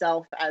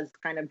myself as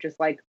kind of just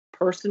like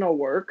personal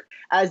work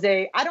I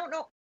don't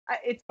know.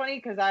 It's funny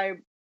because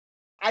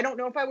I don't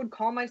know if I would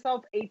call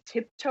myself a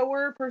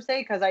tiptoer per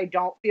se, because I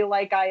don't feel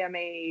like I am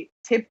a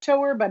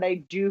tiptoer, but I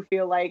do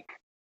feel like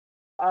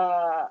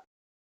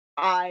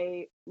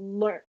I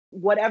learn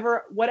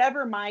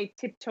whatever my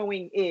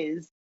tiptoeing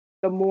is,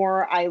 the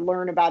more I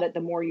learn about it,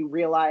 the more you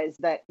realize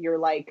that you're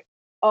like,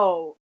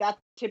 oh, that's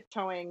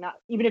tiptoeing. Not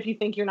even if you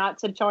think you're not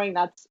tiptoeing,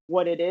 that's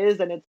what it is,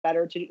 and it's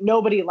better to.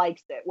 Nobody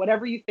likes it.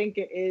 Whatever you think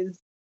it is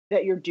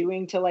that you're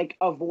doing to like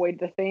avoid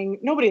the thing,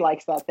 nobody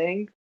likes that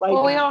thing. Like,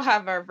 well, we all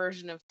have our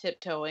version of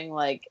tiptoeing.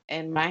 Like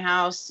in my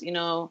house,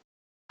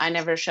 I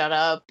never shut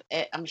up.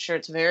 I'm sure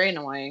it's very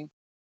annoying.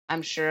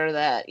 I'm sure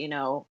that,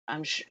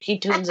 he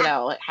tunes it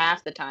out like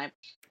half the time.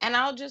 And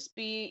I'll just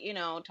be,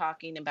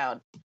 talking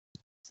about,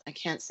 I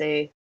can't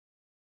say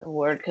the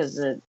word because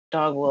the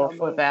dog will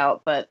flip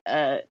out, but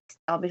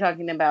I'll be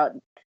talking about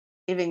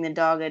giving the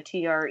dog a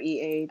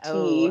TREAT.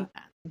 Oh.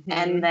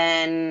 And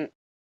then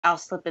I'll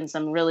slip in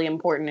some really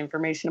important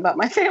information about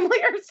my family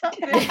or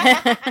something.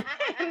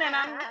 And then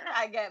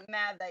I get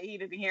mad that he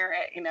didn't hear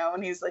it,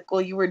 and he's like,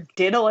 well, you were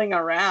diddling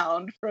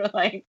around for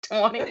like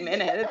 20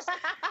 minutes.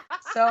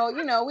 So,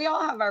 we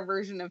all have our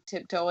version of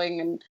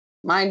tiptoeing, and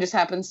mine just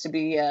happens to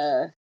be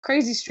a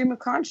crazy stream of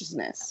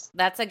consciousness.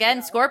 That's,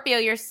 again, Scorpio,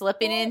 you're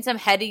slipping in some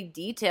heady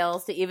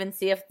details to even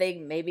see if they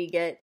maybe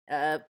get,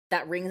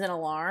 that rings an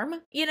alarm,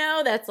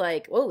 that's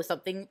like, whoa,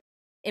 something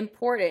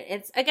important.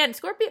 It's, again,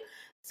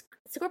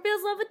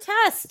 Scorpios love a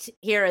test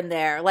here and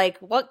there. Like,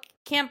 what,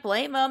 can't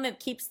blame them. It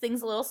keeps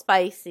things a little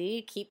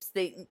spicy, keeps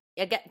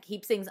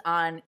things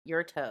on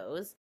your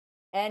toes.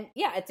 And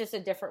yeah, it's just a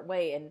different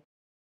way. And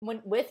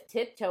with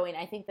tiptoeing,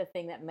 I think the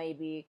thing that may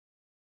be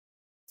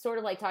sort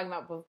of like talking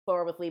about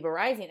before with Libra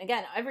rising,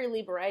 again, every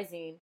Libra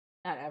rising,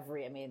 not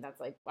every, I mean, that's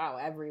like, wow,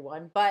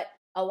 everyone, but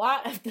a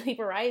lot of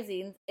Libra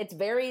risings,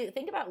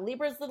 think about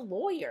Libra's the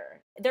lawyer.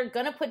 They're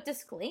going to put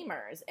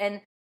disclaimers. And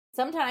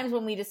sometimes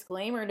when we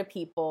disclaimer to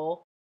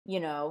people,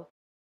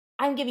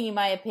 I'm giving you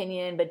my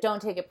opinion, but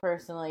don't take it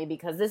personally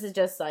because this is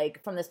just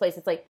like from this place.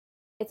 It's like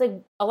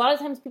a lot of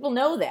times people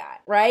know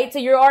that, right? So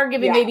you are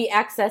giving maybe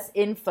excess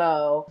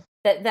info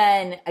that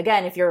then,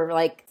 again, if you're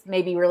like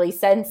maybe really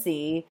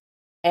sensy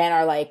and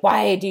are like,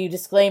 why do you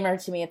disclaimer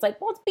to me? It's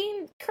like, well, it's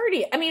being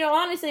courteous. I mean,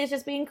 honestly, it's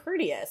just being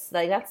courteous.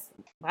 Like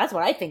that's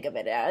what I think of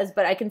it as,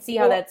 but I can see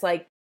how that's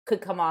like,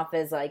 could come off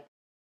as like,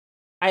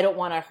 I don't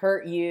want to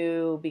hurt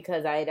you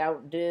because I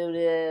don't do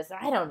this.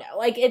 I don't know.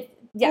 Like it's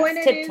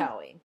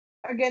tiptoeing.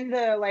 Again,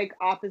 the like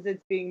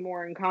opposites being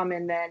more in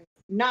common than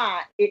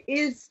not. It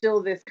is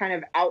still this kind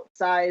of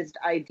outsized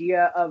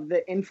idea of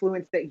the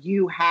influence that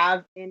you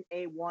have in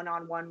a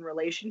one-on-one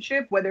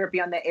relationship, whether it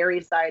be on the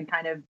Aries side,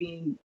 kind of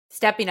being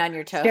stepping on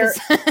your toes,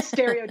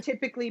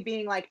 stereotypically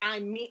being like,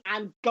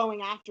 I'm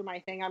going after my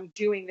thing, I'm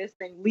doing this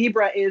thing.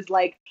 Libra is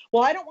like,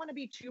 well, I don't want to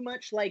be too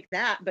much like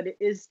that, but it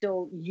is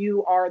still,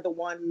 you are the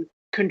one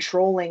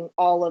controlling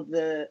all of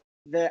the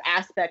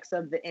aspects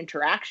of the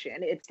interaction.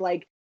 It's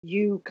like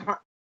you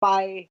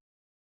by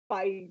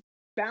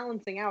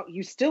balancing out,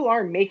 you still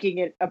are making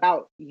it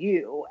about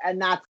you,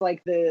 and that's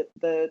like the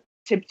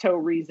tiptoe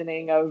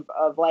reasoning of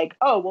like,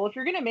 oh, well, if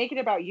you're gonna make it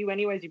about you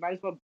anyways, you might as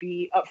well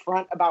be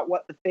upfront about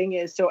what the thing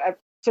is, so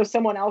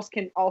someone else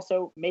can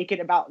also make it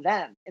about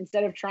them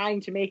instead of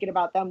trying to make it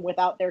about them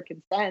without their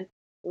consent.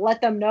 Let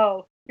them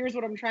know, here's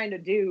what I'm trying to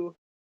do.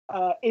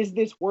 Is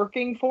this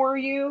working for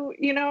you?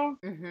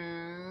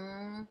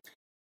 Mm-hmm.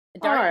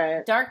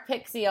 Dark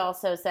Pixie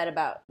also said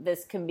about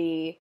this can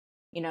be,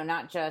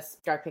 not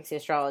just Dark Pixie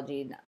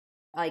astrology,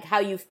 like how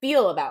you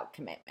feel about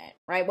commitment,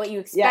 right? What you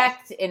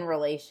expect in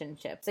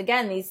relationships.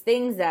 Again, these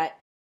things that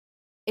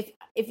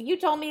if you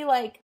told me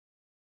like,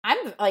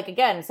 I'm like,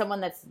 again,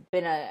 someone that's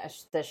been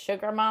the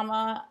sugar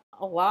mama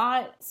a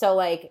lot. So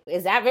like,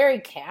 is that very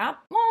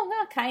cap? Well,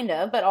 not kind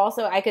of, but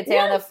also I could say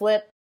on the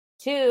flip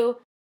too,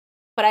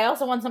 but I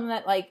also want someone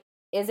that like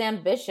is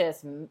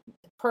ambitious,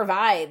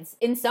 provides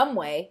in some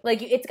way.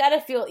 Like it's got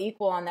to feel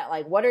equal on that.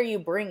 Like, what are you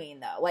bringing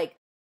though? Like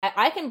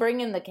I can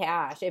bring in the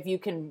cash if you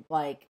can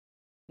like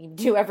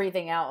do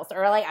everything else,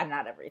 or like I'm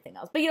not everything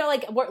else, but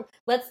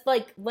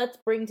let's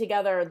bring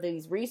together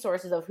these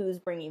resources of who's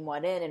bringing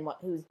what in and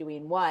who's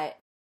doing what.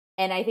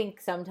 And I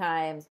think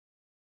sometimes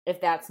if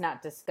that's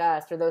not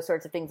discussed or those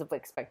sorts of things of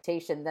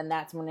expectation, then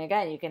that's when,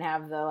 again, you can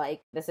have the,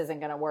 like, this isn't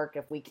going to work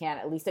if we can't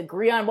at least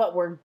agree on what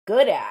we're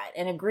good at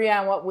and agree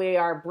on what we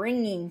are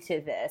bringing to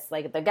this.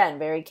 Like, again,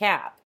 very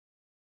cap.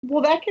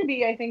 Well, that could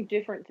be, I think,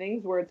 different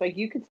things where it's like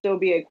you could still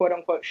be a quote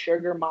unquote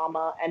sugar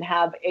mama and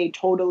have a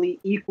totally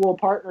equal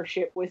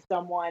partnership with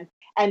someone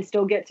and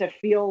still get to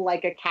feel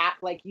like a cat,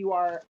 like you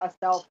are a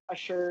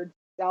self-assured,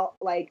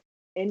 like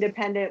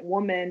independent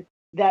woman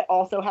that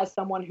also has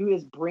someone who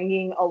is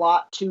bringing a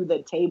lot to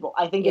the table.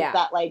 I think it's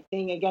that like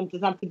thing, again,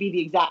 doesn't have to be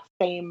the exact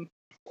same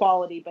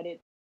quality, but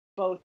it's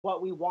both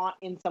what we want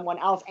in someone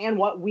else and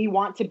what we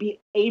want to be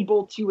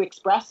able to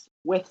express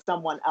with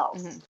someone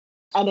else. Mm-hmm.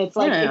 And it's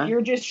like, if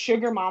you're just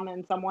sugar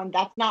momming someone,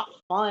 that's not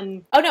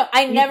fun. Oh no,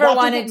 I never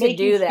wanted to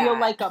do that. Feel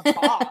like a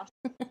boss.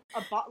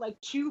 Like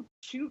two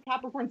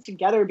Capricorns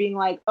together being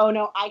like, oh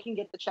no, I can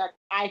get the check.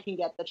 I can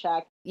get the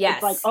check. Yes.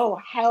 It's like, oh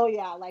hell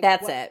yeah. Like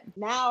that's it.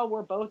 Now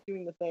we're both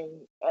doing the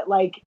thing.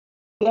 Like,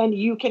 then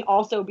you can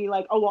also be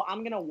like, oh well,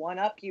 I'm gonna one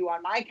up you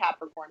on my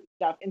Capricorn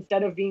stuff,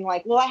 instead of being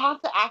like, well, I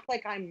have to act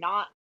like I'm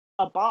not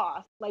a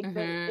boss. Like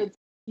it's,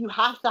 you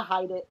have to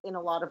hide it in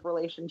a lot of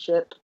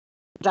relationship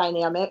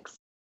dynamics.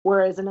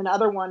 Whereas in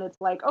another one,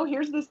 it's like, oh,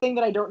 here's this thing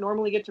that I don't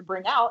normally get to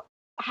bring out.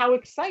 How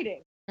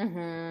exciting. I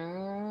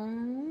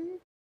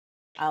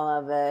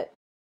love it.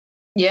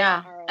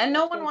 Yeah. And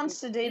no one wants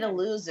to date a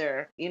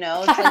loser, you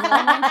know? It's like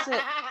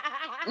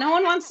no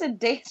one wants to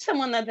date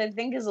someone that they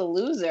think is a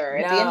loser.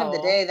 At the end of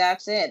the day,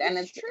 that's it. And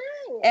it's true.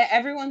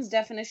 Everyone's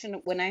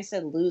definition when I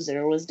said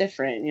loser was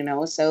different, you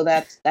know? So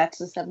that's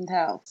the seventh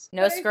house.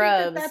 No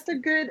scrubs.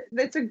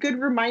 That's a good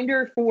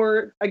reminder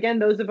for, again,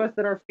 those of us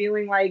that are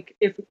feeling like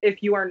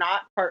if you are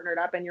not partnered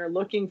up and you're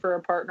looking for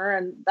a partner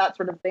and that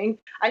sort of thing.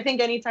 I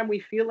think anytime we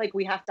feel like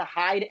we have to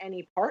hide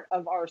any part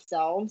of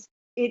ourselves,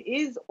 it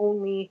is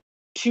only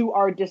to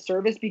our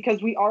disservice,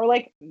 because we are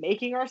like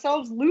making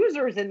ourselves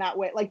losers in that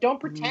way. Like, don't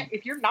pretend,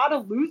 if you're not a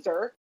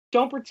loser,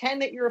 don't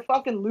pretend that you're a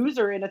fucking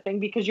loser in a thing,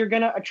 because you're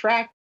gonna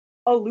attract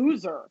a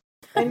loser,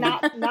 and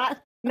not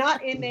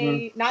in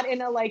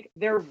a like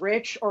they're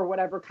rich or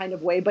whatever kind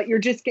of way, but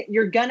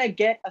you're gonna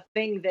get a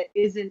thing that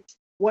isn't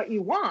what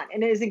you want,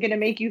 and it isn't gonna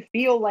make you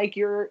feel like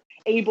you're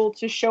able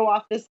to show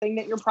off this thing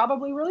that you're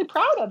probably really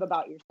proud of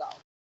about yourself.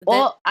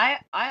 Well, I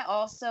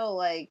also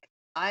like,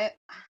 I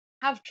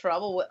have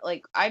trouble with,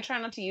 like, I try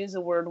not to use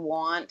the word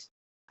want.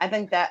 I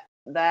think that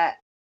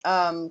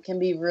can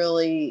be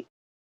really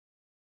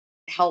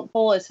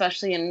helpful,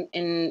 especially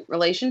in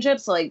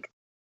relationships. Like,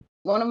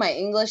 one of my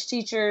English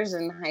teachers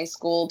in high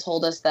school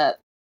told us that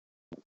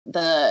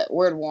the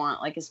word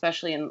want, like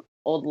especially in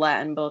old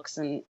Latin books,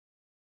 and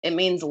it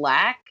means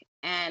lack,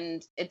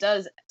 and it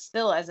does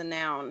still as a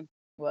noun.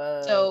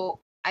 Whoa. So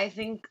I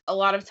think a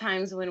lot of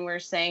times when we're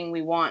saying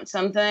we want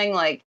something,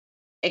 like,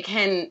 it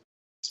can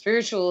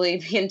spiritually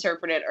be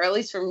interpreted, or at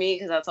least for me,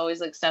 because that's always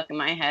like stuck in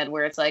my head,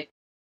 where it's like,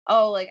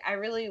 oh, like I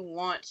really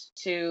want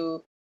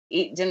to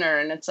eat dinner,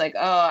 and it's like,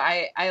 oh,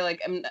 I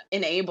like am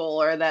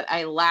unable, or that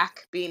I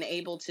lack being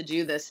able to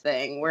do this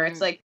thing, where it's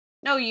like,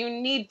 no, you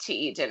need to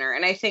eat dinner.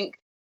 And I think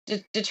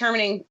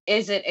determining,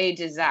 is it a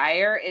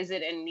desire, is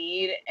it a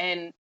need?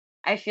 And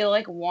I feel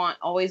like want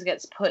always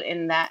gets put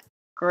in that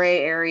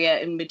gray area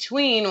in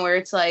between, where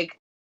it's like,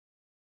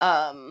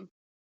 I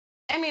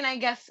mean, I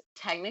guess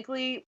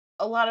technically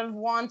a lot of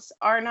wants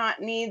are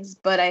not needs,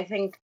 but I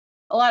think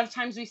a lot of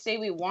times we say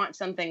we want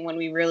something when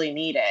we really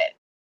need it.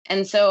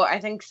 And so I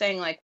think saying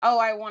like, oh,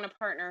 I want a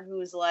partner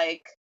who's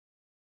like,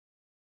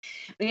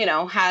 you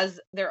know, has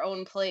their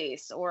own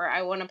place, or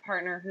I want a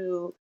partner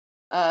who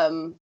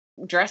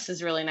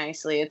dresses really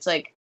nicely. It's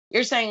like,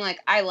 you're saying like,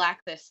 I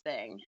lack this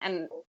thing,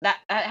 and that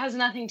has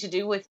nothing to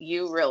do with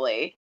you,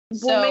 really.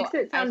 Well, so makes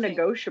it sound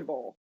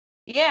negotiable.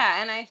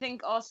 Yeah, and I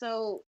think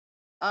also,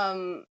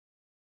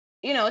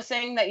 you know,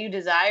 saying that you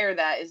desire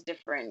that is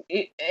different.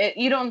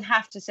 You don't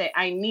have to say,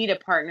 I need a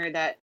partner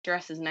that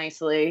dresses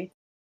nicely,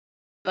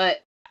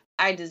 but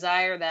I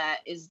desire that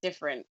is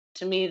different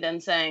to me than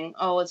saying,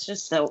 oh, it's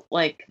just so,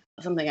 like,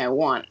 something I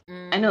want.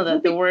 I know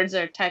that the words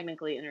are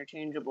technically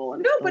interchangeable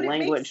in but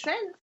language. It makes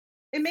sense.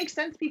 It makes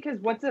sense, because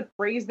what's a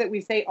phrase that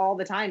we say all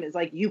the time is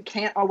like, you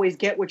can't always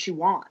get what you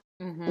want.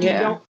 Mm-hmm.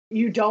 Yeah.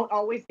 You don't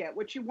always get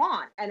what you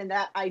want. And in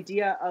that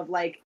idea of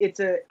like,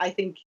 I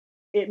think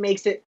it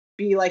makes it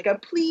be like a,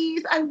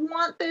 please, I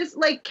want this,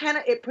 like,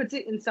 it puts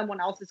it in someone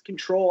else's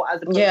control,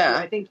 as opposed to,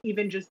 I think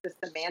even just the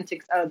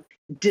semantics of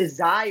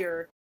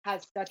desire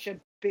has such a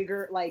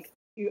bigger, like,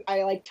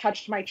 I like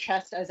touched my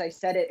chest as I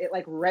said it. It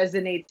like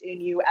resonates in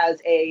you as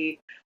a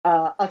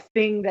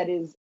thing that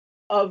is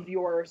of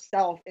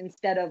yourself,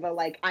 instead of a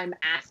like, I'm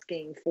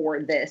asking for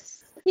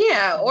this.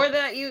 Yeah, or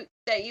that you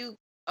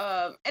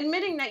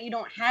admitting that you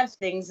don't have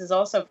things is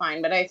also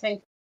fine, but I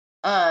think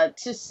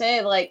to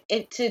say like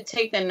it, to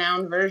take the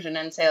noun version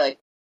and say like,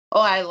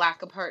 oh, I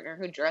lack a partner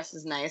who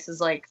dresses nice,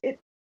 is like,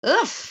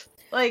 ugh.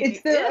 Like,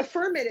 it's the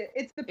affirmative,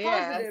 it's the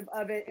positive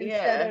of it,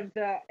 instead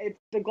of it's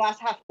the glass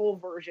half full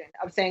version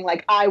of saying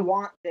like, I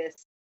want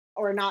this,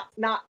 or not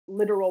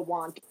literal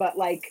want, but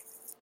like,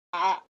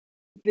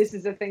 this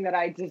is a thing that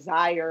I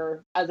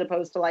desire, as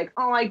opposed to like,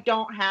 oh, I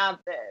don't have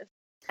this,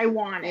 I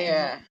want it.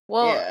 Yeah.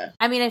 Well,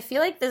 I mean, I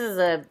feel like this is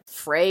a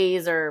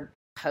phrase or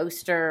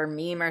poster or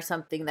meme or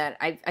something that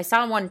I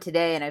saw one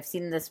today, and I've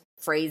seen this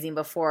phrasing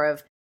before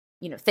of,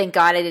 you know, thank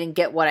God I didn't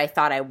get what I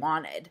thought I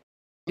wanted.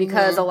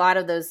 Because a lot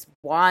of those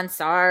wants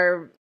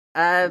are,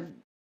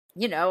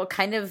 you know,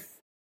 kind of,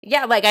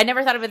 like, I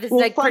never thought of it as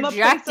like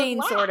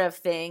projecting sort of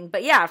thing,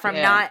 but from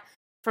not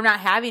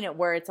having it,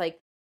 where it's like,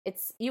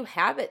 you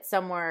have it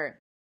somewhere,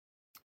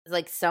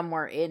 like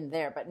somewhere in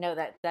there, but no,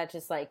 that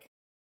just like,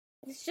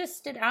 it's just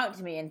stood out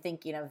to me in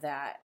thinking of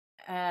that.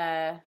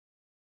 Then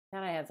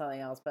I had something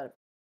else, but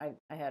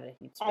I had a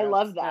heat stroke. I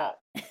love that.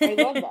 I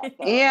love that.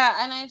 Though.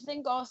 Yeah, and I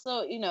think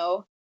also,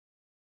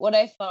 what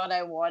I thought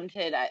I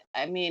wanted,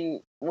 I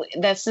mean,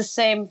 that's the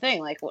same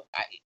thing. Like,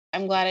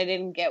 I'm glad I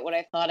didn't get what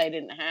I thought I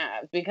didn't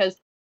have, because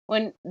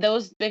when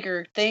those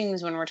bigger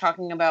things, when we're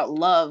talking about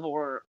love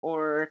or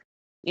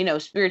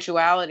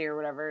spirituality or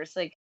whatever, it's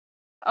like,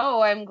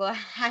 oh, I'm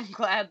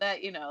glad that,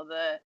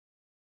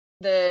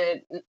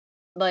 the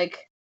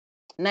like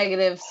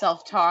negative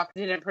self-talk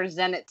didn't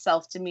present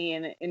itself to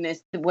me in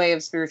this way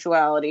of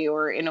spirituality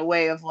or in a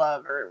way of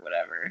love or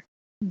whatever.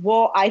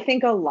 Well, I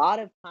think a lot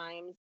of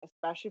times,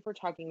 especially if we're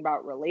talking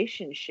about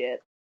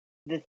relationships,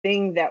 the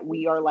thing that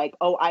we are like,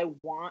 oh, I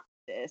want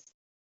this,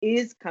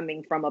 is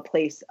coming from a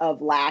place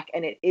of lack,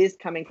 and it is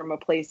coming from a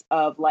place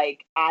of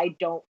like, I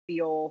don't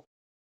feel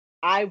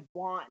I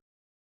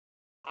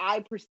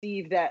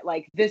perceive that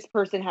like this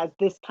person has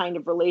this kind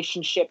of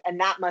relationship and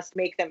that must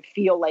make them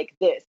feel like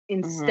this,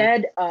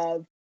 instead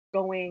of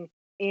going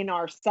in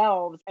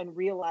ourselves and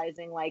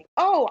realizing like,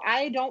 oh,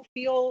 I don't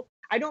feel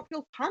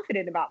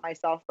confident about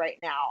myself right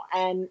now,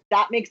 and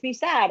that makes me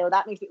sad, or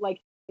that makes me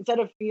like, instead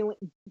of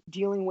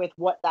dealing with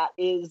what that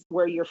is,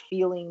 where you're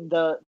feeling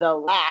the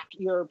lack,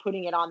 you're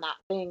putting it on that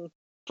thing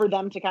for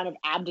them to kind of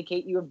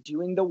abdicate you of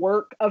doing the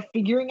work of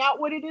figuring out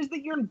what it is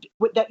that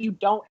you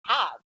don't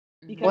have.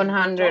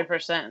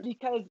 100%.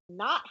 Because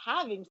not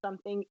having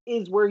something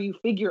is where you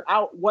figure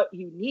out what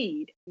you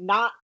need,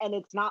 and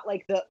it's not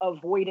like the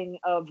avoiding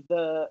of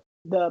the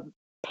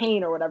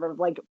pain or whatever,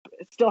 like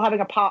still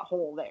having a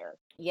pothole there.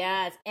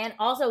 Yes. And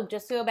also,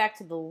 just to go back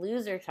to the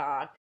loser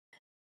talk,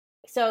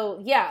 so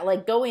yeah,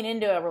 like going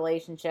into a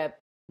relationship,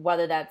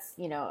 whether that's,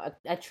 a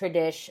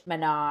tradish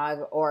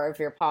monog, or if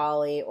you're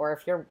poly, or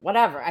if you're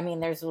whatever. I mean,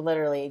 there's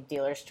literally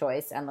dealer's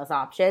choice, endless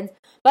options.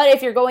 But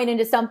if you're going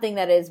into something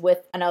that is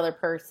with another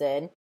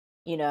person,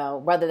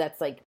 whether that's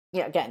like,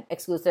 again,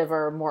 exclusive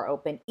or more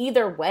open,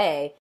 either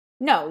way,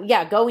 no,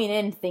 yeah, going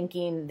in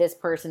thinking this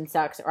person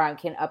sucks or I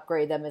can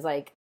upgrade them is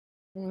like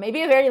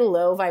maybe a very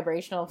low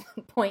vibrational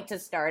point to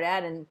start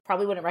at, and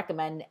probably wouldn't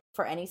recommend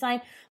for any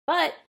sign.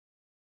 But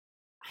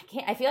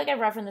I feel like I've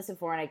referenced this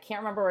before and I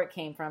can't remember where it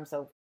came from.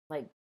 So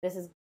like, this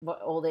is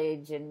what old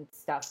age and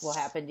stuff will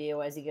happen to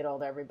you as you get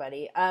older,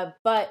 everybody.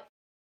 But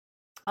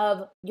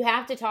you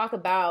have to talk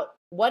about,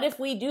 what if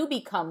we do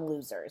become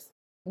losers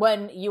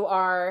when you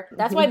are,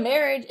 that's why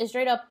marriage is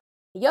straight up,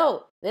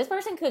 yo, this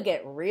person could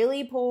get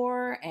really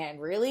poor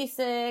and really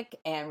sick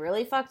and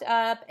really fucked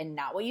up and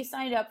not what you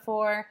signed up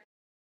for.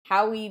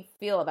 How we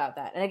feel about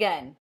that. And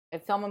again,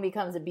 if someone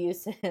becomes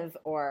abusive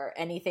or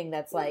anything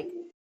that's like,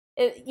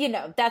 that's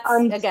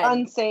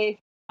again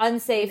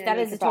unsafe, that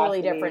is a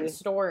totally different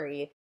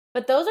story.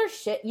 But those are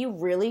shit you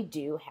really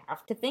do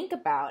have to think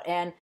about.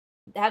 And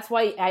that's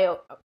why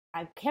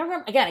I can't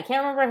remember, again, I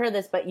can't remember I heard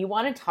this, but you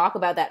want to talk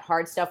about that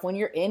hard stuff when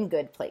you're in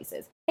good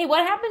places. Hey,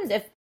 what happens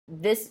if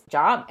this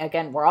job,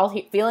 again, we're all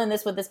feeling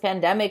this with this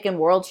pandemic and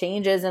world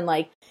changes and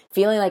like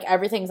feeling like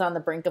everything's on the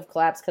brink of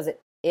collapse, because it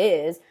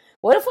is.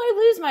 What if I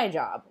lose my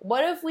job?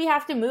 What if we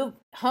have to move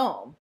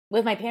home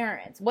with my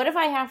parents? What if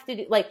I have to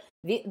do, like,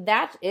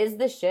 that is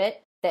the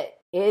shit that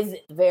is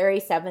very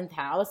seventh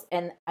house.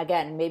 And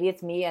again, maybe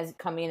it's me as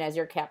coming as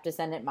your Cap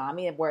descendant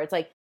mommy, where it's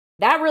like,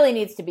 that really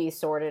needs to be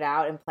sorted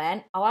out and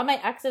planned. A lot of my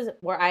exes,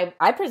 where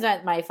I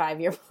present my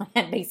 5-year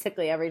plan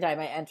basically every time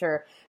I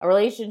enter a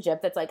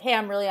relationship, that's like, hey,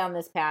 I'm really on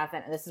this path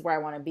and this is where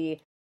I want to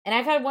be. And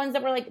I've had ones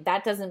that were like,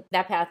 that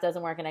path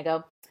doesn't work. And I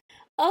go,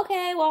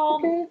 okay,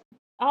 well,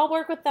 I'll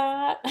work with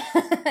that.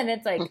 And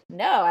it's like,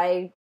 no,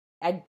 I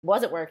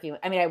wasn't working.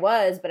 I mean, I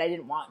was, but I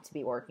didn't want to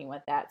be working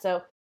with that.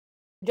 So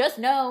just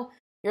know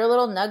your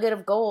little nugget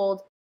of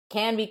gold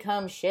can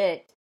become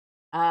shit.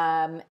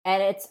 And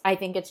I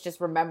think it's just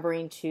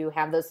remembering to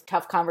have those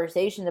tough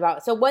conversations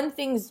about, so when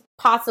things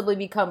possibly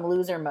become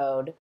loser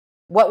mode,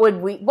 what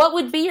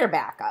would be your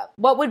backup?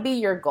 What would be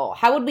your goal?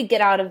 How would we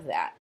get out of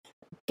that?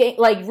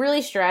 Like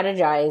really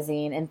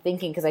strategizing and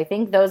thinking, because I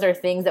think those are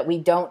things that we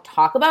don't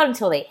talk about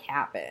until they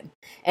happen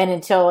and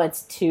until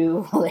it's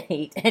too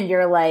late and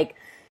you're like,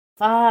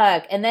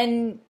 fuck. And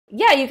then,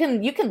 yeah, you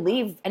can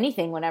leave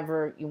anything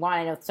whenever you want.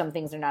 I know some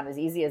things are not as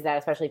easy as that,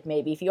 especially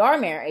if you are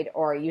married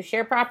or you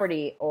share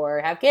property or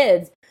have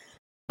kids.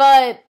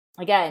 But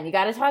again, you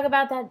got to talk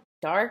about that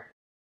dark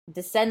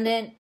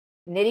descendant,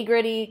 nitty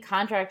gritty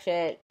contract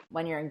shit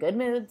when you're in good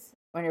moods,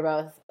 when you're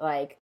both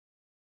like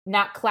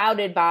not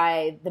clouded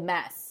by the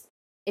mess.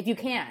 If you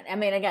can. I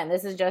mean, again,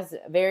 this is just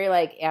very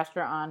like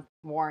Astra on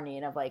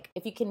warning of like,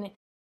 if you can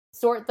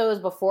sort those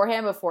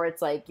beforehand before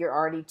it's like you're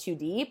already too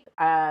deep,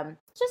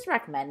 it's just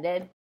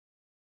recommended.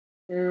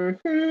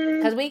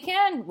 Because we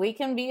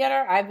can be at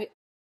our,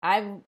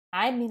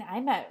 I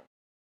met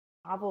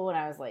Apple when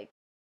I was like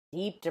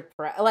deep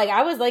depressed. Like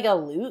I was like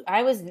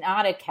I was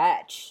not a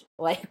catch.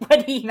 Like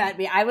when he met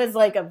me, I was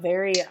like a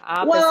very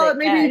opposite. Well,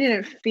 maybe catch. You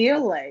didn't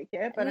feel like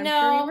it, but I'm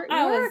sure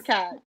you were a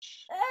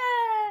catch.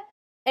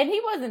 And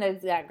he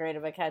wasn't that great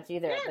of a catch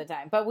either at the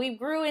time. But we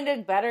grew into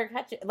better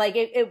catch. Like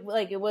it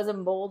was a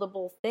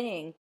moldable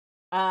thing.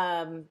 But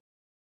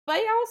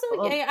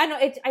also, I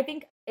know I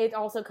think it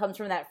also comes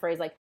from that phrase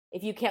like,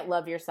 if you can't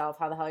love yourself,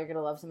 how the hell are you going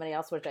to love somebody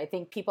else? Which I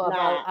think people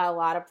have a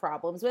lot of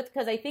problems with,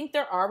 because I think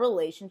there are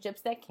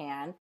relationships that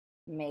can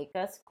make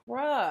us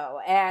grow.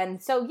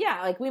 And so,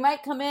 yeah, like we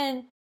might come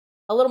in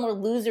a little more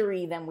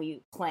losery than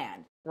we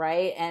planned,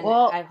 right? And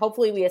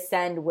hopefully we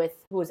ascend with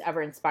who is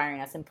ever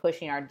inspiring us and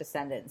pushing our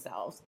descendant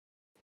selves.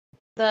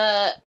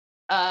 The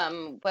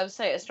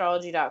website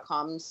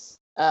astrology.com's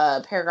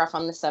paragraph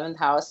on the 7th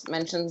house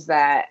mentions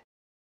that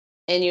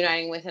in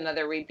uniting with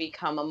another, we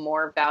become a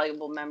more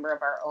valuable member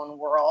of our own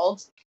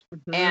world,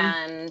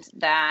 and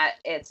that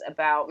it's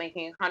about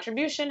making a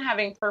contribution,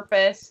 having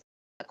purpose,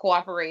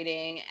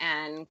 cooperating,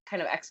 and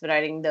kind of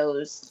expediting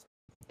those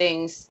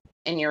things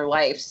in your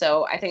life.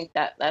 So I think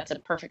that that's a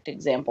perfect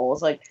example.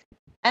 It's like,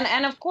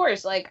 and of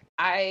course, like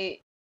there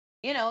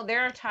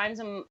are times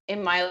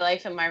in my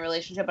life and my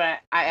relationship,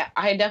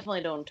 I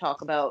definitely don't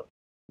talk about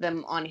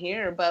them on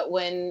here, but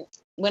when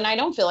I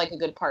don't feel like a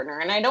good partner,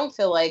 and I don't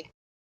feel like,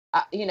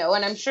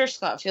 and I'm sure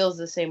Scott feels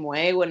the same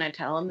way when I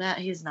tell him that.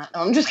 He's not.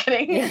 No, I'm just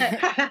kidding.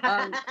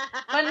 But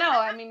no,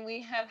 I mean,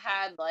 we have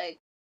had like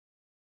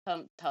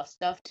some tough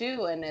stuff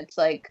too, and it's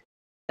like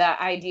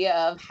that idea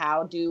of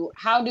how do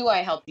I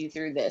help you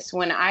through this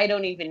when I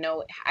don't even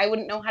know, I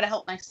wouldn't know how to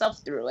help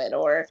myself through it,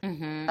 or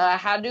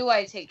how do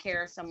I take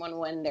care of someone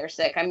when they're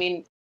sick? I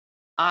mean,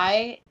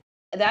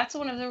 that's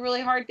one of the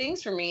really hard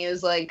things for me,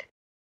 is like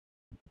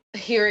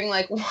hearing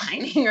like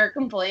whining or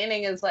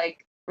complaining is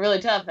like really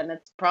tough, and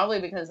it's probably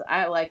because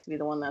I like to be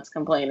the one that's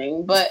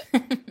complaining. But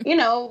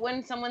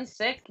when someone's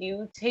sick,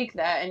 you take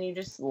that and you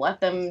just let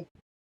them,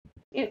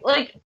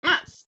 like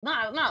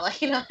not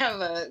like you don't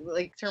have a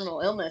like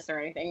terminal illness or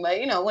anything, but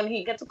when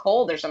he gets a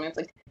cold or something, it's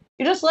like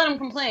you just let them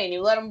complain.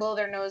 You let them blow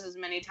their nose as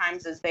many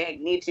times as they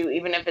need to,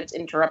 even if it's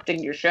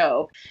interrupting your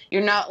show.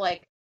 You're not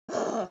like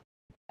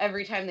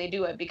every time they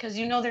do it, because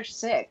they're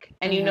sick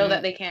and you know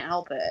that they can't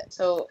help it.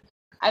 So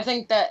I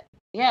think that,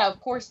 yeah, of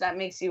course, that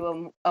makes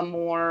you a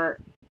more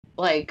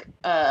like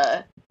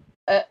a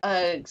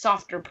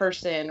softer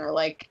person, or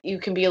like you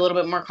can be a little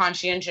bit more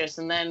conscientious.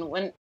 And then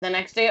when the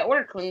next day at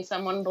work, when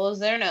someone blows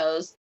their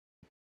nose,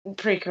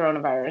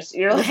 pre-coronavirus,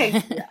 you're like,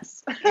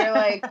 yes, you're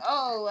like,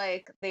 oh,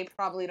 like they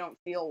probably don't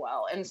feel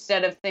well,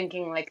 instead of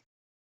thinking like,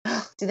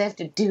 oh, do they have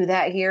to do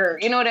that here?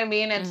 You know what I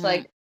mean? It's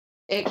like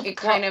it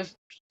kind of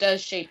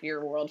does shape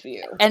your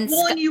worldview. And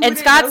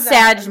Scott's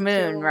Sag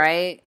Moon,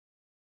 right?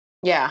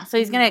 Yeah. So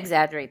he's going to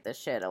exaggerate the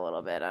shit a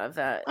little bit of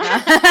that.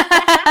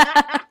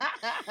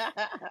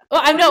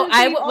 Well, I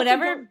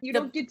know. You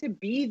don't get to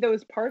be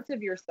those parts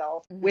of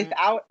yourself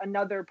without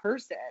another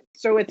person.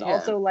 So it's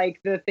also like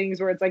the things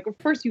where it's like, of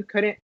course you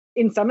couldn't,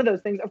 in some of those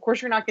things, of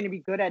course you're not going to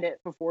be good at it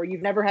before.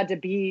 You've never had to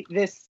be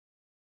this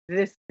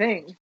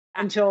thing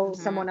until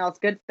someone else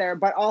gets there.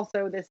 But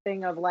also this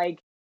thing of like,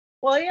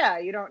 well, yeah,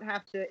 you don't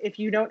have to, if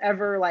you don't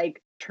ever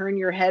like turn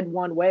your head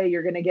one way,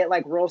 you're going to get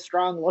like real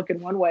strong looking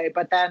one way,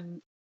 but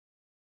then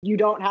you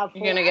don't have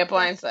you're gonna get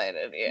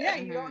blindsided. Yeah,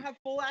 you don't have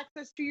full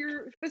access to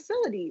your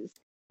facilities.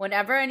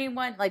 Whenever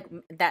anyone like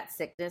that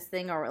sickness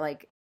thing, or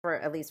like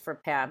at least for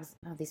Pabs,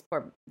 these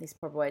poor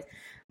boys,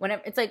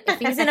 whenever it's like if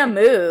he's in a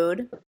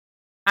mood,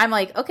 I'm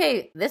like,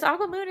 okay, this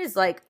aqua moon is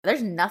like,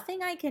 there's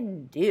nothing I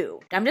can do.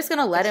 I'm just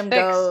gonna let him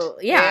go.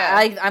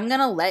 Yeah. I'm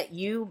gonna let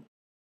you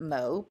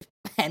mope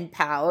and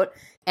pout,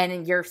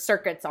 and your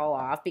circuit's all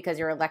off because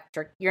you're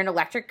an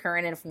electric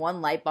current, and if one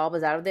light bulb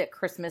is out of the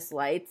Christmas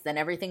lights, then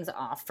everything's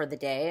off for the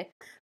day,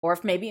 or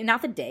if maybe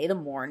not the day, the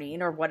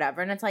morning or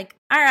whatever, and it's like,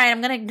 all right,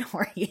 I'm gonna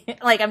ignore you.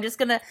 Like I'm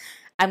gonna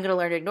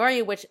learn to ignore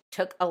you, which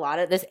took a lot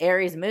of this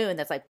Aries moon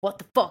that's like, what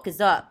the fuck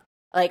is up?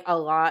 Like a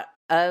lot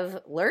of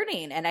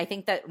learning. And I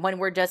think that when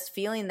we're just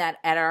feeling that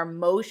at our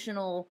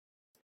emotional,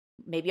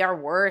 maybe our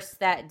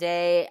worst that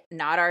day,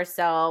 not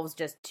ourselves,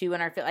 just two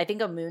in our feel. I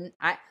think a moon,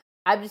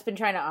 I've just been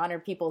trying to honor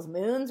people's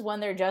moons when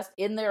they're just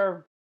in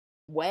their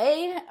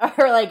way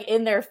or like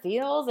in their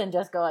feels, and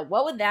just go like,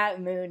 what would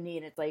that moon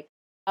need? It's like,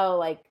 oh,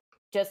 like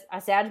just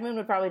a Sag moon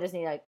would probably just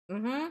need like,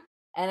 and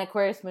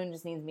Aquarius moon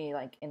just needs me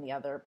like in the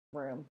other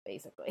room,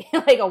 basically,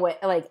 like away,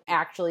 like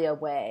actually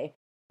away,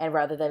 and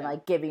rather than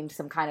like giving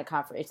some kind of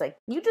comfort, it's like,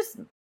 you just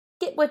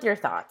get with your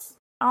thoughts.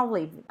 I'll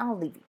leave you. I'll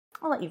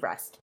let you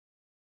rest.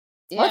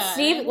 Yeah, What's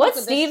Steve's moon?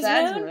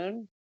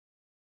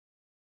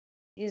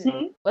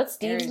 What's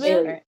Steve's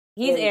moon?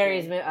 He's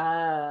Aries moon.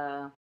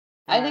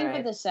 I think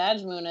with the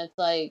Sag moon, it's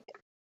like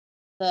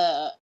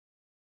the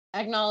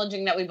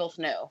acknowledging that we both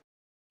know.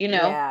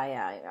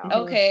 Yeah.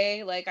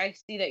 Okay, like I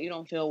see that you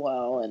don't feel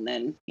well, and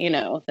then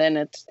then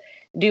it's,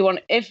 do you want,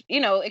 if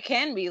it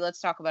can be,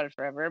 let's talk about it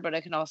forever, but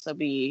it can also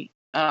be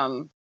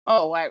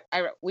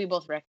we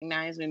both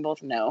recognize, we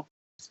both know.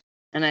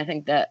 And I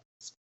think that,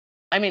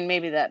 I mean,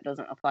 maybe that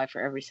doesn't apply for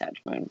every Sag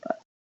moon, but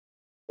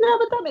no,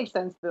 but that makes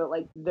sense.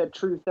 The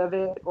truth of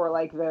it, or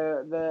like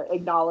the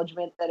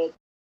acknowledgement that it's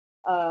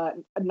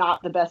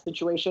not the best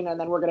situation, and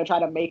then we're going to try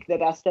to make the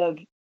best of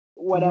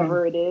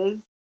whatever it is.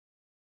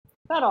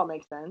 That all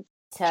makes sense.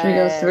 Should we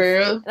go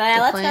through?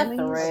 Let's go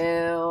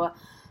through.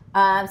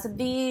 So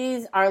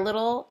these are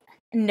little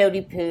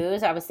Noti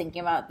poos. I was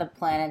thinking about the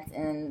planets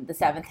in the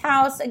 7th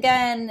house.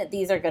 Again,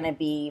 these are going to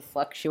be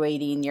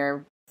fluctuating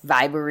your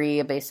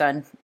vibery based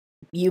on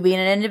you being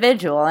an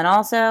individual, and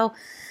also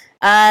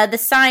the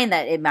sign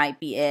that it might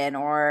be in,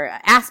 or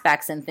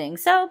aspects and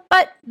things. So,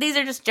 but these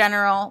are just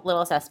general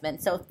little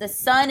assessments. So the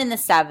sun in the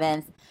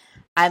 7th,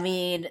 I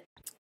mean,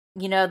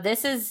 you know,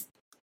 this is,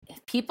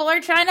 people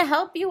are trying to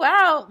help you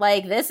out.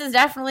 Like, this is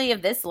definitely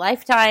of this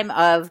lifetime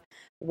of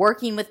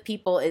working with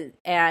people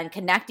and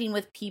connecting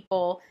with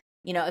people.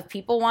 You know, if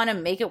people want to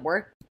make it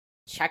work,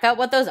 check out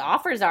what those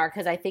offers are,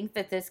 because I think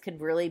that this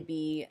could really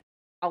be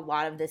a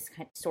lot of this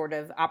sort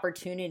of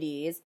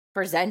opportunities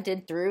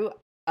presented through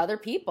other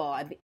people.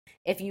 I mean,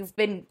 if you've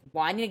been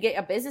wanting to get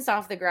a business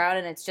off the ground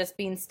and it's just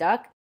being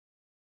stuck,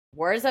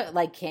 where's it?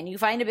 Like, can you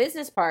find a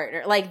business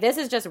partner? Like, this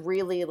is just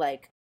really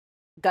like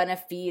gonna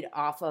feed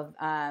off of,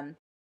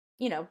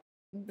 you know,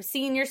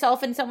 seeing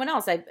yourself in someone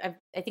else. I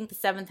think the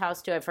 7th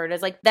house too, I've heard,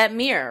 is like that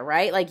mirror,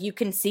 right? Like, you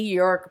can see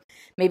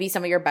maybe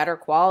some of your better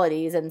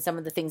qualities and some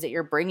of the things that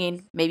you're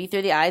bringing maybe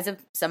through the eyes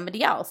of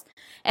somebody else.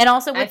 And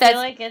also with I feel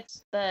like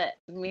it's the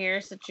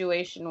mirror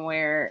situation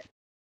where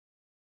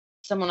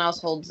someone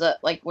else holds it,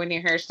 like when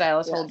your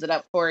hairstylist holds it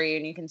up for you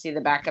and you can see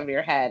the back of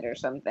your head or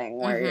something,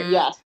 where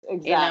yes,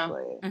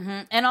 exactly. You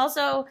know? And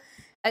also,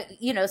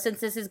 you know, since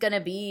this is going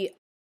to be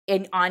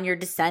on your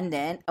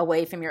descendant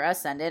away from your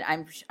ascendant,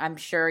 I'm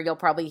sure you'll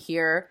probably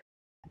hear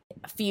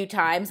a few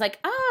times like,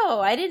 oh,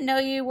 I didn't know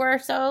you were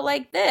so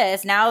like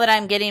this. Now that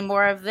I'm getting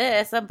more of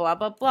this, blah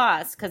blah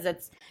blah, because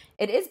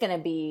it is going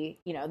to be,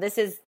 you know, this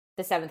is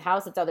the 7th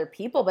house. It's other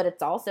people, but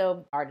it's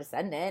also our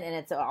descendant, and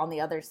it's on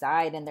the other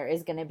side, and there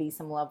is going to be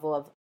some level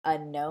of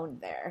unknown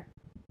there.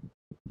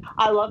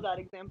 I love that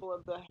example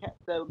of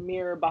the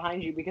mirror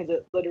behind you, because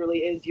it literally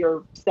is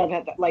your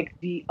 7th, like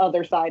the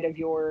other side of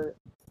your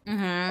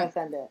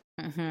ascendant.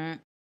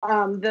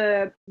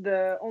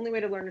 The Only Way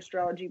to Learn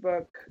Astrology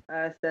book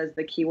says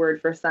the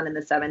keyword for sun in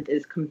the 7th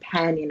is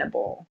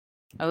companionable.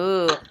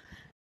 Oh,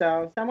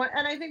 so somewhat,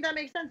 and I think that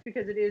makes sense,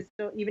 because it is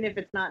still, even if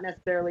it's not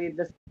necessarily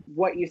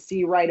what you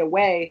see right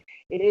away,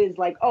 it is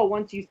like, oh,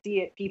 once you see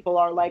it, people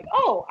are like,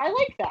 oh, I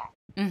like that.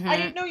 I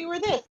didn't know you were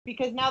this,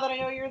 because now that I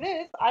know you're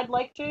this, I'd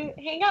like to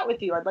hang out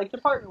with you. I'd like to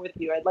partner with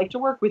you. I'd like to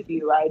work with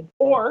you.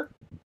 Or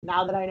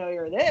now that I know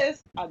you're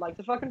this, I'd like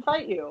to fucking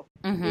fight you.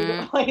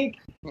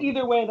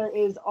 Either way, there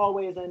is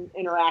always an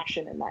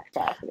interaction in that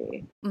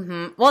capacity.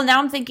 Well, now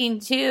I'm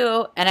thinking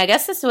too, and I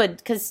guess this would,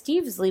 because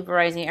Steve's Libra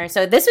rising Aries,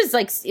 so this was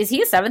like, is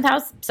he a 7th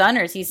house sun,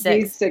 or is he 6?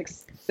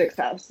 He's sixth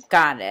house.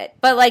 Got it.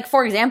 But like,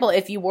 for example,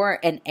 if you were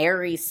an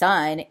Aries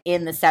sun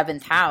in the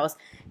 7th house,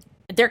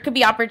 there could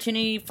be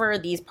opportunity for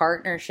these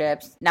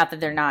partnerships. Not that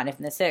they're not in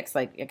the 6th,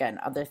 like, again,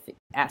 other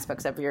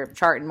aspects of your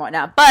chart and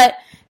whatnot. But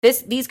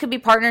these could be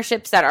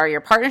partnerships that are your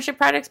partnership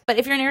projects. But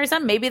if you're an Aries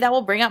sun, maybe that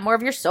will bring out more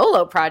of your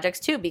solo projects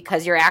too,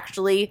 because you're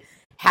actually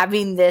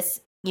having this,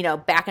 you know,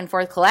 back and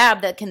forth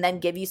collab that can then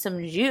give you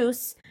some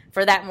juice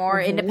for that more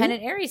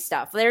independent Aries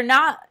stuff. They're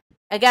not,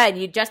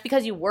 again, just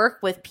because you work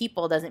with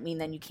people doesn't mean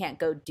then you can't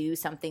go do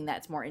something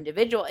that's more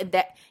individual, and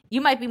that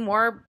you might be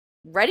more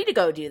ready to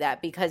go do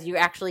that because you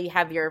actually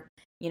have your,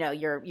 you know,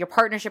 your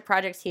partnership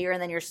projects here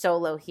and then your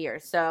solo here.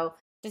 So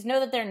just know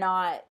that they're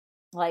not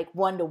like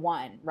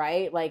 1-to-1,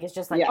 right? Like, it's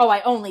just like, oh,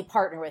 I only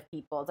partner with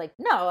people. It's like,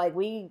 no, like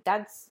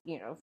that's, you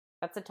know,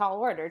 that's a tall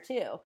order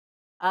too.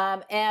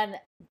 And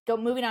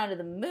moving on to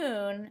the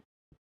moon,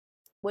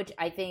 which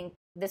I think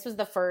this was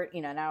the first, you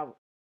know, now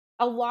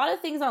a lot of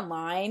things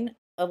online,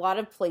 a lot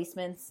of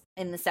placements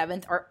in the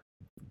 7th are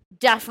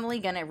definitely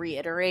going to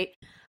reiterate,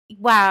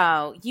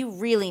 wow, you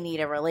really need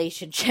a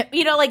relationship.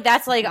 You know, like,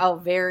 that's like a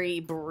very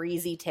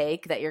breezy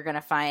take that you're going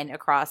to find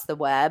across the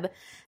web,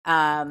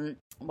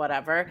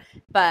 whatever.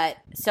 But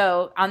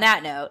so on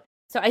that note,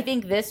 so I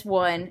think this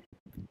one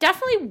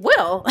definitely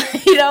will,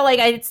 you know, like,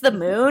 it's the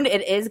moon.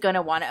 It is going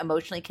to want to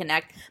emotionally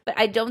connect, but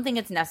I don't think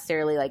it's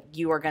necessarily like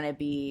you are going to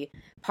be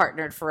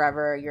partnered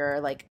forever. You're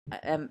like,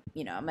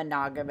 you know, a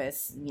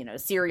monogamous, you know,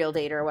 serial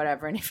dater or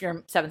whatever. And if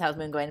you're 7th house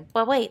moon going,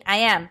 well, wait, I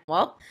am.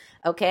 Well,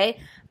 okay.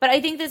 But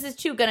I think this is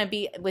too going to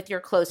be with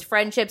your close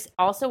friendships,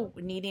 also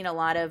needing a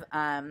lot of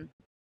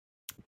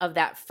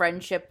that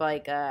friendship,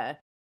 like,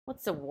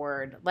 what's the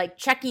word? Like,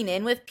 checking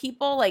in with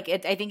people. Like,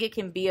 I think it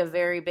can be a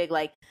very big,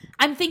 like,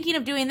 I'm thinking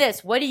of doing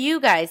this. What do you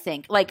guys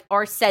think? Like,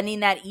 or sending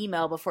that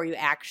email before you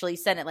actually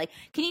send it. Like,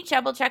 can you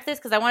double check this?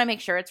 Because I want to make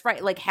sure it's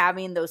right. Like,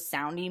 having those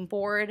sounding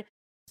board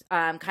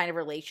kind of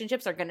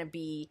relationships are going to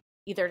be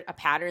either a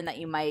pattern that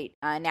you might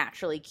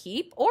naturally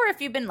keep, or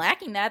if you've been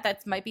lacking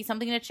that might be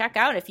something to check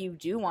out if you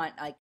do want,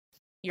 like,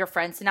 your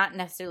friends to not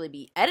necessarily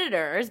be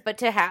editors, but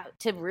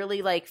to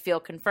really, like,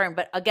 feel confirmed.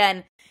 But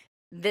again,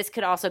 this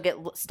could also get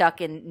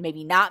stuck in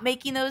maybe not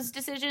making those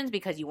decisions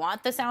because you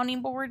want the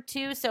sounding board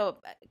too. So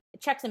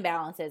checks and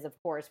balances, of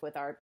course, with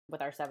our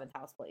 7th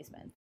house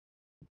placement.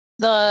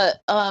 The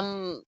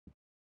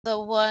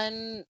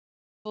one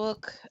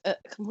book,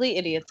 Complete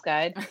Idiot's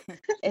Guide,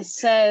 it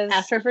says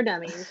Astro for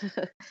Dummies.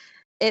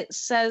 It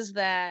says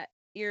that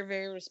you're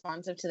very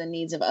responsive to the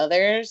needs of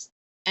others,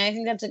 and I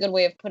think that's a good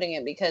way of putting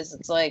it, because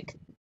it's like,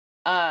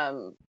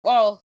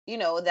 well,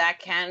 that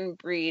can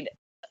breed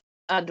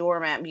a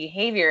doormat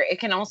behavior. It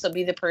can also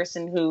be the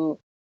person who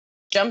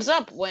jumps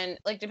up when,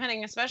 like,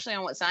 depending especially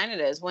on what sign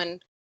it is, when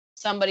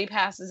somebody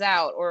passes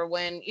out, or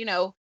when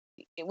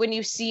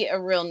you see a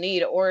real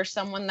need, or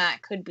someone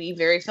that could be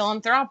very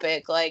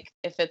philanthropic. Like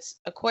if it's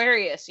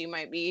Aquarius, you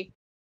might be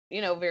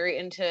very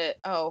into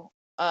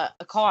a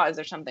cause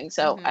or something.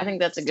 So I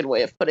think that's a good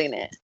way of putting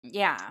it.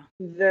 Yeah.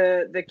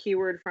 The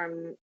keyword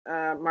from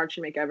March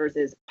and McEvers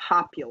is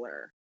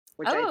popular,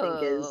 which I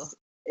think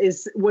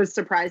was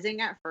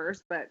surprising at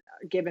first, but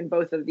given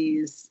both of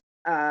these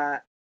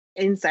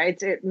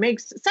insights, it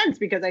makes sense,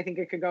 because I think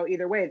it could go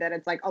either way. That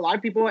it's like a lot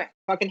of people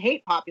fucking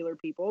hate popular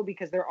people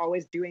because they're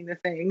always doing the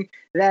thing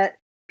that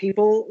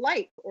people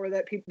like, or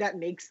that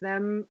makes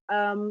them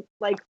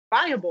like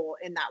viable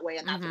in that way,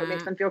 and that's what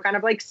makes them feel kind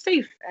of like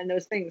safe and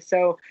those things.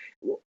 So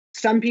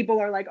some people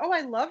are like, oh,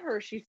 I love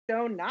her, she's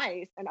so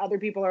nice, and other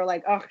people are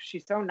like, oh,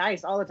 she's so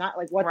nice all the time,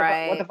 like what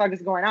the fuck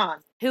is going on?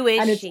 Who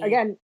is and it's, she?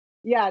 Again,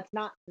 yeah, it's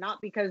not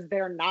because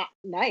they're not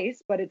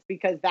nice, but it's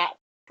because that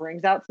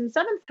brings out some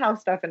seventh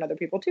house stuff in other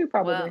people too,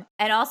 probably. Well,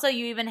 and also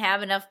you even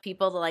have enough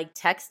people to like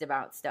text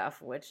about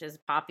stuff, which is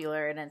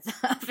popular in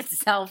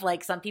itself.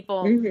 Like some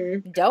people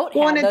don't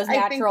have those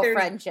natural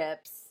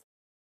friendships.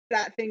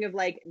 That thing of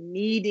like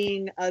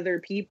needing other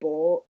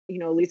people,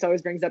 Lisa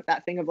always brings up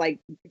that thing of like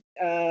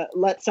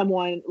let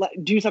someone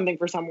do something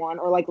for someone,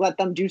 or like let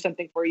them do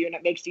something for you, and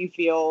it makes you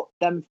feel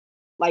them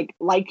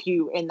like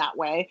you in that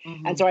way.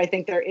 And so I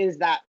think there is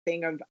that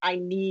thing of I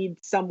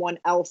need someone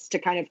else to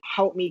kind of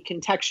help me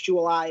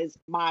contextualize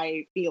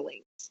my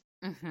feelings,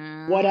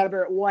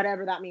 whatever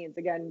that means.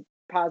 Again,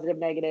 positive,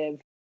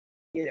 negative,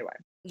 either way.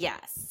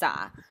 Yes.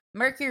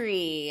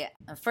 Mercury,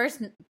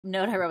 first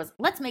note I wrote was,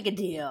 let's make a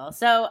deal.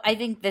 So I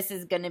think this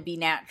is going to be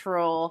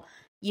natural.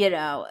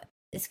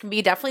 This can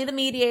be definitely the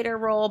mediator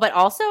role, but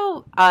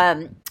also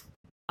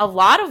a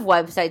lot of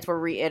websites were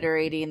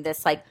reiterating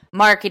this, like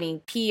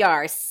marketing,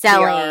 PR,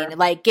 selling,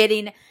 like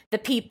getting the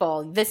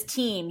people, this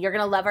team, you're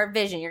going to love our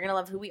vision. You're going to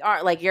love who we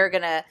are. Like you're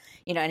going to,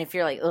 and if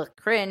you're like, ugh,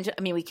 cringe,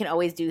 I mean, we can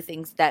always do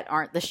things that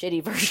aren't the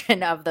shitty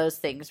version of those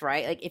things,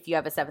 right? Like if you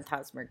have a 7th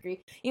house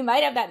Mercury, you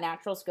might have that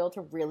natural skill to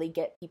really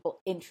get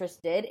people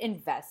interested,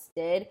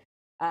 invested.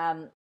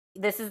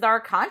 This is our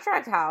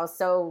contract house.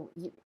 So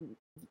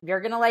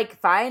you're going to like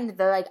find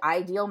the like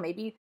ideal,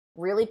 maybe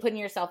really putting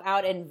yourself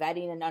out and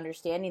vetting and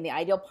understanding the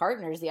ideal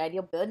partners, the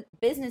ideal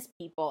business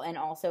people, and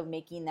also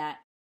making that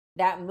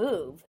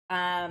move.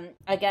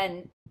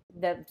 Again,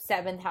 the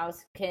 7th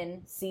house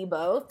can see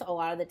both a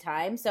lot of the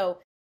time. So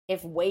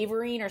if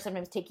wavering or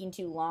sometimes taking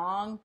too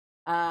long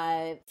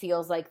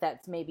feels like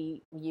that's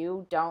maybe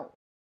you don't,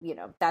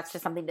 that's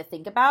just something to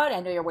think about.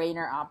 I know you're weighing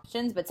your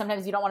options, but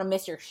sometimes you don't want to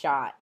miss your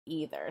shot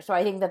either. So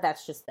I think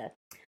that's just a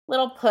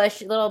little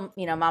push,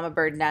 mama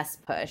bird nest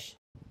push.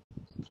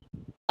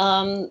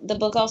 The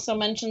book also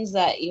mentions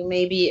that you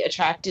may be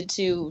attracted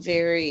to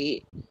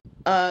very,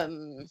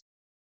 I'm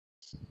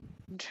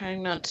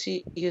trying not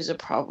to use a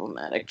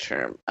problematic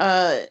term.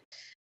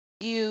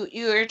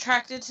 You're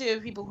attracted to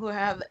people who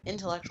have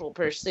intellectual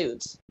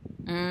pursuits.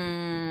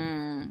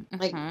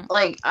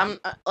 Like I'm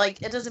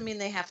like, it doesn't mean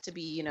they have to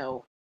be,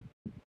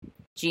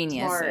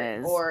 geniuses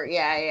smart, or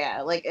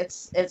like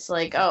it's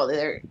like, oh,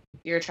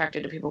 you're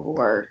attracted to people who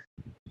are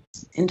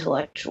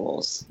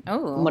intellectuals,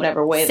 in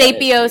whatever way,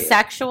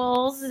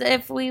 sapiosexuals,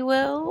 if we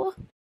will.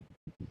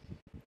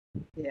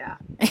 Yeah,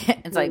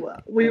 it's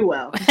we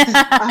will.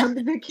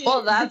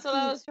 Well, that's what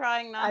I was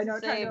trying not to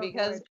say,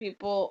 because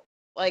people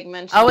like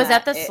mention. Oh, is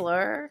that the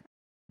slur?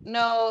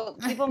 No,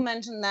 people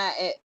mention that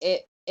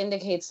it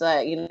indicates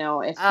that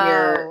if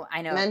you're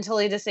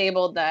mentally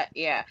disabled, that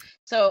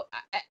So,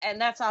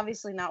 and that's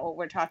obviously not what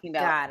we're talking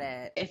about. Got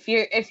it.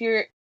 If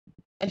you're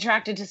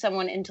attracted to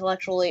someone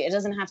intellectually, it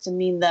doesn't have to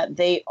mean that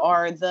they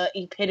are the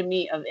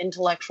epitome of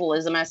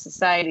intellectualism as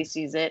society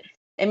sees it.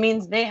 It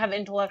means they have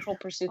intellectual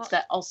pursuits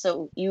that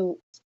also you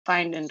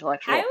find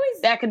intellectual.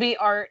 That could be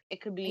art.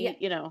 It could be,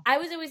 I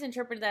was always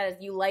interpreted that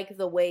as you like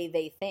the way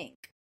they think.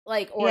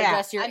 Like, or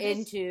just you're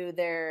into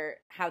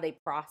how they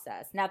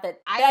process. Not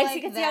that I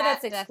can see how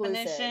that's exclusive.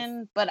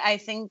 Definition, but I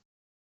think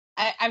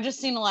I've just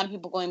seen a lot of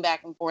people going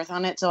back and forth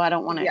on it, so I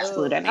don't want to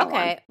exclude anyone.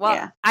 Okay,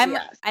 well, and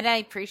I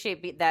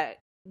appreciate that.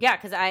 Yeah,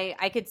 because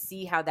I could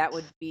see how that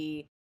would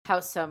be how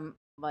some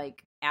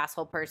like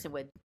asshole person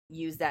would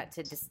use that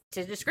to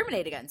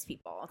discriminate against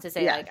people, to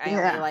say like I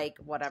only like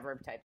whatever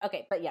type.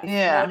 Okay, but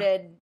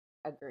noted,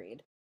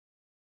 agreed.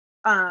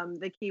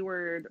 The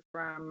keyword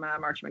from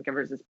March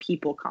McEvers is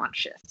people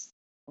conscious.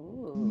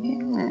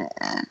 Ooh.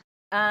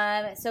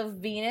 So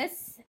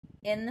Venus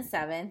in the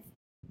 7th,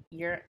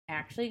 you're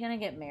actually gonna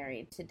get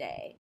married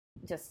today.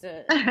 Just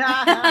to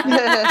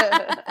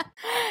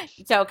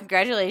so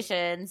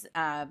congratulations.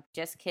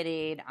 Just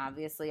kidding.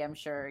 Obviously, I'm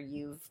sure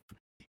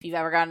if you've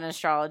ever gotten an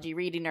astrology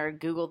reading or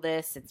Googled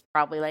this, it's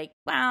probably like,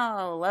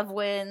 wow, love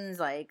wins,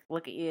 like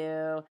look at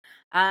you.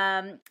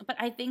 But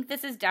I think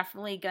this is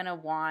definitely gonna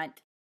want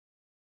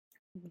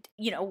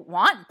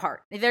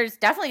part. There's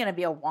definitely gonna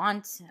be a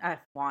want.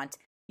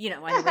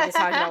 when we were just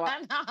talking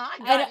about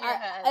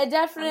a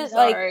definite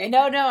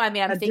no, I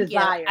mean, I'm thinking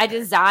a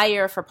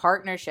desire for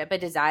partnership, a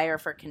desire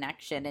for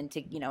connection, and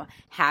to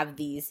have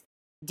these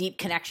deep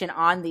connection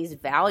on these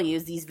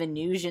values, these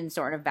Venusian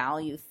sort of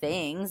value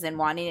things, and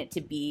wanting it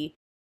to be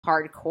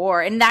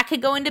hardcore. And that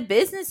could go into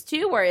business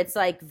too, where it's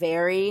like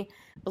very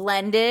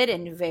blended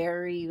and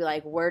very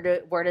like where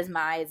does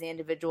my as the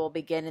individual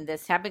begin and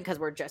this happen, because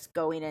we're just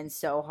going in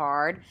so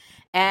hard.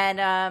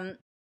 And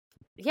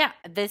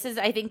this is,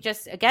 I think,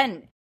 just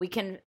again, we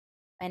can,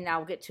 and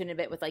I'll get to it in a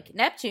bit with like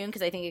Neptune,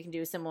 because I think it can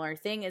do a similar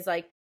thing, is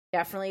like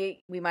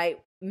definitely we might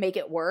make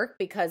it work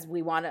because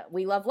we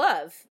love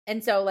love.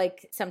 And so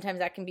like sometimes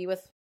that can be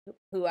with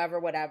whoever,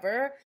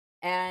 whatever.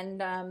 And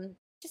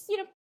just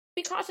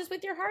be cautious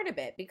with your heart a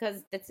bit,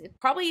 because it's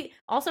probably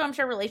also, I'm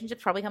sure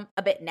relationships probably come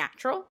a bit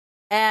natural,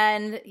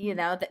 and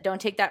that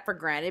don't take that for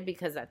granted,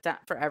 because that's not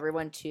for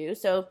everyone too.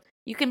 So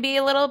you can be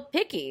a little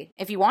picky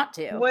if you want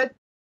to. What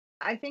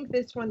I think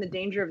the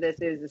danger of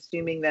this is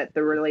assuming that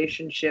the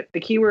relationship, the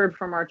keyword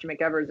from Archie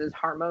McEvers is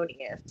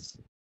harmonious.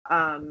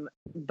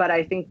 But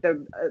I think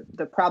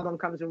the problem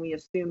comes when we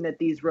assume that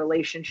these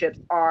relationships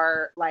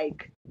are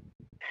like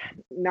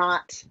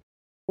not,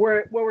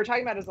 what we're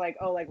talking about is like,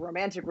 like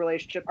romantic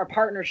relationship or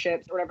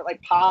partnerships or whatever,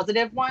 like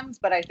positive ones.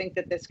 But I think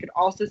that this could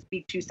also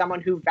speak to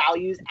someone who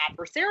values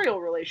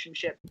adversarial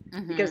relationships,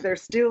 because there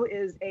still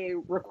is a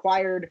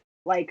required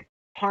like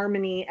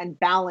harmony and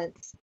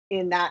balance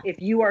in that.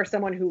 If you are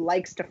someone who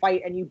likes to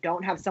fight and you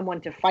don't have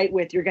someone to fight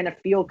with, you're going to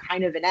feel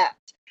kind of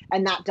inept.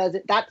 And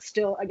that's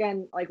still,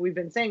 again, like we've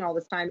been saying all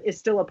this time, is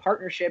still a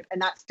partnership.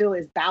 And that still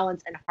is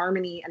balance and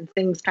harmony and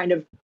things kind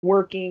of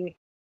working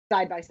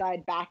side by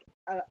side,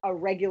 a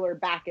regular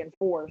back and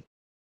forth.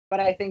 But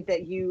I think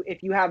that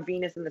if you have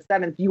Venus in the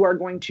 7th, you are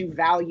going to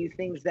value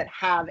things that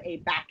have a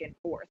back and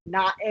forth,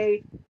 not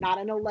an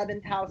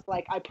 11th house.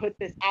 Like, I put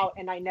this out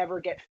and I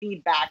never get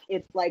feedback.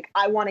 It's like,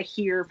 I want to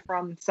hear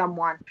from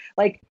someone.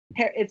 Like,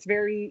 it's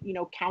very,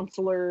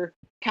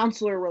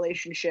 counselor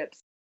relationships,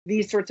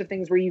 these sorts of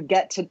things where you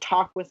get to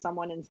talk with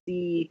someone and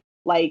see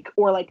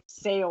or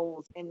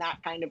sales in that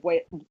kind of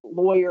way,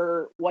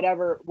 lawyer,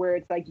 whatever, where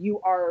it's like you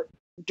are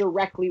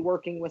directly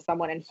working with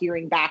someone and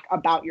hearing back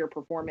about your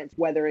performance,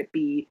 whether it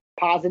be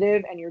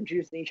positive and you're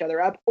juicing each other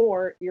up,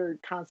 or you're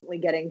constantly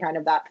getting kind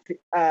of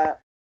that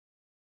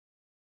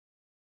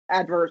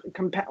adverse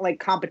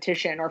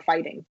competition or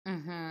fighting.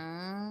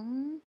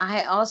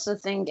 I also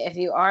think if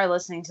you are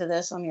listening to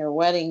this on your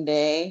wedding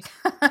day,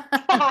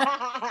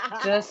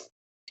 just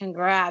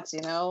congrats,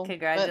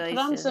 Congratulations. But put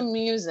on some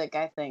music.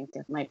 I think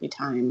it might be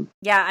time.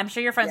 Yeah, I'm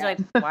sure your friends are like,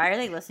 why are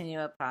they listening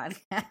to a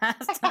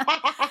podcast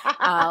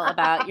all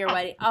about your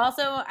wedding?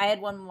 Also, I had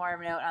one more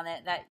note on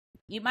it, that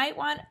you might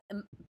want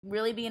to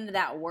really be into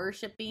that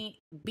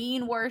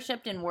being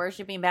worshipped and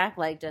worshiping back.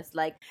 Like, just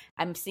like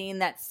I'm seeing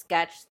that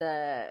sketch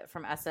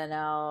from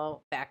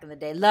SNL back in the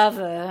day,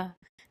 Lover,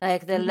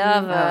 like the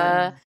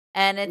lover.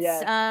 And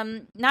it's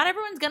not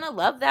everyone's gonna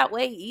love that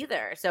way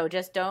either. So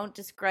just don't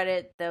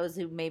discredit those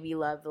who maybe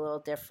love a little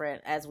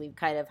different, as we've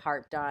kind of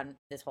harped on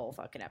this whole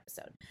fucking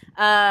episode.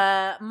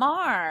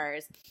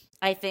 Mars,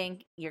 I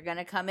think you're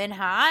gonna come in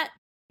hot.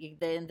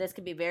 Then this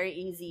could be very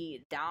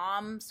easy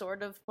dom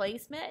sort of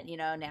placement,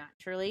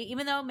 naturally.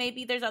 Even though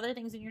maybe there's other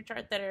things in your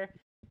chart that are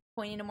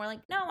pointing to more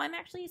like, no, I'm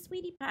actually a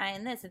sweetie pie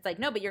in this. It's like,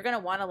 no, but you're gonna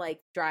want to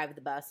like drive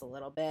the bus a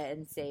little bit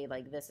and say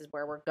like, this is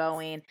where we're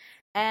going.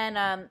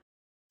 And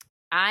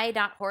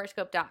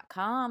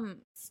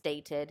I.horoscope.com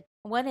stated,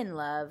 when in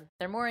love,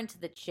 they're more into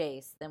the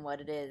chase than what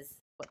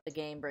the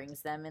game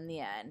brings them in the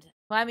end.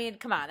 Well, I mean,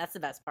 come on, that's the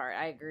best part.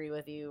 I agree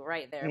with you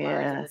right there,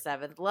 Mars in the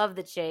 7th. Love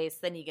the chase.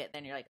 Then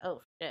you're like,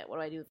 oh shit, what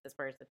do I do with this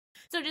person?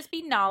 So just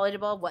be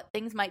knowledgeable of what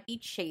things might be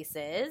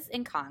chases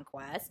and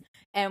conquest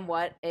and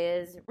what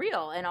is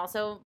real. And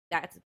also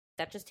that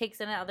just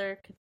takes in other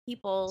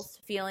people's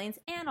feelings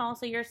and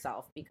also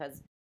yourself,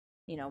 because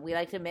we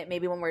like to admit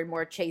maybe when we're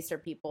more chaser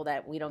people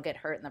that we don't get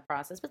hurt in the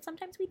process, but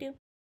sometimes we do.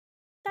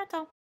 That's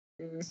all.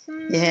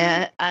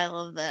 Yeah, I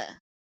love that.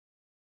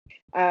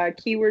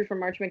 Keyword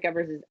from Archie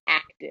McEvers is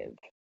active,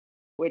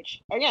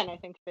 which again I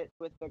think fits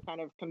with the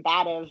kind of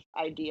combative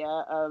idea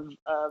of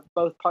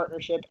both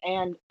partnership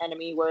and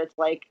enemy, where it's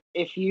like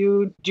if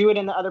you do it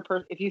in the other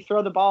person, if you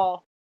throw the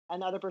ball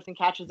and the other person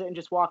catches it and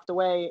just walks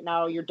away,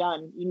 now you're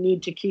done. You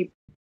need to keep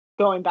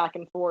going back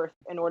and forth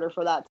in order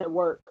for that to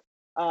work.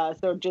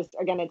 So just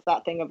again, it's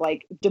that thing of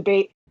like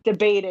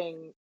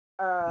debating,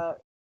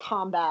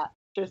 combat,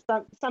 just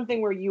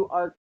something where you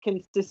are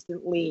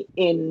consistently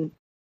in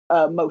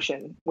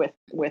motion with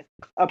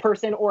a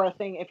person or a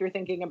thing. If you're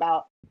thinking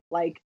about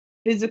like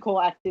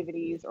physical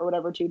activities or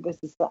whatever, too, this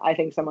is I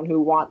think someone who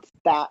wants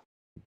that.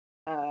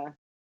 I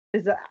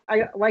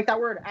like that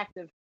word,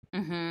 active.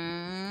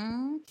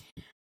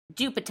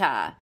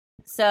 Jupiter.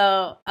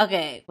 So,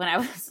 okay, when I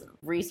was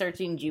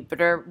researching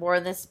Jupiter more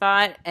in this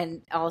spot,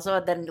 and also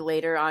then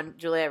later on,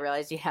 Julie, I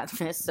realized you have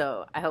this,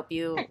 so I hope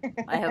you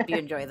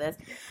enjoy this.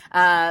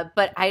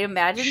 But I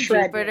imagine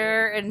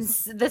Jupiter in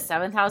the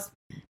 7th house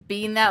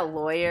being that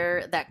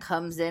lawyer that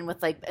comes in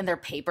with like, and their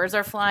papers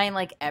are flying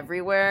like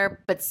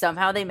everywhere, but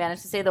somehow they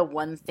manage to say the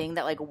one thing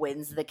that like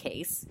wins the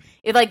case.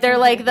 It, like they're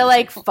like the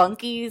like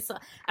funkies. I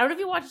don't know if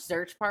you watch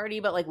Search Party,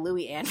 but like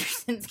Louis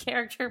Anderson's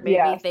character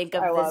made me think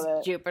of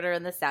this Jupiter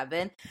in the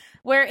Seven,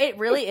 where it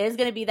really is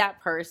going to be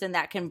that person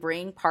that can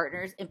bring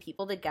partners and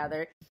people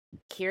together,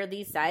 hear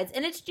these sides,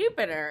 and it's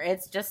Jupiter.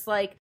 It's just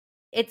like,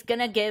 it's going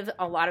to give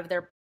a lot of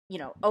their, you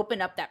know,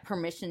 open up that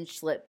permission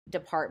slip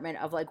department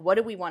of like, what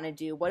do we want to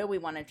do? What do we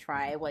want to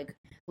try? Like,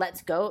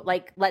 let's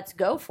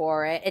go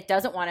for it. It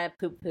doesn't want to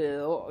poo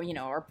poo, you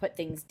know, or put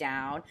things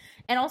down.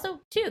 And also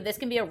too, this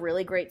can be a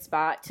really great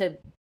spot to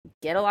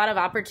get a lot of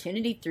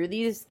opportunity through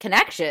these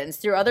connections,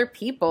 through other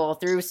people,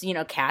 through, you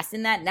know,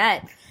 casting that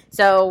net.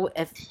 So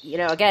if, you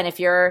know, again, if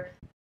you're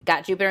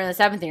got Jupiter in the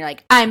 7th and you're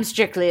like, I'm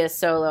strictly a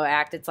solo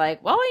act, it's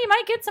like, well, you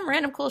might get some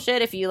random cool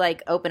shit if you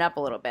like open up a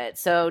little bit.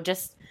 So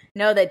just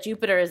know that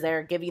Jupiter is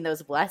there giving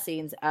those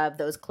blessings of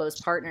those close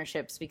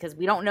partnerships, because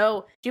we don't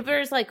know.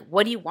 Jupiter's like,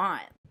 what do you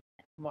want?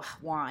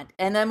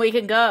 And then we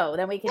can go.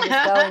 Then we can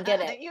just go and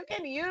get it. You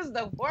can use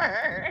the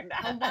word.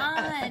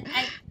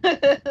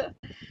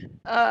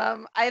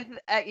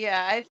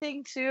 I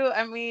think too.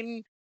 I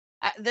mean,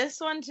 this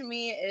one to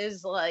me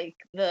is like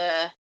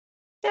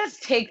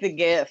just take the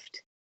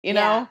gift. You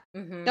know,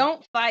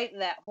 don't fight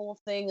that whole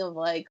thing of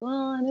like,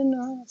 well, I didn't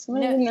know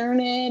somebody didn't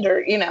earn it,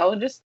 or you know,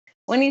 just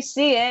when you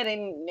see it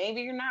and maybe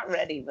you're not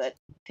ready, but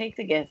take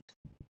the gift.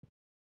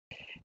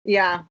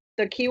 Yeah,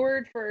 the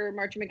keyword for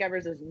Marcia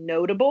McEvers is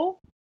notable.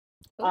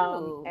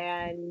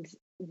 And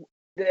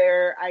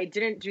I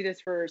didn't do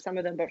this for some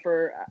of them, but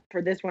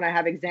for this one, I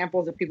have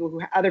examples of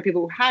other people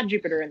who had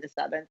Jupiter in the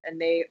 7th,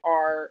 and they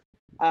are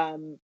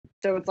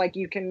so it's like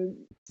you can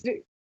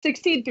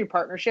succeed through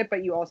partnership,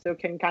 but you also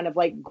can kind of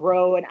like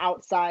grow an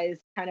outsized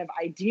kind of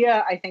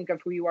idea, I think,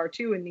 of who you are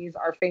too. And these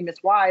are famous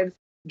wives,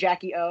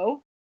 Jackie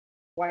O,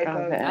 wife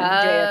of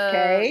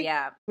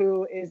JFK,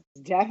 who is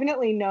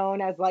definitely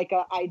known as like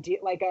an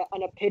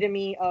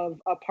epitome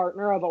of a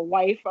partner, of a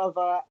wife, of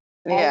a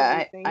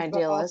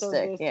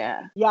idealistic,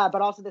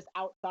 but also this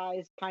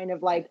outsized kind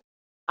of like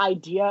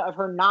idea of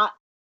her, not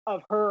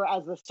of her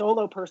as a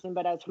solo person,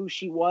 but as who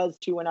she was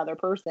to another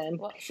person.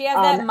 Well, she has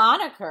that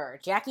moniker,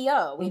 Jackie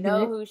O. We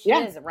know who she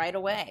is right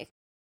away.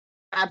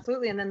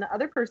 Absolutely. And then the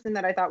other person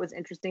that I thought was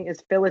interesting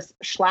is Phyllis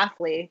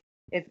Schlafly.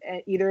 If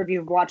either of you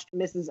have watched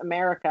Mrs.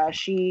 America,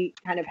 she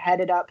kind of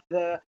headed up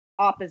the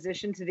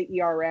opposition to the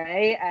ERA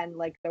and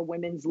like the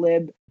women's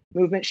lib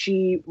movement.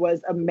 She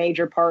was a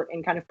major part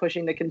in kind of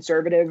pushing the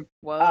conservative,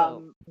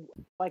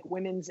 like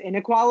women's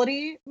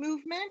inequality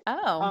movement.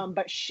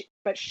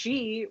 But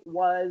she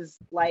was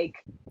like,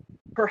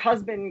 her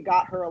husband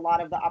got her a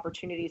lot of the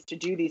opportunities to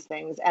do these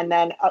things. And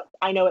then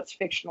I know it's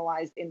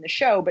fictionalized in the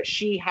show, but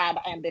she had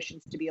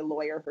ambitions to be a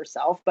lawyer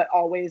herself, but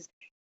always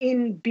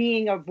in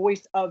being a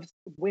voice of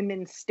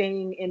women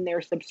staying in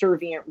their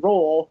subservient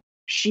role,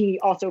 she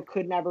also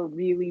could never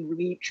really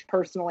reach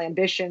personal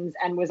ambitions,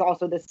 and was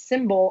also the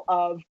symbol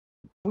of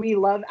we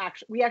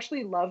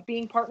actually love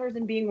being partners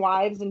and being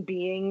wives and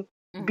being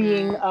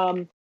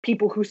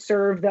people who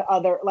serve the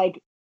other, like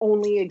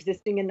only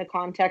existing in the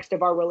context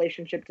of our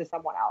relationship to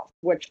someone else,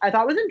 which I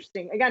thought was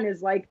interesting. Again,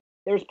 is like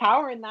there's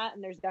power in that,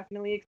 and there's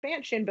definitely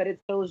expansion, but it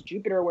still is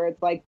Jupiter, where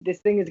it's like this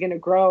thing is going to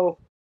grow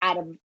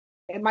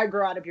it might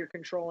grow out of your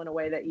control in a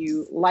way that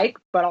you like,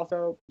 but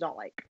also don't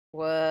like.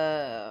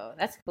 Whoa,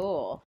 that's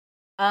cool.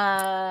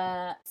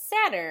 Saturn.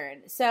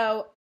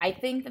 So I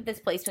think that this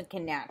placement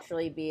can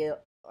naturally be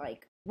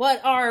like,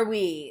 what are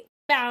we?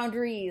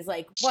 Boundaries,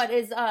 like what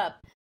is up?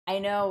 I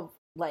know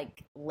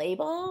like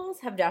labels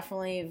have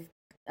definitely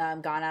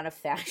gone out of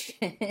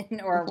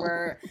fashion, or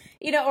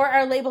or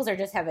our labels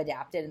have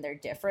adapted and they're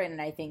different.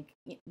 And I think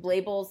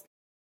labels,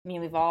 I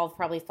mean, we've all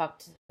probably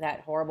fucked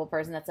that horrible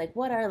person that's like,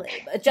 what are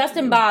labels?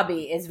 Justin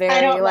Bobby is very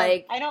I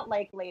don't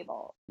like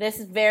labels. This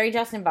is very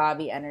Justin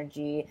Bobby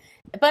energy.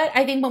 But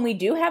I think when we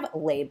do have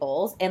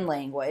labels and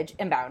language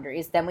and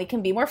boundaries, then we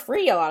can be more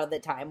free a lot of the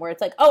time, where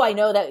it's like, oh, I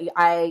know that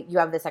you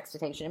have this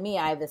expectation of me,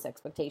 I have this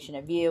expectation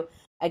of you.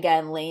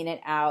 Again, laying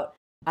it out.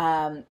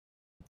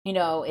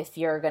 If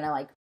you're going to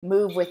like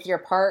move with your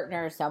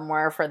partner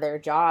somewhere for their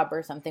job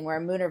or something, where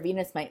Moon or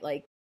Venus might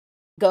like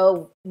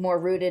go more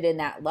rooted in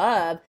that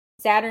love,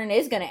 Saturn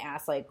is going to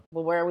ask, like,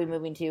 well, where are we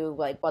moving to?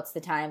 Like, what's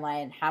the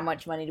timeline? How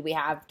much money do we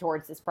have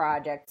towards this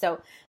project?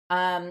 So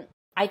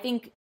I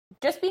think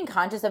just being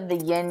conscious of the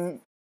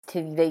yin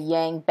to the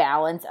yang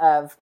balance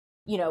of,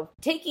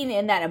 taking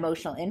in that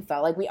emotional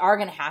info. Like, we are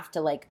going to have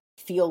to, like,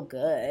 feel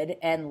good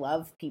and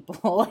love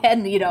people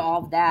and,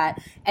 all of that.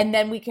 And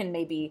then we can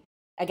maybe,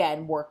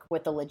 again, work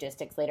with the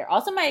logistics later.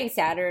 Also, my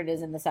Saturn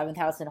is in the 7th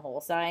house in whole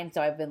sign,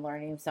 so I've been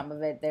learning some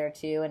of it there,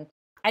 too. And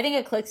I think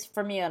it clicks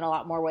for me in a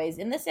lot more ways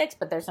in the 6th,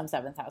 but there's some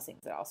 7th house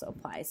things that also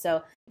apply.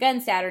 So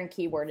again, Saturn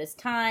keyword is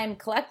time.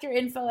 Collect your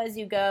info as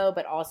you go,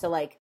 but also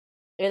like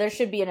there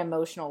should be an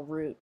emotional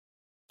root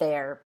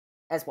there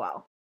as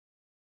well.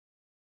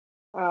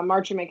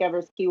 Marcia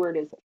McEvers keyword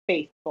is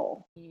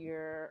faithful.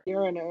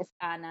 Uranus.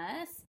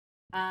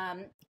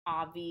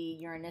 Avi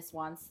Uranus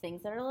wants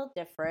things that are a little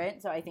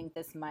different, so I think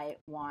this might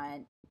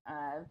want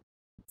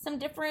some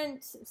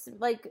different,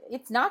 like,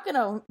 it's not going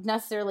to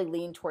necessarily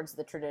lean towards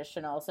the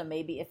traditional. So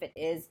maybe if it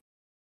is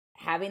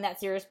having that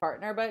serious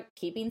partner but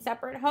keeping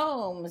separate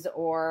homes,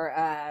 or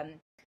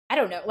I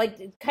don't know,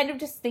 like, kind of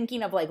just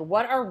thinking of, like,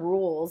 what are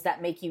rules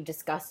that make you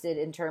disgusted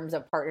in terms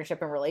of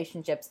partnership and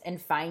relationships,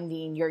 and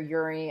finding your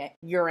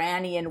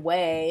Uranian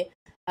way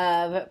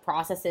of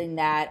processing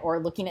that, or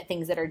looking at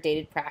things that are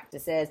dated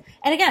practices.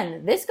 And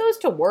again, this goes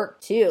to work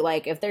too.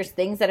 Like, if there's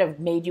things that have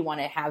made you want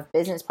to have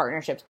business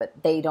partnerships but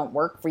they don't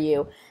work for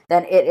you,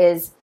 then it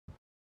is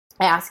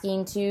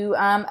asking to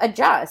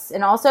adjust.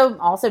 And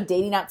also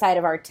dating outside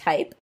of our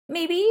type,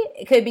 maybe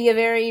it could be a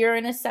very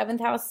Uranus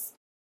 7th house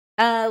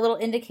little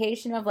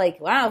indication of,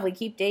 like, wow, if we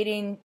keep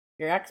dating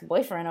your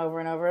ex-boyfriend over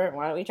and over,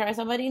 why don't we try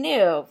somebody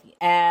new?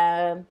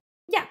 Yeah.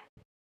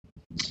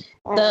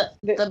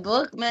 The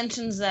book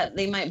mentions that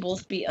they might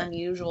both be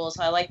unusual,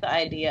 so I like the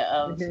idea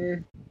of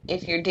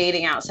if you're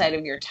dating outside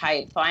of your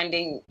type,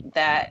 finding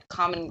that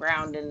common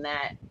ground in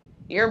that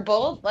you're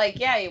both, like,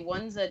 yeah,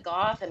 one's a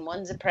goth and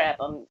one's a prep.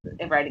 I'm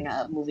writing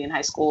a movie in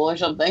high school or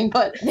something,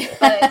 but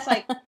it's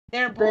like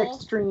they're both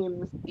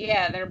extremes.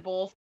 Yeah, they're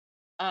both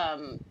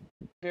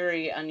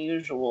very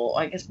unusual.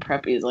 I guess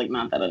preppy is, like,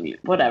 not that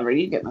unusual. Whatever,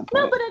 you get my point.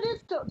 No, but it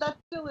is still, that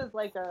still is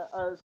like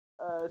a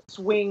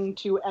swing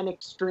to an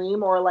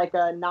extreme, or like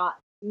a not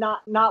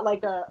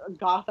like a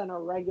goth and a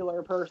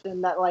regular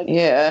person that, like,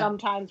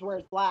 sometimes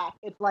wears black.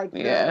 It's like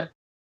the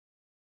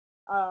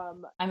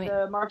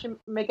Marcia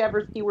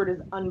McEvers keyword is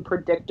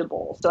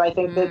unpredictable. So I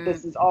think that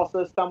this is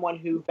also someone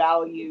who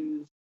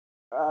values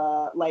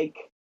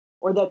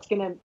or that's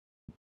gonna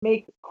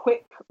make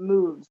quick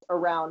moves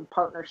around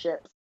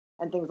partnerships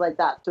and things like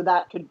that. So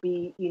that could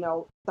be,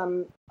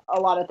 a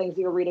lot of things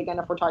that you'll read, again,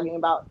 if we're talking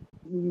about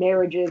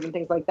marriages and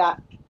things like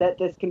that, that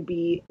this can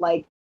be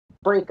like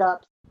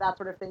breakups, that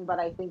sort of thing. But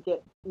I think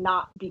it's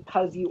not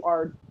because you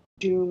are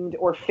doomed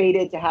or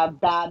fated to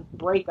have bad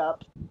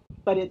breakups,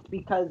 but it's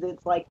because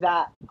it's like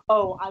that,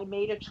 oh, I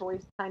made a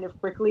choice kind of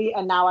quickly,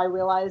 and now I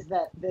realize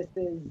that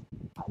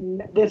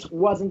this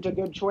wasn't a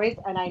good choice,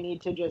 and I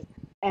need to just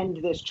end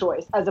this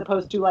choice, as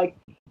opposed to, like,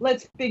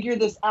 let's figure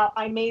this out.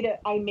 I made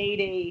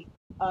a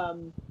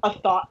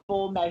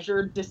thoughtful,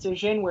 measured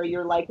decision where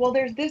you're like, well,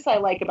 there's this I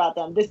like about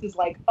them. This is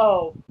like,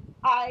 oh,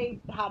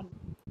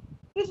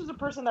 this is a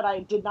person that I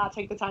did not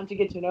take the time to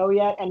get to know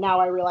yet, and now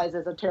I realize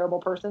is a terrible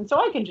person, so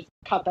I can just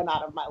cut them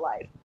out of my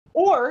life.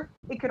 Or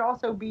it could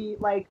also be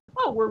like,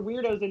 oh, we're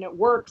weirdos and it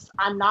works.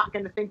 I'm not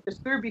going to think this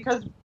through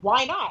because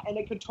why not? And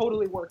it could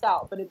totally work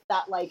out. But it's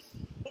that, like,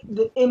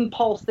 the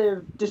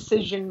impulsive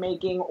decision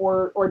making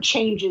or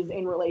changes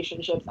in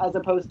relationships, as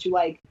opposed to,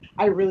 like,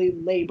 I really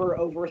labor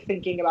over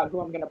thinking about who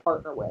I'm going to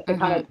partner with. It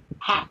kind of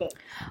happens.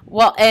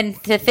 Well, and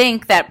to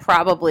think that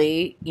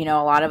probably, a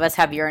lot of us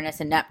have Uranus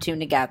and Neptune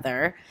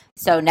together.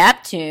 So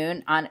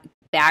Neptune, on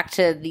back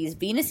to these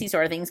Venus-y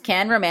sort of things,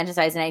 can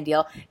romanticize an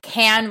ideal,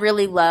 can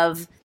really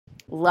love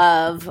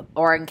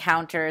or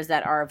encounters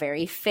that are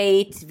very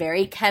fate,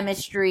 very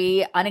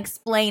chemistry,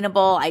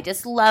 unexplainable. I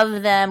just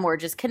love them. We're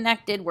just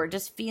connected. We're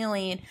just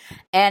feeling.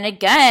 And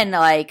again,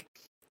 like,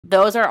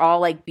 those are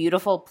all, like,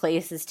 beautiful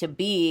places to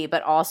be,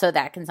 but also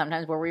that can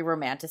sometimes where we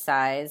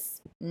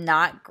romanticize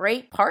not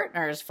great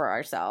partners for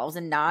ourselves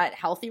and not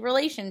healthy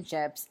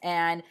relationships.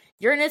 And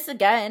Uranus,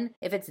 again,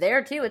 if it's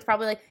there too, it's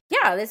probably like,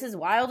 yeah, this is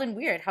wild and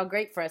weird. How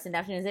great for us. And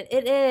Neptune is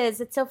it is.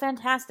 It's so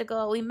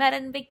fantastical. We met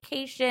on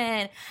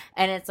vacation.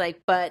 And it's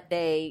like, but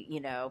they,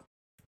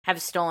 have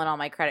stolen all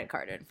my credit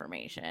card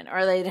information,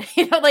 or they,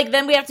 like,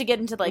 then we have to get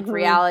into, like,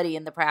 reality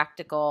and the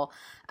practical.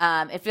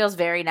 It feels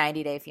very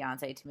 90 Day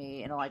Fiance to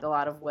me in, like, a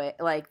lot of way.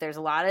 Like, there's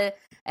a lot of,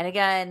 and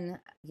again,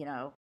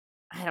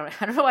 I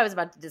don't know why I was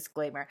about to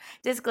disclaimer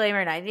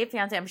 90 Day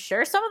Fiance. I'm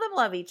sure some of them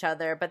love each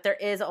other, but there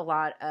is a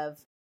lot of,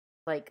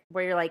 like,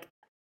 where you're like,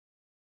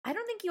 I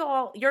don't think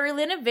you're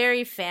in a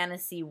very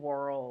fantasy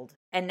world,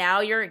 and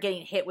now you're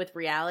getting hit with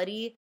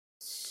reality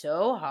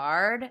so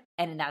hard,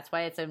 and that's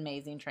why it's an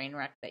amazing train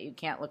wreck that you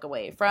can't look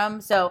away from.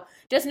 So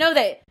just know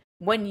that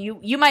when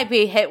you might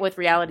be hit with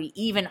reality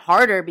even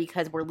harder,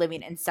 because we're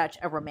living in such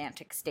a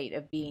romantic state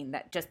of being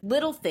that just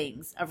little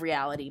things of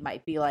reality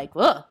might be like,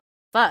 whoa,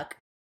 fuck,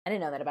 I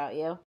didn't know that about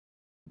you.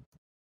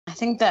 I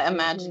think that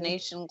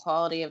imagination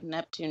quality of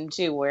Neptune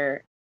too,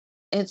 where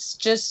it's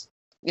just,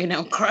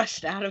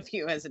 crushed out of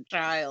you as a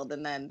child,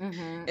 and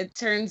then it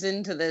turns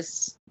into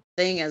this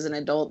thing as an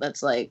adult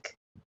that's like,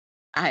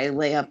 I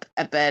lay up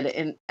at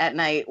bed at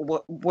night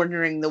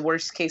wondering the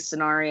worst case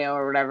scenario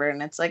or whatever,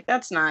 and it's like,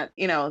 that's not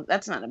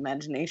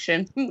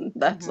imagination.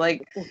 That's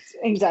like, it's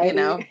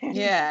anxiety.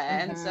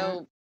 Yeah. And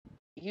so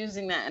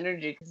using that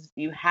energy, because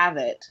you have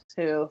it,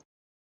 to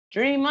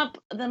dream up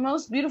the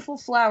most beautiful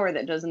flower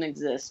that doesn't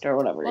exist or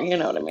whatever. Well, you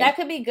know what I mean? That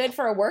could be good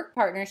for a work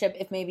partnership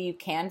if maybe you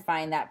can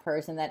find that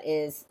person that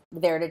is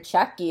there to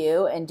check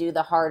you and do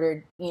the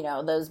harder,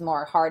 those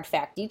more hard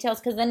fact details.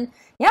 Because then,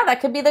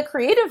 that could be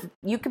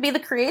you could be the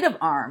creative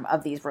arm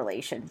of these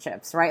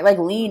relationships, right? Like,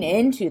 lean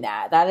into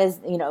that. That is,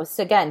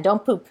 so again,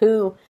 don't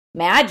poo-poo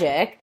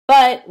magic,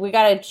 but we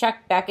got to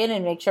check back in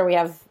and make sure we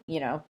have,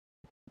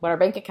 what our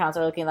bank accounts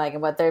are looking like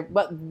and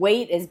what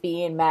weight is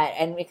being met.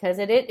 And because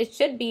it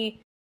should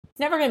be, it's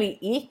never going to be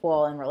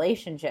equal in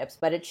relationships,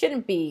 but it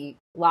shouldn't be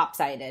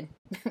lopsided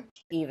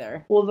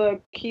either. Well,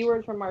 the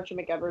keyword from Marcia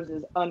McEvers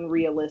is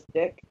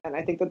unrealistic, and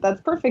I think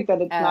that's perfect.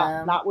 That it's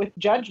not with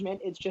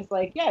judgment. It's just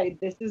like, yeah,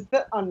 this is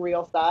the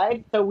unreal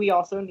side, so we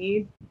also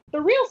need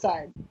the real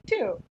side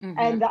too. Mm-hmm.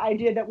 And the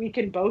idea that we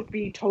can both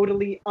be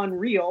totally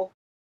unreal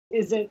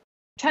isn't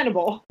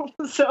tenable.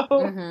 So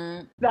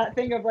that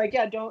thing of like,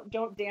 yeah, don't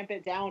damp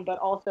it down, but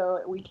also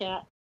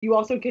you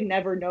also can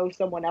never know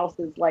someone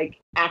else's like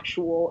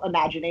actual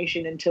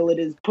imagination until it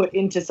is put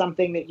into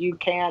something that you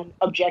can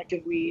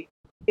objectively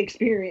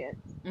experience.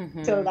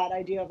 So that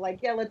idea of like,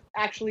 yeah, let's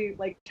actually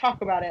like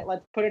talk about it,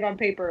 let's put it on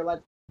paper,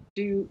 let's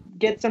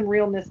get some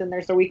realness in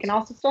there so we can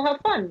also still have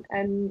fun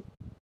and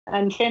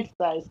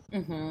fantasize.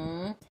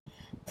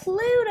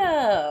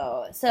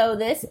 Pluto. So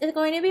this is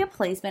going to be a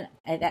placement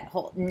that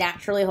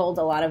naturally holds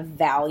a lot of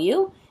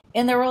value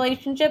in the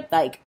relationship.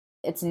 Like,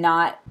 it's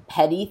not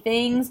petty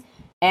things.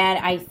 And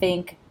I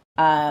think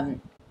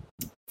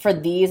for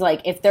these,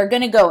 like, if they're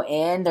going to go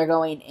in, they're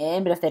going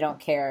in. But if they don't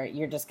care,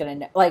 you're just going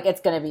to, like,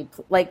 it's going to be,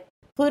 like,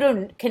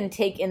 Pluto can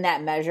take in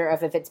that measure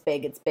of if it's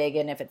big, it's big.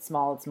 And if it's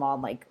small,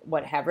 like,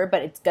 whatever.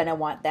 But it's going to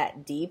want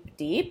that deep,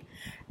 deep.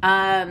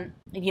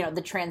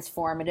 The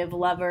transformative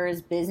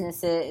lovers,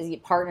 businesses,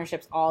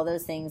 partnerships, all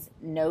those things,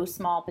 no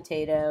small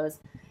potatoes.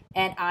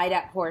 And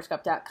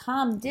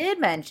I.horoscope.com did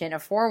mention a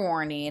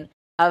forewarning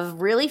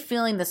of really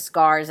feeling the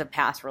scars of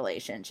past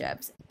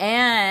relationships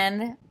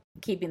and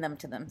keeping them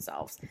to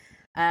themselves.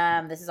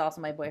 This is also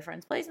my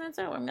boyfriend's placement,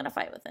 so I'm going to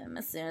fight with him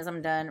as soon as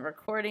I'm done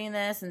recording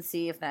this and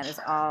see if that is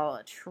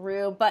all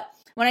true. But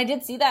when I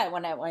did see that,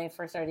 when I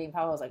first started dating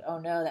Pablo, I was like, oh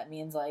no, that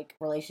means like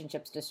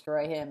relationships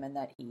destroy him and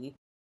that he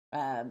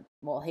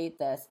will hate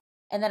this.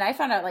 And then I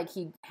found out like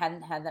he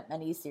hadn't had that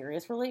many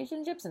serious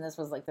relationships, and this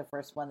was like the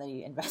first one that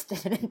he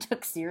invested in and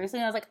took seriously.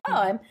 And I was like, oh,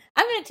 I'm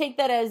going to take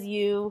that as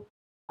you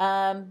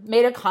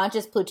made a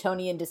conscious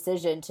Plutonian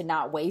decision to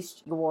not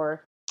waste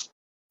your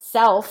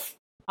self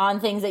on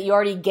things that you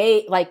already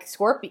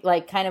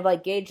kind of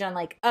like gauged on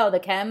like, oh, the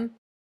chem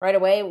right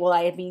away.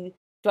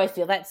 Do I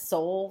feel that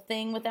soul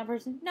thing with that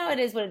person? No, it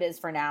is what it is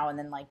for now. And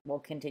then like, we'll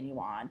continue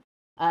on.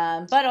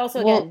 But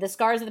also again, the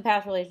scars of the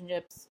past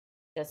relationships,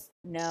 just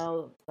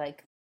know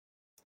like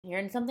you're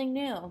in something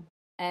new.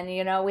 And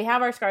we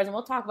have our scars and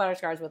we'll talk about our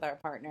scars with our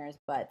partners,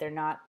 but they're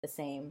not the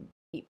same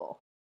people.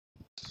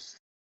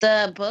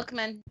 The book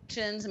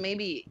mentions,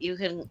 maybe you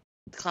can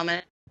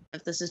comment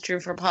if this is true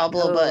for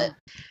Pablo, but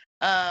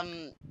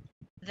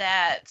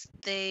that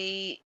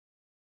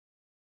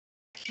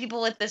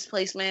people with this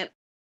placement,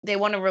 they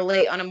want to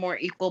relate on a more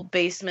equal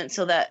basis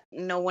so that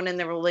no one in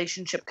the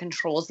relationship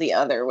controls the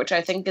other, which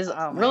I think is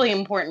really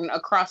important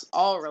across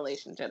all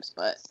relationships.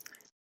 But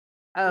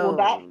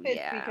that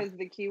fits because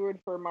the keyword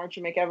for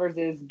Marcia McEvers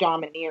is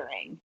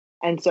domineering.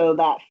 And so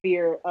that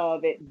fear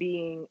of it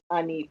being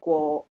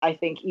unequal, I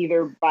think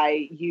either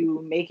by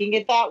you making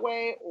it that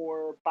way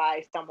or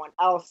by someone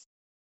else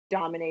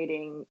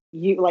dominating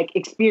you, like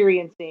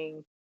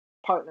experiencing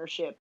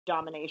partnership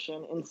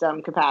domination in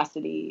some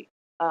capacity.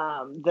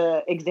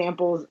 The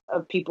examples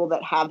of people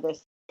that have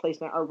this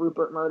placement are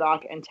Rupert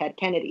Murdoch and Ted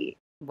Kennedy.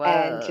 Whoa.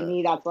 And to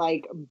me, that's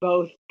like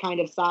both kind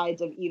of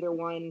sides of either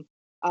one.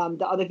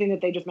 The other thing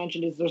that they just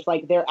mentioned is just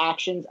like their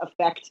actions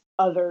affect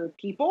other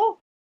people.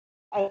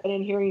 And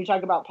in hearing you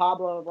talk about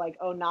Pablo of like,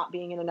 not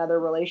being in another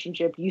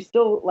relationship, you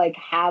still like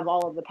have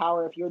all of the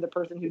power if you're the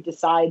person who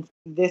decides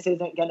this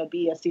isn't going to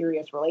be a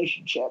serious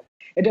relationship.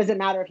 It doesn't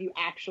matter if you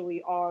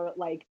actually are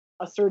like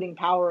asserting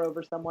power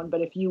over someone,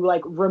 but if you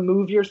like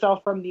remove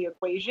yourself from the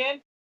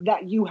equation,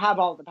 that you have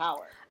all the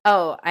power.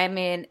 Oh, I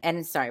mean,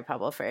 and sorry,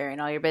 Pablo, for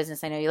airing all your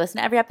business. I know you listen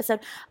to every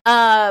episode.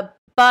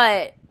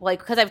 But like,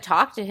 because I've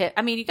talked to him,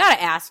 I mean, you got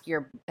to ask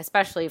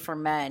especially for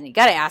men, you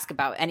got to ask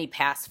about any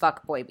past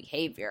fuckboy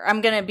behavior. I'm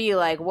going to be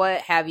like,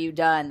 what have you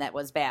done that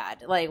was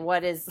bad? Like,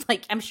 what is,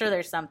 like, I'm sure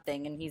there's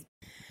something. And he's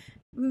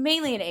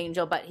mainly an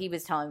angel, but he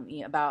was telling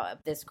me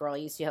about this girl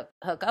he used to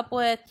hook up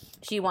with.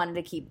 She wanted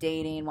to keep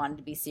dating, wanted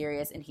to be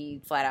serious. And he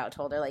flat out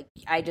told her, like,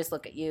 I just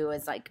look at you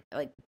as like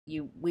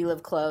we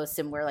live close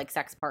and we're like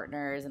sex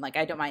partners. And like,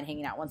 I don't mind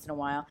hanging out once in a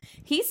while.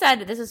 He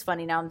said, this is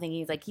funny now I'm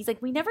thinking, he's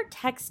like, we never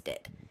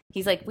texted.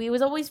 He's like, we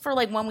was always for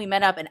like when we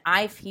met up, and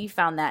he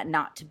found that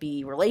not to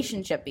be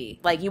relationship-y.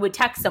 Like you would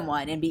text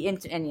someone and be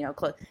into, and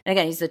close. And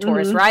again, he's the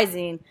Taurus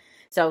rising,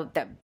 so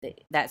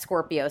that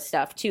Scorpio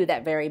stuff too,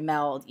 that very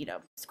meld,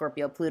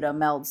 Scorpio Pluto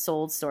meld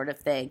soul sort of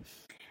thing.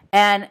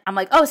 And I'm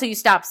like, oh, so you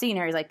stopped seeing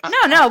her? He's like,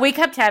 no, we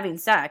kept having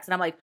sex. And I'm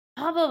like,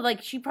 Pablo,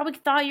 like she probably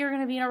thought you were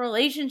gonna be in a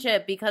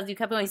relationship because you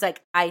kept going. He's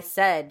like, I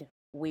said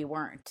we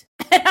weren't.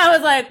 And I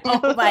was like,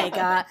 oh my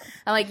God.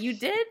 I'm like, you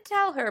did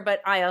tell her, but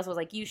I also was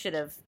like, you should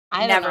have.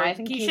 I don't know. I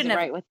think he's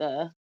right with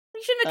the.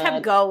 You shouldn't have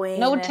kept going.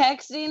 No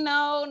texting,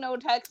 no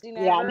texting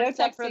ever. Yeah, no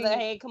except texting. For the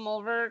hey, come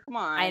over, come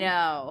on. I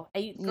know.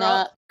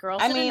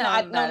 Girls. I mean,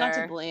 not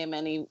to blame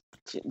any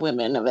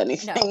women of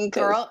anything. No,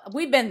 girl,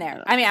 we've been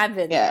there. I mean, I've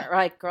been there.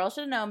 Like, girls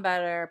should have known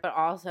better, but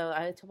also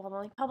I told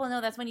Pablo, like, Pablo,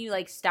 no, that's when you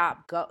like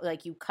stop, go,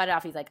 like you cut it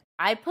off. He's like,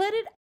 I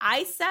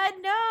said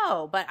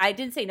no, but I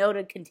didn't say no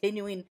to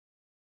continuing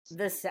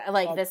the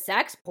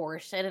sex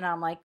portion, and I'm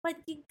like, but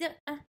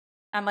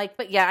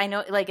yeah, I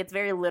know, like, it's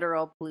very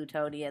literal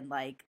Plutonian.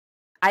 Like,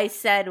 I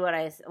said what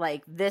I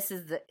like. This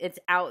is it's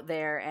out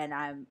there, and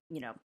I'm,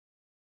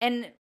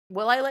 and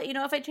will I let you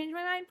know if I change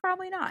my mind?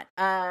 Probably not.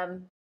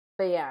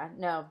 But yeah,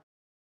 no,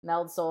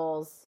 Meld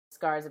Souls,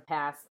 Scars of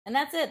Past, and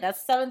that's it.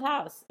 That's Seventh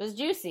House. It was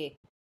juicy.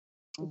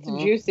 It's a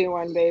juicy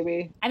one,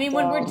 baby. I mean,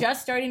 when we're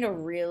just starting to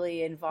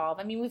really involve,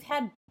 I mean, we've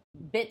had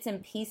bits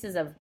and pieces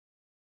of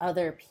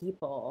other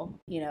people,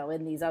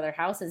 in these other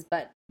houses,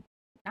 but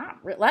not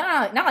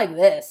like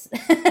this.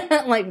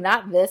 Like,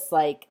 not this,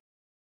 like,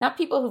 not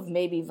people who've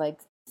maybe, like,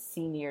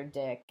 seen your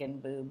dick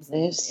and boobs.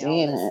 And, they've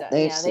seen it.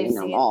 They've seen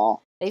them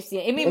all. They've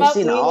seen it. I mean,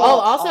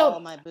 also all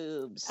my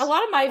boobs. A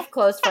lot of my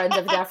close friends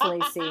have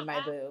definitely seen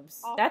my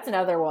boobs. That's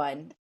another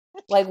one.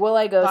 Like, will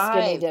I go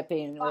skinny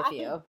dipping with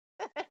you?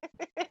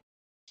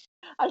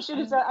 I should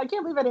have said. I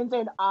can't believe I didn't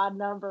say an odd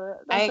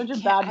number. That's such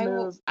a bad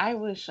move. I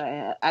wish I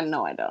had. I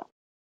know I don't.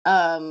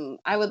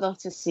 I would love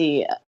to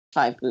see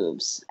 5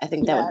 boobs. I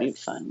think that would be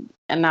fun,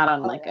 and not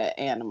on like an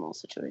animal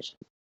situation.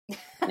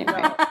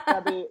 Anyway. No,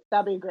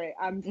 that'd be great.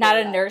 I'm not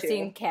a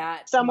nursing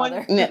cat.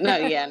 Someone,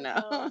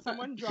 no.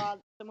 Someone draw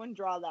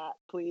that,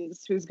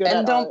 please. Who's good?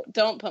 And at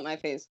don't put my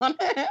face on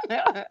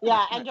it.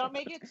 Yeah, and don't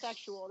make it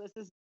sexual. This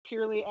is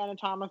purely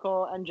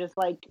anatomical and just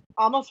like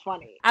almost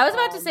funny. I was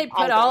about to say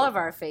put all of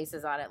our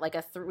faces on it, like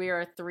we are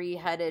a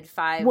 3-headed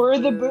 5. We're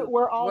the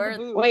we're all the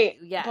boobs. Wait,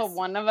 yes. But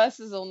one of us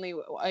is only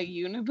a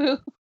uniboob.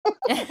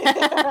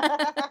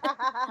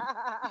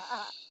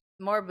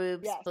 More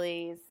boobs,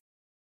 please.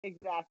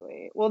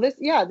 Exactly. Well, this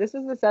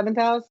is the Seventh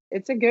House.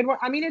 It's a good one.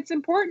 I mean, it's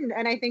important,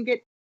 and I think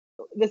it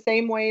the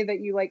same way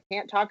that you like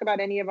can't talk about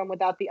any of them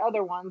without the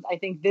other ones. I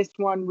think this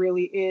one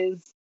really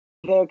is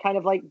the kind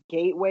of like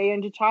gateway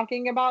into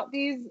talking about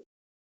these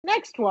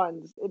next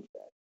ones. It's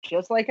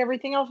just like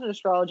everything else in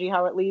astrology,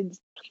 how it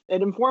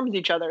informs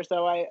each other.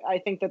 So I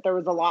think that there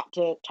was a lot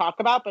to talk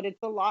about, but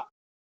it's a lot.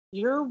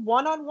 Your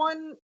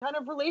one-on-one kind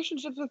of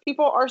relationships with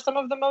people are some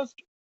of the most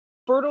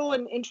fertile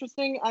and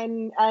interesting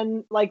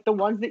and like the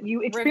ones that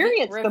you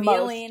experience the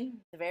most.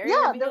 Very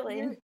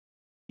revealing.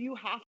 You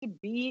have to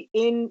be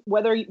in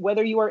whether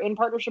you are in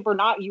partnership or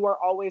not, you are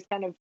always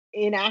kind of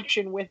in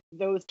action with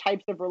those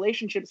types of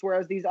relationships,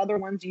 whereas these other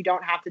ones you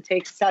don't have to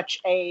take such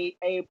a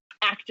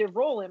active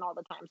role in all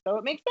the time. So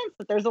it makes sense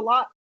that there's a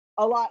lot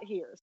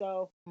here.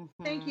 So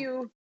thank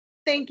you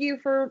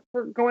for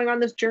going on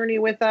this journey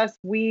with us.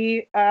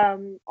 We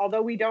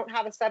although we don't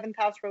have a Seventh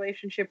House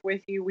relationship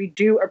with you, we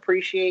do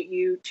appreciate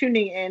you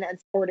tuning in and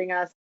supporting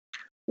us.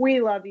 We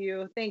love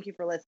you. Thank you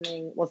for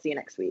listening. We'll see you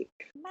next week.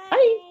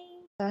 Bye.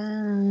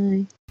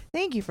 Bye.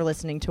 Thank you for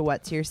listening to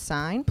What's Your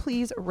Sign.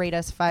 Please rate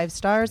us 5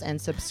 stars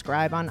and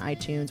subscribe on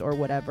iTunes or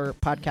whatever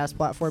podcast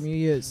platform you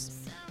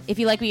use. If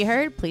you like what you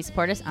heard, please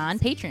support us on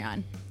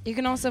Patreon. You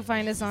can also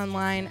find us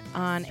online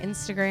on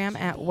Instagram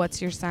at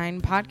What's Your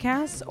Sign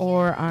Podcast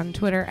or on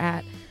Twitter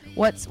at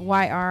What's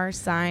YR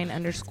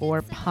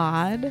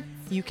sign_pod.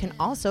 You can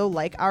also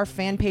like our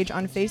fan page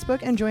on Facebook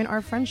and join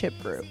our friendship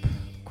group.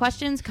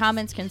 Questions,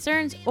 comments,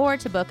 concerns, or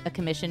to book a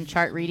commission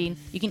chart reading,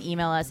 you can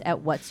email us at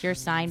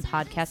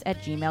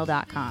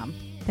what'syoursignpodcast@gmail.com.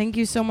 Thank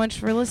you so much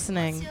for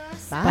listening.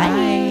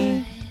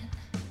 Bye.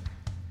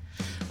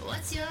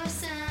 What's your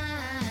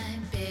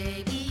sign,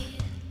 baby?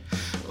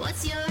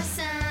 What's your